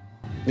thing.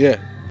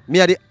 Yeah. Me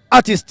are the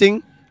artist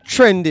thing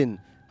trending.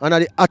 And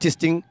the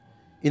artist thing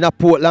in a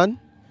Portland,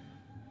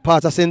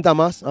 part of St.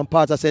 Thomas and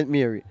part of St.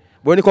 Mary.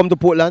 But when you come to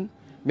Portland,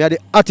 me are the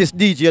artist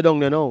DJ down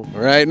there now.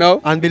 Right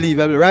now?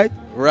 Unbelievable, right?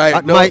 Right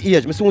At now. my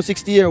age, I'm soon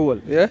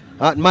 60-year-old. Yeah?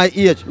 At my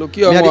age, look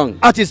here, me are Wang.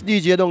 the artist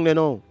DJ down there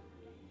now.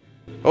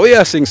 Oh,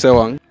 yeah, sing, say,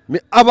 Wang. Me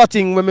have a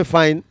thing when me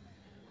find,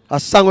 a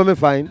song when me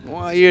find. Oh,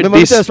 I hear Remember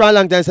this. me tell for a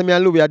long time, say me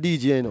and Louis are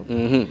DJ, you know.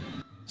 Mm-hmm.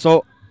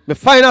 So, me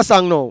find a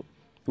song now,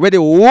 where the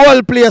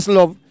whole place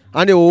love,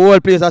 and the whole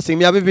place I sing.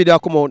 Me have a video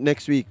come out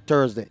next week,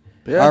 Thursday.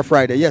 Yeah. Or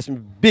Friday. Yes,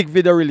 big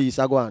video release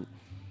I go on.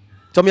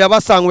 So me have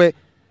a song where,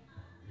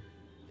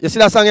 you see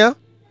that song here?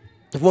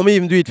 Before me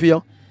even do it for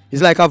you,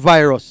 it's like a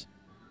virus.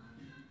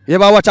 You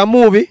ever watch a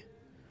movie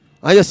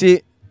and you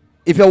see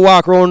if you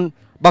walk around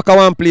back of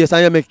one place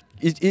and you make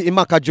it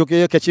make a joke,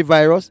 you catch a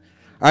virus.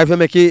 Or if you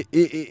make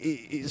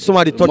it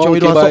somebody touch you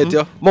with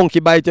something, monkey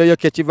bite you, you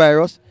catch a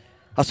virus.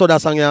 I saw that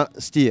song here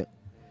stay.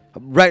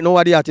 Right now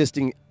what the artist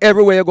thing,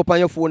 everywhere you go on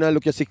your phone and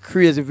look, you see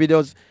crazy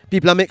videos.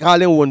 People are making all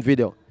their own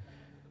video.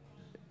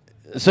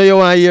 So you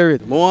want to hear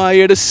it? I want to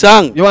hear the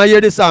song. You want to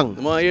hear the song?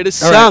 I want to hear the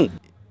song. Right.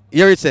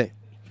 Here it say,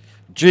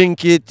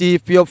 drink it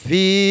if you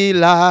feel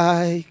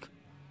like.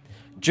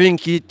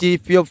 Drink it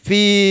if you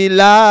feel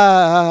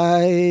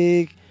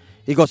like.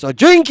 He goes, so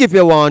drink if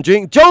you want,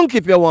 drink, junk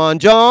if you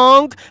want,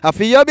 junk. I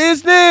feel your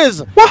business.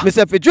 What? Me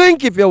say, if you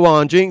drink if you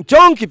want, drink,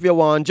 junk if you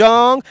want,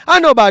 junk.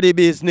 And nobody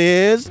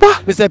business.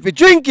 What? Me say, if you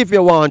drink if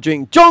you want,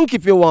 drink, junk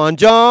if you want,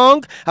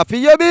 junk. I feel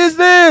your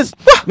business.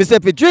 What? Me say,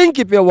 if you drink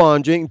if you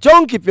want, drink,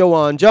 junk if you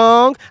want,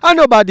 junk. And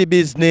nobody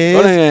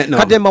business.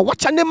 Because them a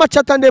watch and them a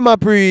chat and them a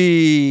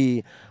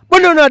pray. But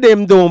none of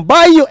them don't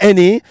buy you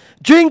any.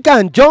 Drink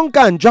and junk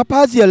and drop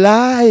as you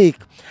like.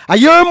 And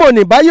your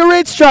money, buy your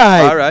rate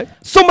strike. All right.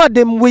 Some of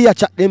them way you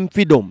chat them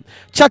freedom.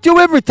 Chat you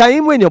every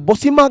time when you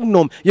bossy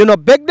magnum. You know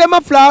beg them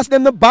a flask,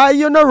 them to buy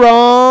you no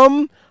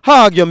rum.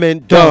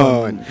 argument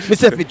done. Me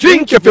say fi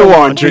drink if you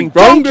want, drink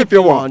drunk if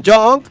you want,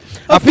 junk.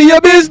 I feel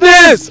your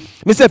business.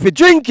 Me say fi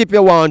drink if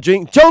you want,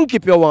 drink junk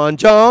if you want,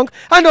 junk.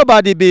 And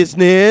nobody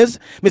business.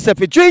 Me say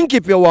fi drink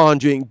if you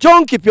want, drink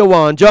junk if you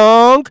want,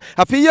 junk.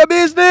 I feel your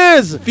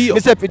business. Me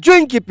say fi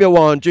drink if you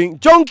want, drink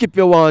junk if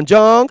you want,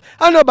 junk.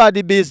 And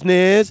nobody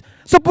business.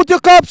 So put your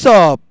cups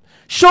up.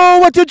 Show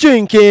what you're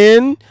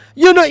drinking.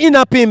 You know in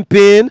a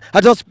pimping.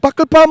 I just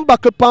buckle pam,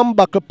 buckle pam,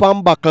 buckle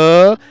pam,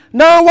 buckle.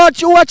 Now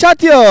watch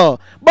at you.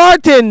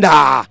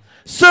 Bartender.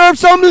 Serve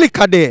some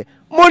liquor there.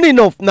 Money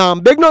enough now.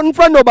 Beg nothing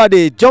from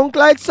nobody. Junk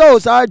like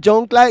sauce or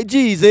junk like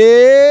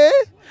Jeezy.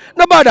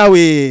 No bother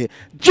way.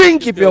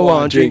 Drink if you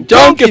want, drink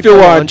junk if you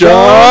want,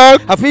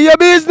 junk. I feel your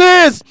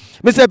business.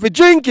 Me say fi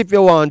drink if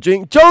you want,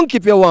 drink junk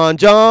if you want,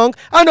 junk.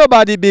 And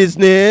nobody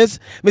business.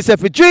 Me say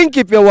fi drink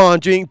if you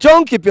want, drink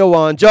junk if you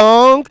want,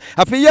 junk.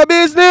 I feel your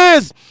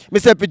business. Me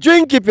say fi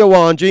drink if you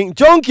want, drink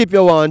junk if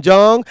you want,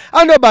 junk.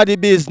 And nobody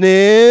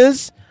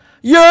business.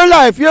 Your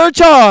life, your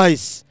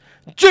choice.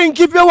 Drink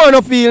if you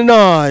wanna feel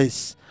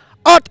nice.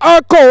 Hot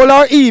or cold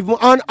or even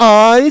on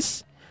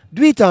ice.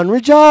 Do it and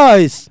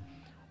rejoice.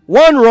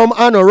 One rum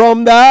and a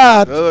rum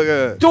that.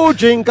 Okay. Two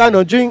drink and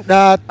a drink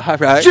that.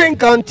 Alright.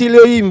 Drink until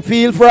you even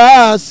feel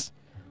fast.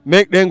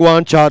 Make them go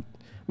and chat.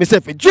 Me say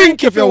fi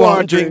drink if you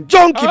want, drink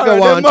junk if you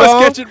want,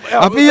 junk.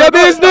 I feel your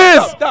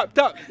business.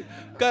 Stop.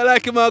 Cause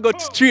like him I go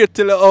straight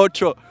till the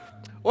outro.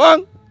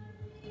 One.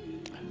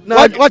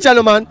 Watch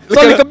out, man.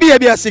 So like a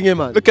baby a singing,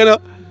 man. Look at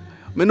that.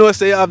 I know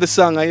say you have the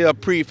song and you're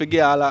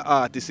pre-forget all the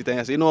artists and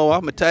you say, you know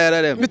what, I'm tired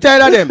of them. Me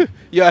tired of them.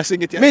 You are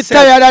singing it yourself. Me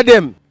tired of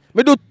them.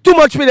 Me do too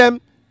much for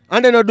them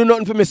and then I do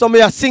nothing for me. So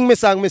me I sing me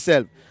song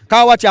myself.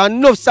 Cause watch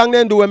enough song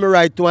them do when me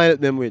write to help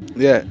them with.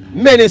 Yeah.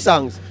 Many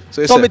songs.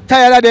 So me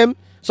tired of them.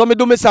 So me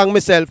do me song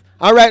myself.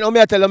 And right now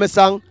me I tell them me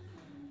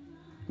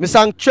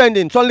song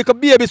trending. So like a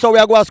baby so we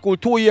are go to school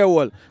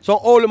 2-year-old. So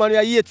all the man we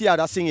are 8 years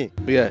that singing.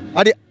 Yeah.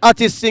 And the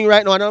artist sing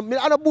right now. And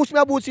I don't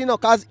boost you know,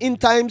 cause in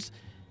times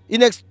in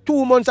next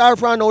 2 months or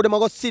from now, them are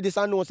going to see this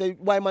and know say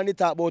why man they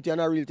talk about it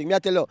and a real thing. Me I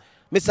tell you,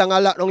 me sing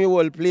a lot on the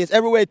whole place.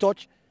 Everywhere I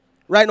touch.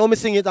 Right now, me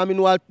sing it and me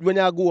know when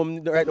I go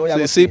home, right now, so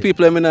you see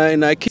people in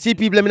the kitchen. See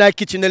people in the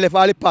kitchen, they left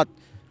all the pot.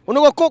 When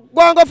you go cook,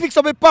 go and go fix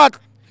up the pot.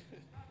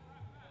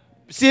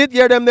 See it,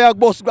 hear them there,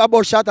 bust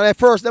shot, and at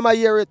first them I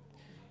hear it.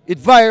 It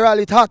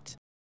viral, it hot.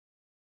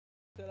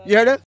 You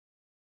hear that?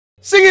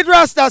 Sing it,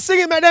 Rasta, sing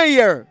it, man, then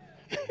hear.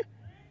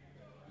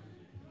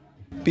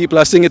 People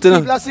are singing it, you know?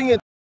 People are singing it.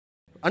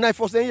 And I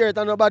first hear it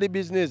and nobody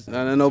business.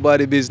 And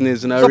nobody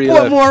business in a real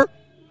support life. more.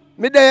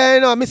 Me there,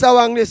 you know, Mr.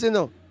 Wang this, you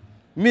know.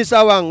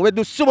 Mr. Wang, we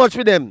do so much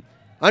for them.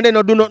 And they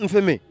don't do nothing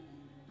for me.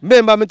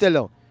 Remember me tell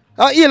you.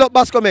 I heal up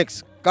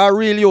Bascomex. Because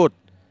real youth.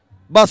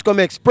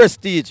 Bascomex,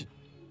 Prestige.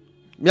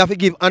 Me have to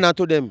give honor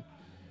to them.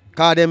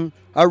 Because them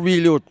are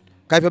real youth.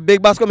 Because if a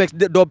big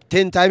Bascomex dub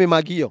 10 times,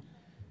 I give you.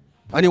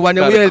 And you want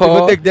them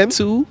to beg them.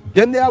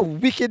 Them they are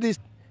wicked.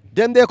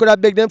 Them they could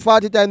have begged them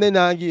 40 times, they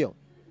not give you.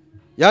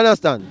 You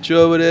understand?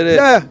 Trouble there.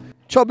 Yeah,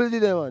 trouble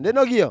did them, man. They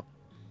not give you.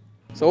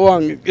 So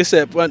Wang, you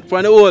say, from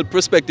the old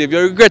perspective, you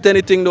regret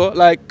anything though?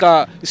 Like,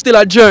 it's still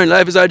a journey.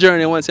 Life is a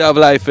journey once you have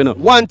life, you know.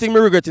 One thing me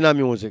regret in our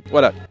music.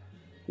 What that?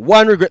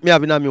 One regret me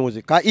have in our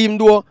music. Because even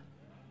though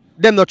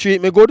them not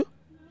treat me good,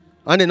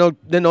 and they not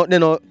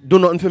do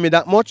nothing for me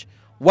that much,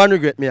 one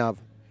regret me have.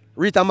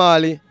 Rita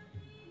Marley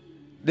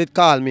did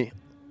call me.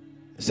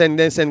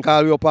 Send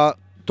call we up a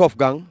tough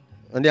gang,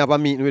 and they have a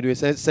meeting with me.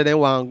 Say they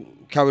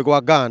want carry go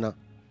to Ghana.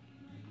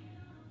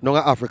 Now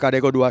in Africa, they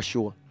go do a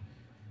show.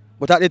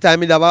 But at the time,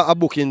 we have a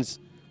bookings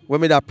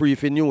when we have pre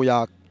for New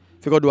York.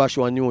 If we go do a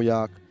show in New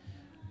York.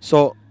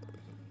 So,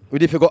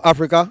 if we go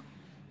Africa,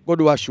 go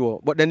do a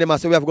show. But then they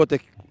must say we have to go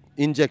take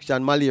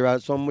injection, malaria,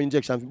 some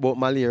injection about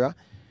malaria.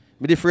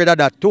 I'm afraid of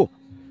that too.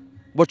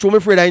 But I'm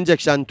afraid of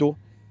injection too.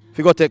 If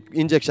we go take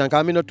injection, because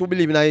I'm not too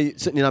believing I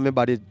sitting in my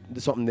body,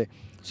 something there.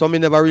 So I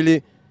never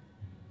really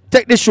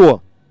take the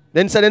show.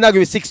 Then say then I give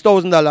me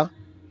 $6,000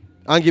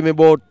 and give me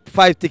about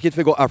 5 tickets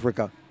to go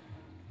Africa.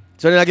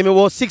 So then I give me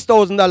about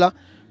 $6,000,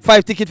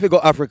 5 tickets to go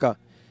Africa.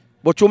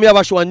 But you me have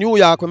a show in New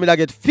York when I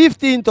get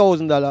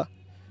 $15,000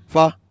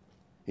 for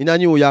in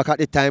New York at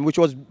the time, which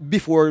was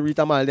before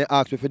Rita Marley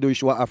asked me if I do a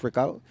show in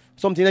Africa.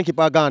 Something I keep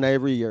a Ghana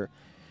every year.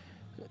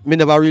 Me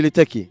never really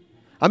take it.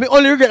 I mean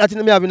only regret that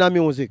I have in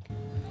music.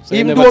 So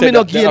even though I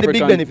not gain the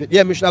big benefit.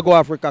 Yeah, I should go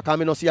Africa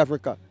because I don't see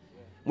Africa.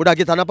 Would I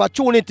get an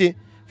opportunity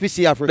to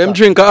see Africa. Them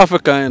drink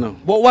Africa, you know.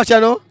 But watch you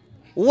know.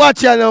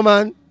 Watch you know,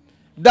 man.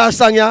 That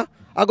song, yeah,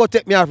 I go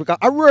take me Africa.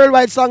 A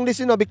worldwide song this,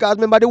 you know, because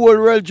remember the whole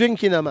world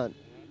drinking, man.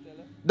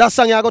 That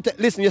song, yeah, I go take.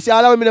 Listen, you see,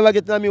 all of me never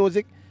get in the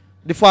music.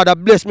 The Father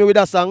blessed me with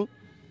that song.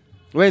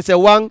 When he say,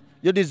 Wang,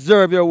 you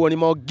deserve your own, you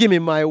must give me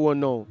my own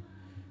now.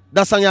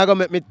 That song, yeah, go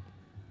make me.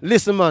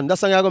 Listen, man, that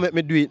song, yeah, go make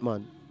me do it,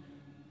 man.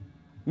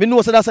 Me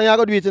know so that song, yeah,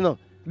 go do it, you know.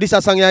 This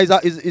song, yeah,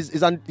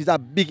 is a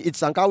big hit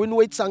song. Because we know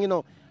it song, you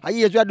know. I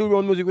hear you do your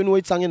own music, we know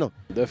it song, you know.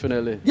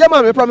 Definitely. Yeah,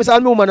 man, we promise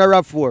all woman a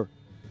rap for.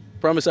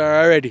 Promise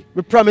her already.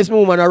 We promise me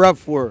woman a rap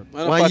for.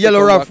 One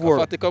yellow rap for.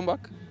 Fatty come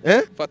back?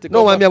 Eh? Fatty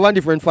No, cover? I have one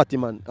different fatty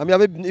man. I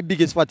have the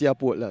biggest fatty of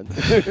Portland.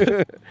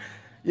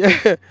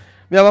 Yeah,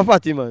 me have a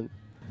fatty man.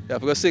 You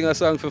have to sing a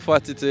song for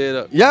Fatty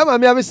today. Yeah, man,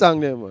 me have a song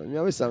there, man. Me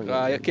have a song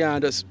there. You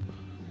can't just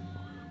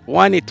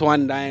one it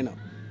one day, you know.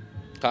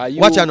 Cause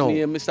you Watch out now.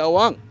 name Mr.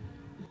 Wong.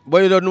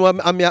 But you don't know,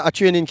 I'm a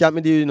training camp,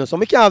 me do, you know, so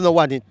me can't have no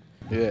one hit.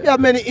 Yeah. We have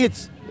many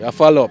hits. You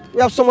follow up.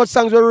 We have so much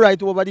songs we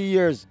write over the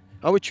years.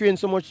 And we train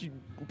so much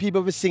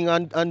people to sing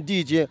and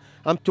DJ,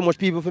 and too much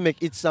people to make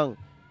hit song.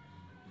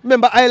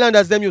 Remember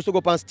Islanders, them used to go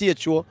up on stage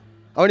show.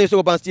 And when they used to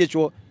go up on stage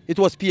show, it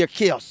was pure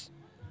chaos.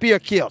 Pure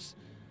chaos.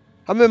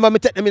 I remember me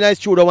take them in a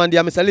studio one day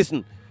and I said,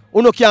 listen,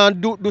 you can't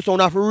do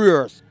sound of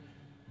rehearse.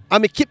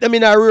 And me keep them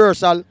in a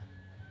rehearsal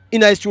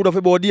in a studio for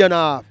about a day and a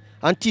half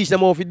and teach them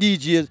how to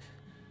DJs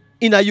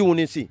in a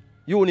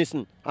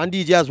unison and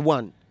DJ as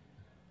one.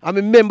 I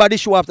remember the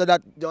show after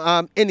that,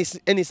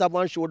 any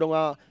one show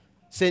down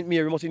St.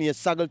 Mary, must be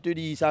Sagal to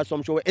the East or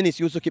some show, Ennis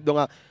used to keep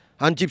down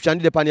and Gyptian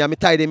did the pan and I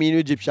tie them in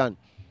with Gyptian.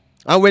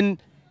 And when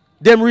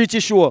them reach the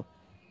show,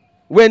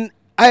 when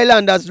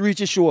Islanders reach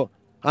the show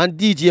and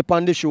DJ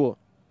upon the show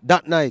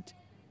that night,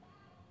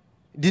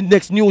 the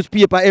next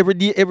newspaper every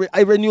day,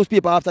 every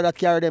newspaper after that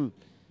carry them.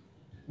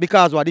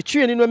 Because what? The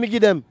training when me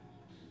give them.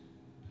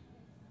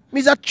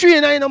 Me's a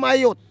trainer in my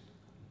youth.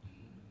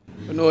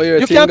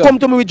 You can't come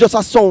to me with just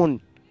a sound.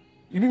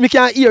 You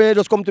can't hear it,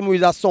 just come to me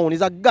with a sound.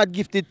 It's a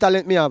God-gifted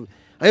talent me have.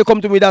 And you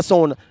come to me with a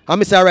sound,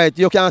 and I say, all right,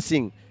 you can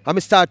sing. And I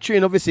start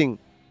training to sing.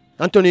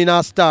 And turn in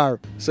a star.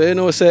 So you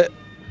know, say,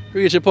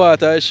 reach a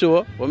part of the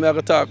show, when we have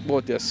to talk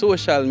about your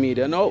social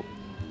media now.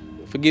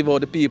 Forgive all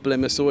the people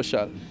in my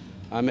social.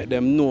 And make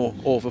them know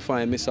how to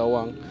find Mr.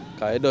 Wong.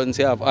 Because he doesn't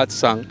say have hot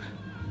song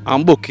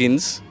and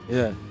bookings.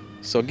 Yeah.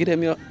 So give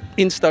them your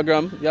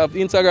Instagram. You have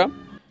Instagram?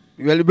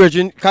 Well,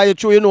 Virgin,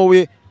 because you know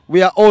we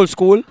are old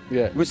school.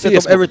 Yeah. We set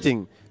up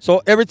everything.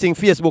 So everything,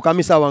 Facebook and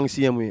Mr. Wong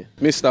same way.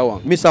 Mr.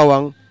 Wong. Mr.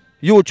 Wong.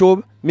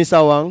 YouTube,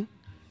 Mr. Wong.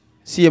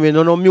 Same way.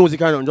 No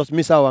music or nothing, just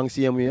Mr. Wong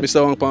same way.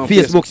 Mr. Wong on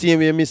Facebook same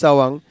way, Mr.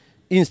 Wong.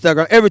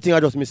 Instagram, everything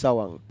are just Mr.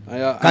 Wong.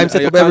 And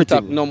set up contact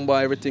everything. number,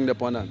 everything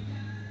upon that.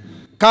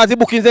 Because the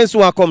bookings then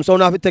soon come, so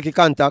now have to take a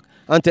contact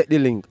and take the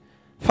link.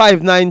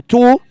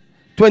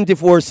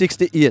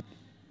 592-2468.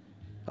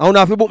 I want to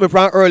have to book me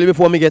from early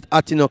before me get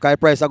hot, you know, because the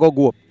price I go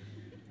up.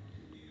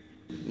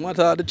 I'm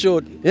talking the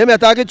truth. Yeah, me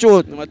talk the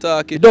truth. I'm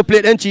talking. You don't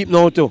play them cheap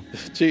now too.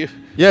 Cheap.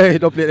 Yeah, you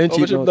don't play them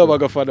cheap now.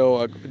 Go for the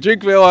work.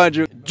 Drink if you want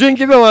drink. Drink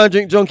if you want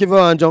drink, junk if you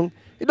want junk.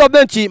 You don't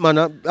play cheap, man.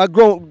 A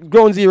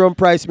ground zero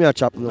price me a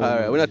chop now.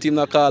 Alright, we're not team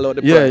not call out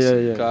the Yeah, price. yeah,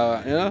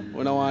 yeah. You know,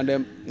 we don't want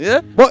them.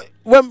 Yeah? But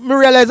when me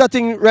realize that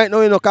thing right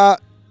now, you know, cause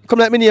come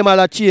like me name all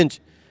that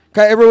change.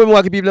 Because everywhere we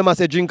walk people, them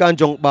say drink and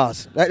junk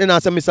boss. Like then I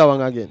say Mr.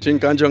 Wong again.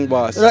 Drink and drunk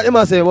boss. Like them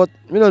I say, but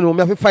me don't know, me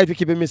have to fight to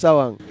keep it Mr.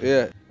 Wong.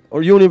 Yeah.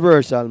 Or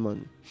Universal,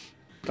 man.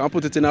 Can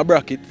put it in a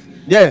bracket.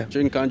 Yeah.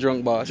 Drink and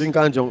drunk boss. Drink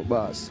and junk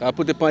boss. I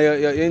put it on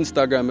your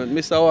Instagram,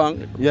 Mr.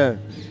 Wong. Yeah.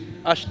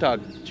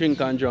 Hashtag drink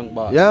and drunk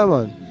boss. Yeah,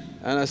 man.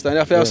 Understand? You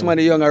have to have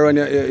somebody young around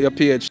your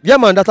page. Yeah,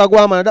 man, that's a go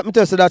on, man. That me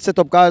tell you that set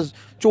up because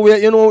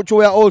you know,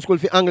 we are old school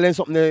for angling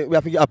something, we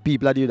have to get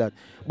people that do that.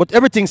 But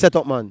everything set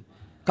up, man.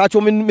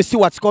 Because me see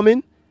what's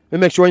coming, we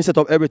make sure you set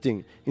up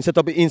everything. You set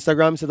up your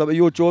Instagram, set up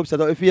your YouTube, set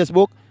up your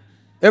Facebook.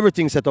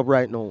 Everything set up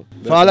right now.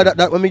 Definitely. So all of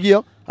that when me give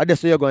you, I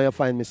guess you're going to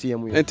find me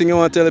same way. Anything you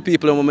want to tell the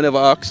people when we never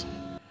ask?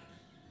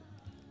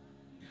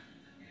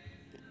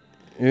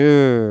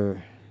 Yeah.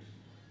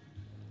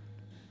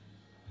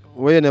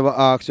 Well, you never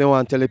ask, you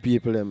want to tell the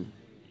people them.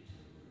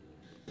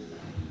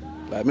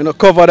 Like, me not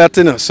cover that,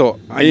 you know, so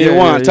I ain't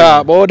want to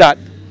talk about that.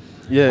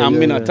 Yeah, I'm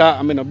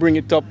gonna bring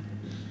it up.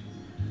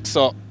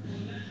 So,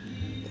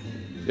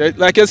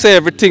 like you say,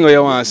 everything what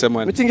you want to say,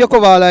 man. I think you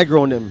cover all like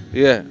ground them.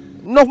 Yeah.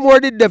 Enough more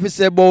did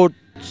deficit about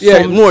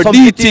more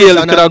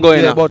detail could have gone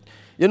in. But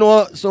you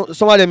know, some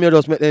of them you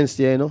just make them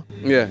stay, you know.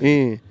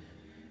 Yeah.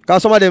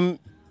 Because some of them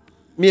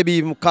maybe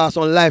even cause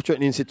some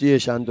life-threatening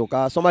situation too.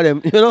 Because some of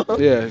them, you know.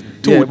 Yeah.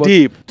 Too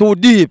deep. Too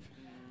deep.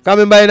 Because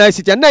I'm in nice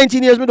city.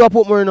 19 years me do a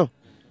Portmore, you know.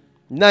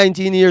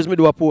 19 years me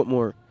do a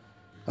Portmore.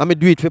 And me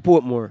do it for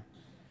Portmore.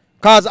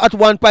 Because at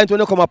one point when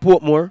you come to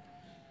Portmore,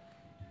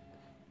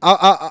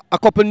 a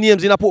couple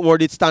names in a Portmore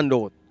did stand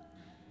out.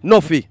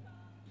 Nuffy,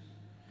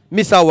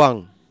 Mr.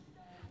 Wong,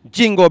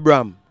 Jingo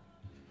Bram,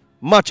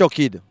 Macho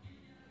Kid.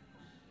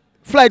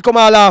 Flight come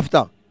all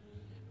after.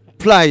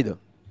 Flight.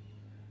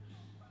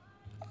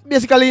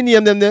 Basically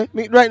name them there.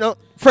 Right now,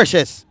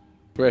 Freshest.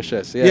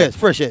 Freshest, yeah. Yes,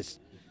 Freshest.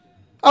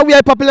 And we are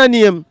a popular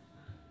name.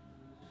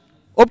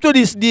 Up to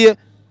this day,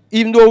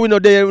 even though we're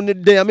not there,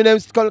 I mean,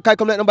 can't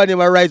come let nobody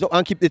rise up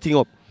and keep the thing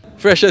up.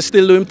 Freshest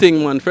still doing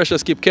thing, man.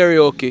 Freshest keep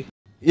karaoke.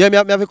 Yeah, me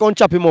have to come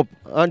chop him up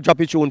and drop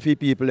it tune for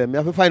people. Me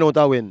have to find out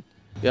how win.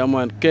 Yeah,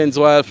 man. Ken's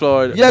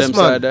Wildflower. Yes, them man.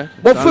 Side there.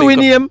 But for we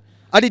name,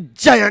 are the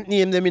giant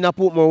name them in a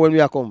Portmore when we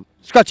are come.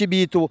 Scratchy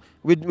B2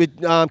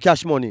 with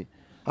Cash Money.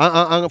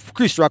 And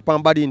Chris Rock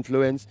and Body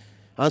Influence.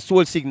 And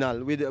Soul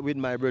Signal with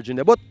my virgin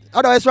there. But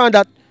otherwise around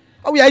that,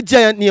 we are a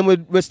giant name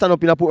we stand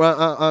up in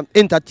a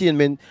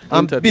entertainment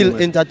and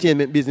build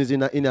entertainment business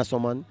in a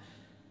someone.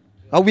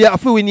 And we are a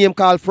few name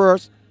called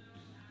first.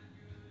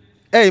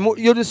 Hey,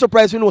 you're just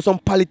surprised you know some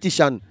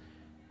politician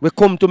will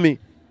come to me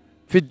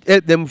to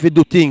help them to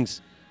do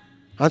things.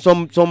 And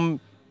some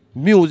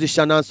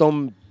musician and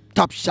some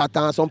top shot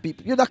and some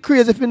people. You're that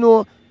crazy if you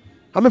know.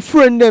 I'm a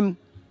friend them.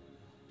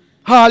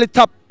 All the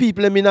top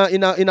people in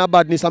a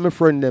badness, I'm a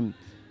friend them.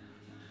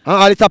 And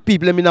all the top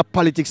people in a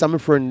politics, I'm a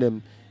friend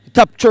them. The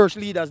top church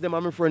leaders, them,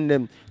 I'm a friend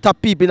them.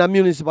 Top people in a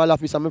municipal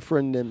office, I'm a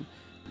friend them.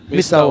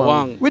 Mr.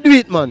 Wong. We do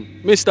it,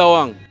 man. Mr.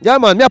 Wong. Yeah,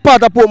 man. Me a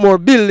part of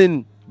Portmore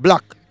building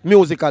black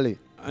musically.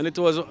 And it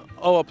was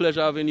our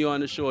pleasure having you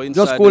on the show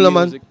inside just cool, the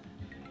man. music.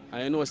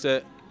 I know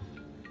say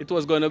it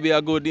was going to be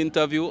a good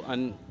interview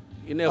and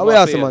you never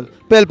failed. Man.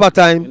 Pelpa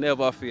time. You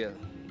never fail.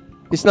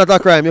 It's not a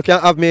crime. You can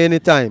have me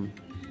anytime.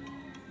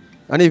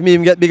 And if me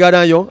get bigger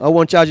than you, I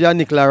won't charge you a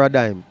nickel or a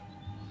dime.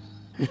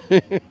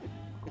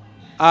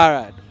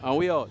 Alright, and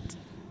we out.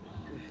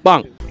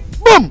 Bang.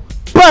 Boom!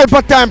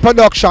 Pelpa Time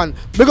Production.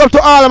 Big up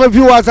to all of my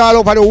viewers all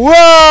over the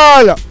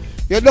world.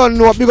 You don't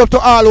know. Big up to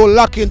all who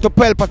lock into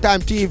Pelpa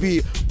Time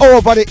TV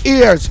over the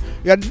years.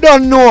 You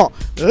don't know.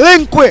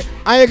 Link with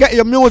and you get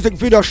your music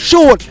video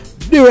shoot,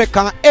 direct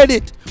and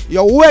edit.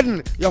 Your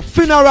wedding, your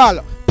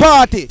funeral,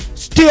 party,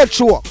 stage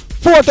show,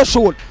 photo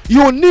shoot,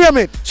 you name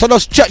it. So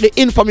just check the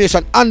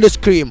information on the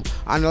screen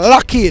and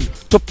lock in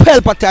to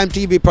Pelpa Time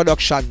TV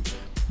Production.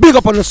 Big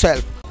up on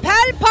yourself.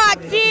 Pelpa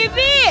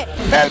TV!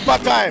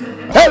 Pelpa Time!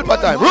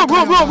 Pelpa time! Room!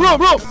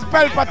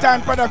 Pelpa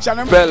Time Production.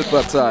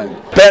 Pelpa Time.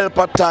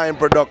 Pelpa Time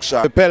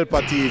Production.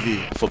 Pelpa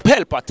TV. For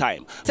Pelpa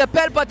Time. It's a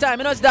Pelpa Time,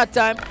 you know it's that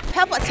time.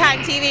 Pelpa Time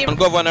TV. I'm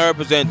governor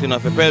representing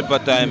of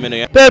Pelpa Time, you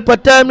know.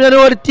 Pelpa time, you know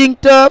what the thing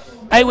tough?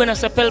 I when I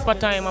say Pelpa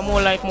Time, I'm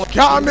more like more.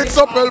 Can't mix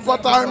up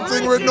Pelpa Time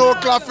thing with no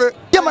coffee.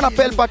 Yeah, man, a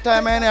Pelpa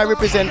Time, and I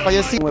represent for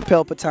you. See, With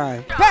Pelpa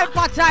Time.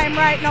 Pelpa Time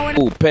right now.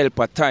 Oh,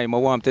 Pelpa Time, I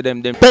want to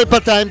them.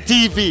 Pelpa Time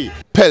TV.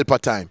 Pelpa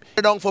Time.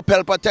 down for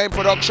Pelpa Time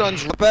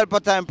Productions.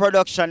 Pelpa Time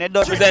Production. It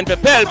does Present for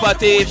Pelpa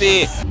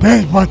TV.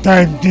 Pelpa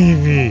Time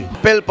TV.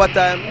 Pelpa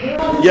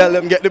Time. Yeah,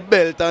 let me get the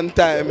belt on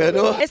time, you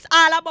know. It's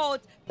all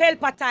about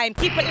Pelpa Time.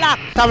 Keep it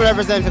locked. Time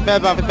represent for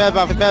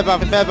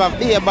Pelpa,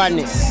 be a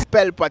badness.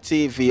 Pelpa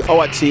TV,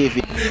 our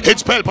TV.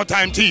 It's Pelpa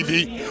Time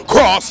TV.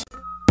 Cross.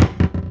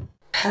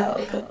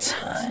 Pelpa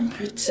Time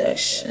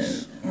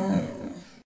Protection.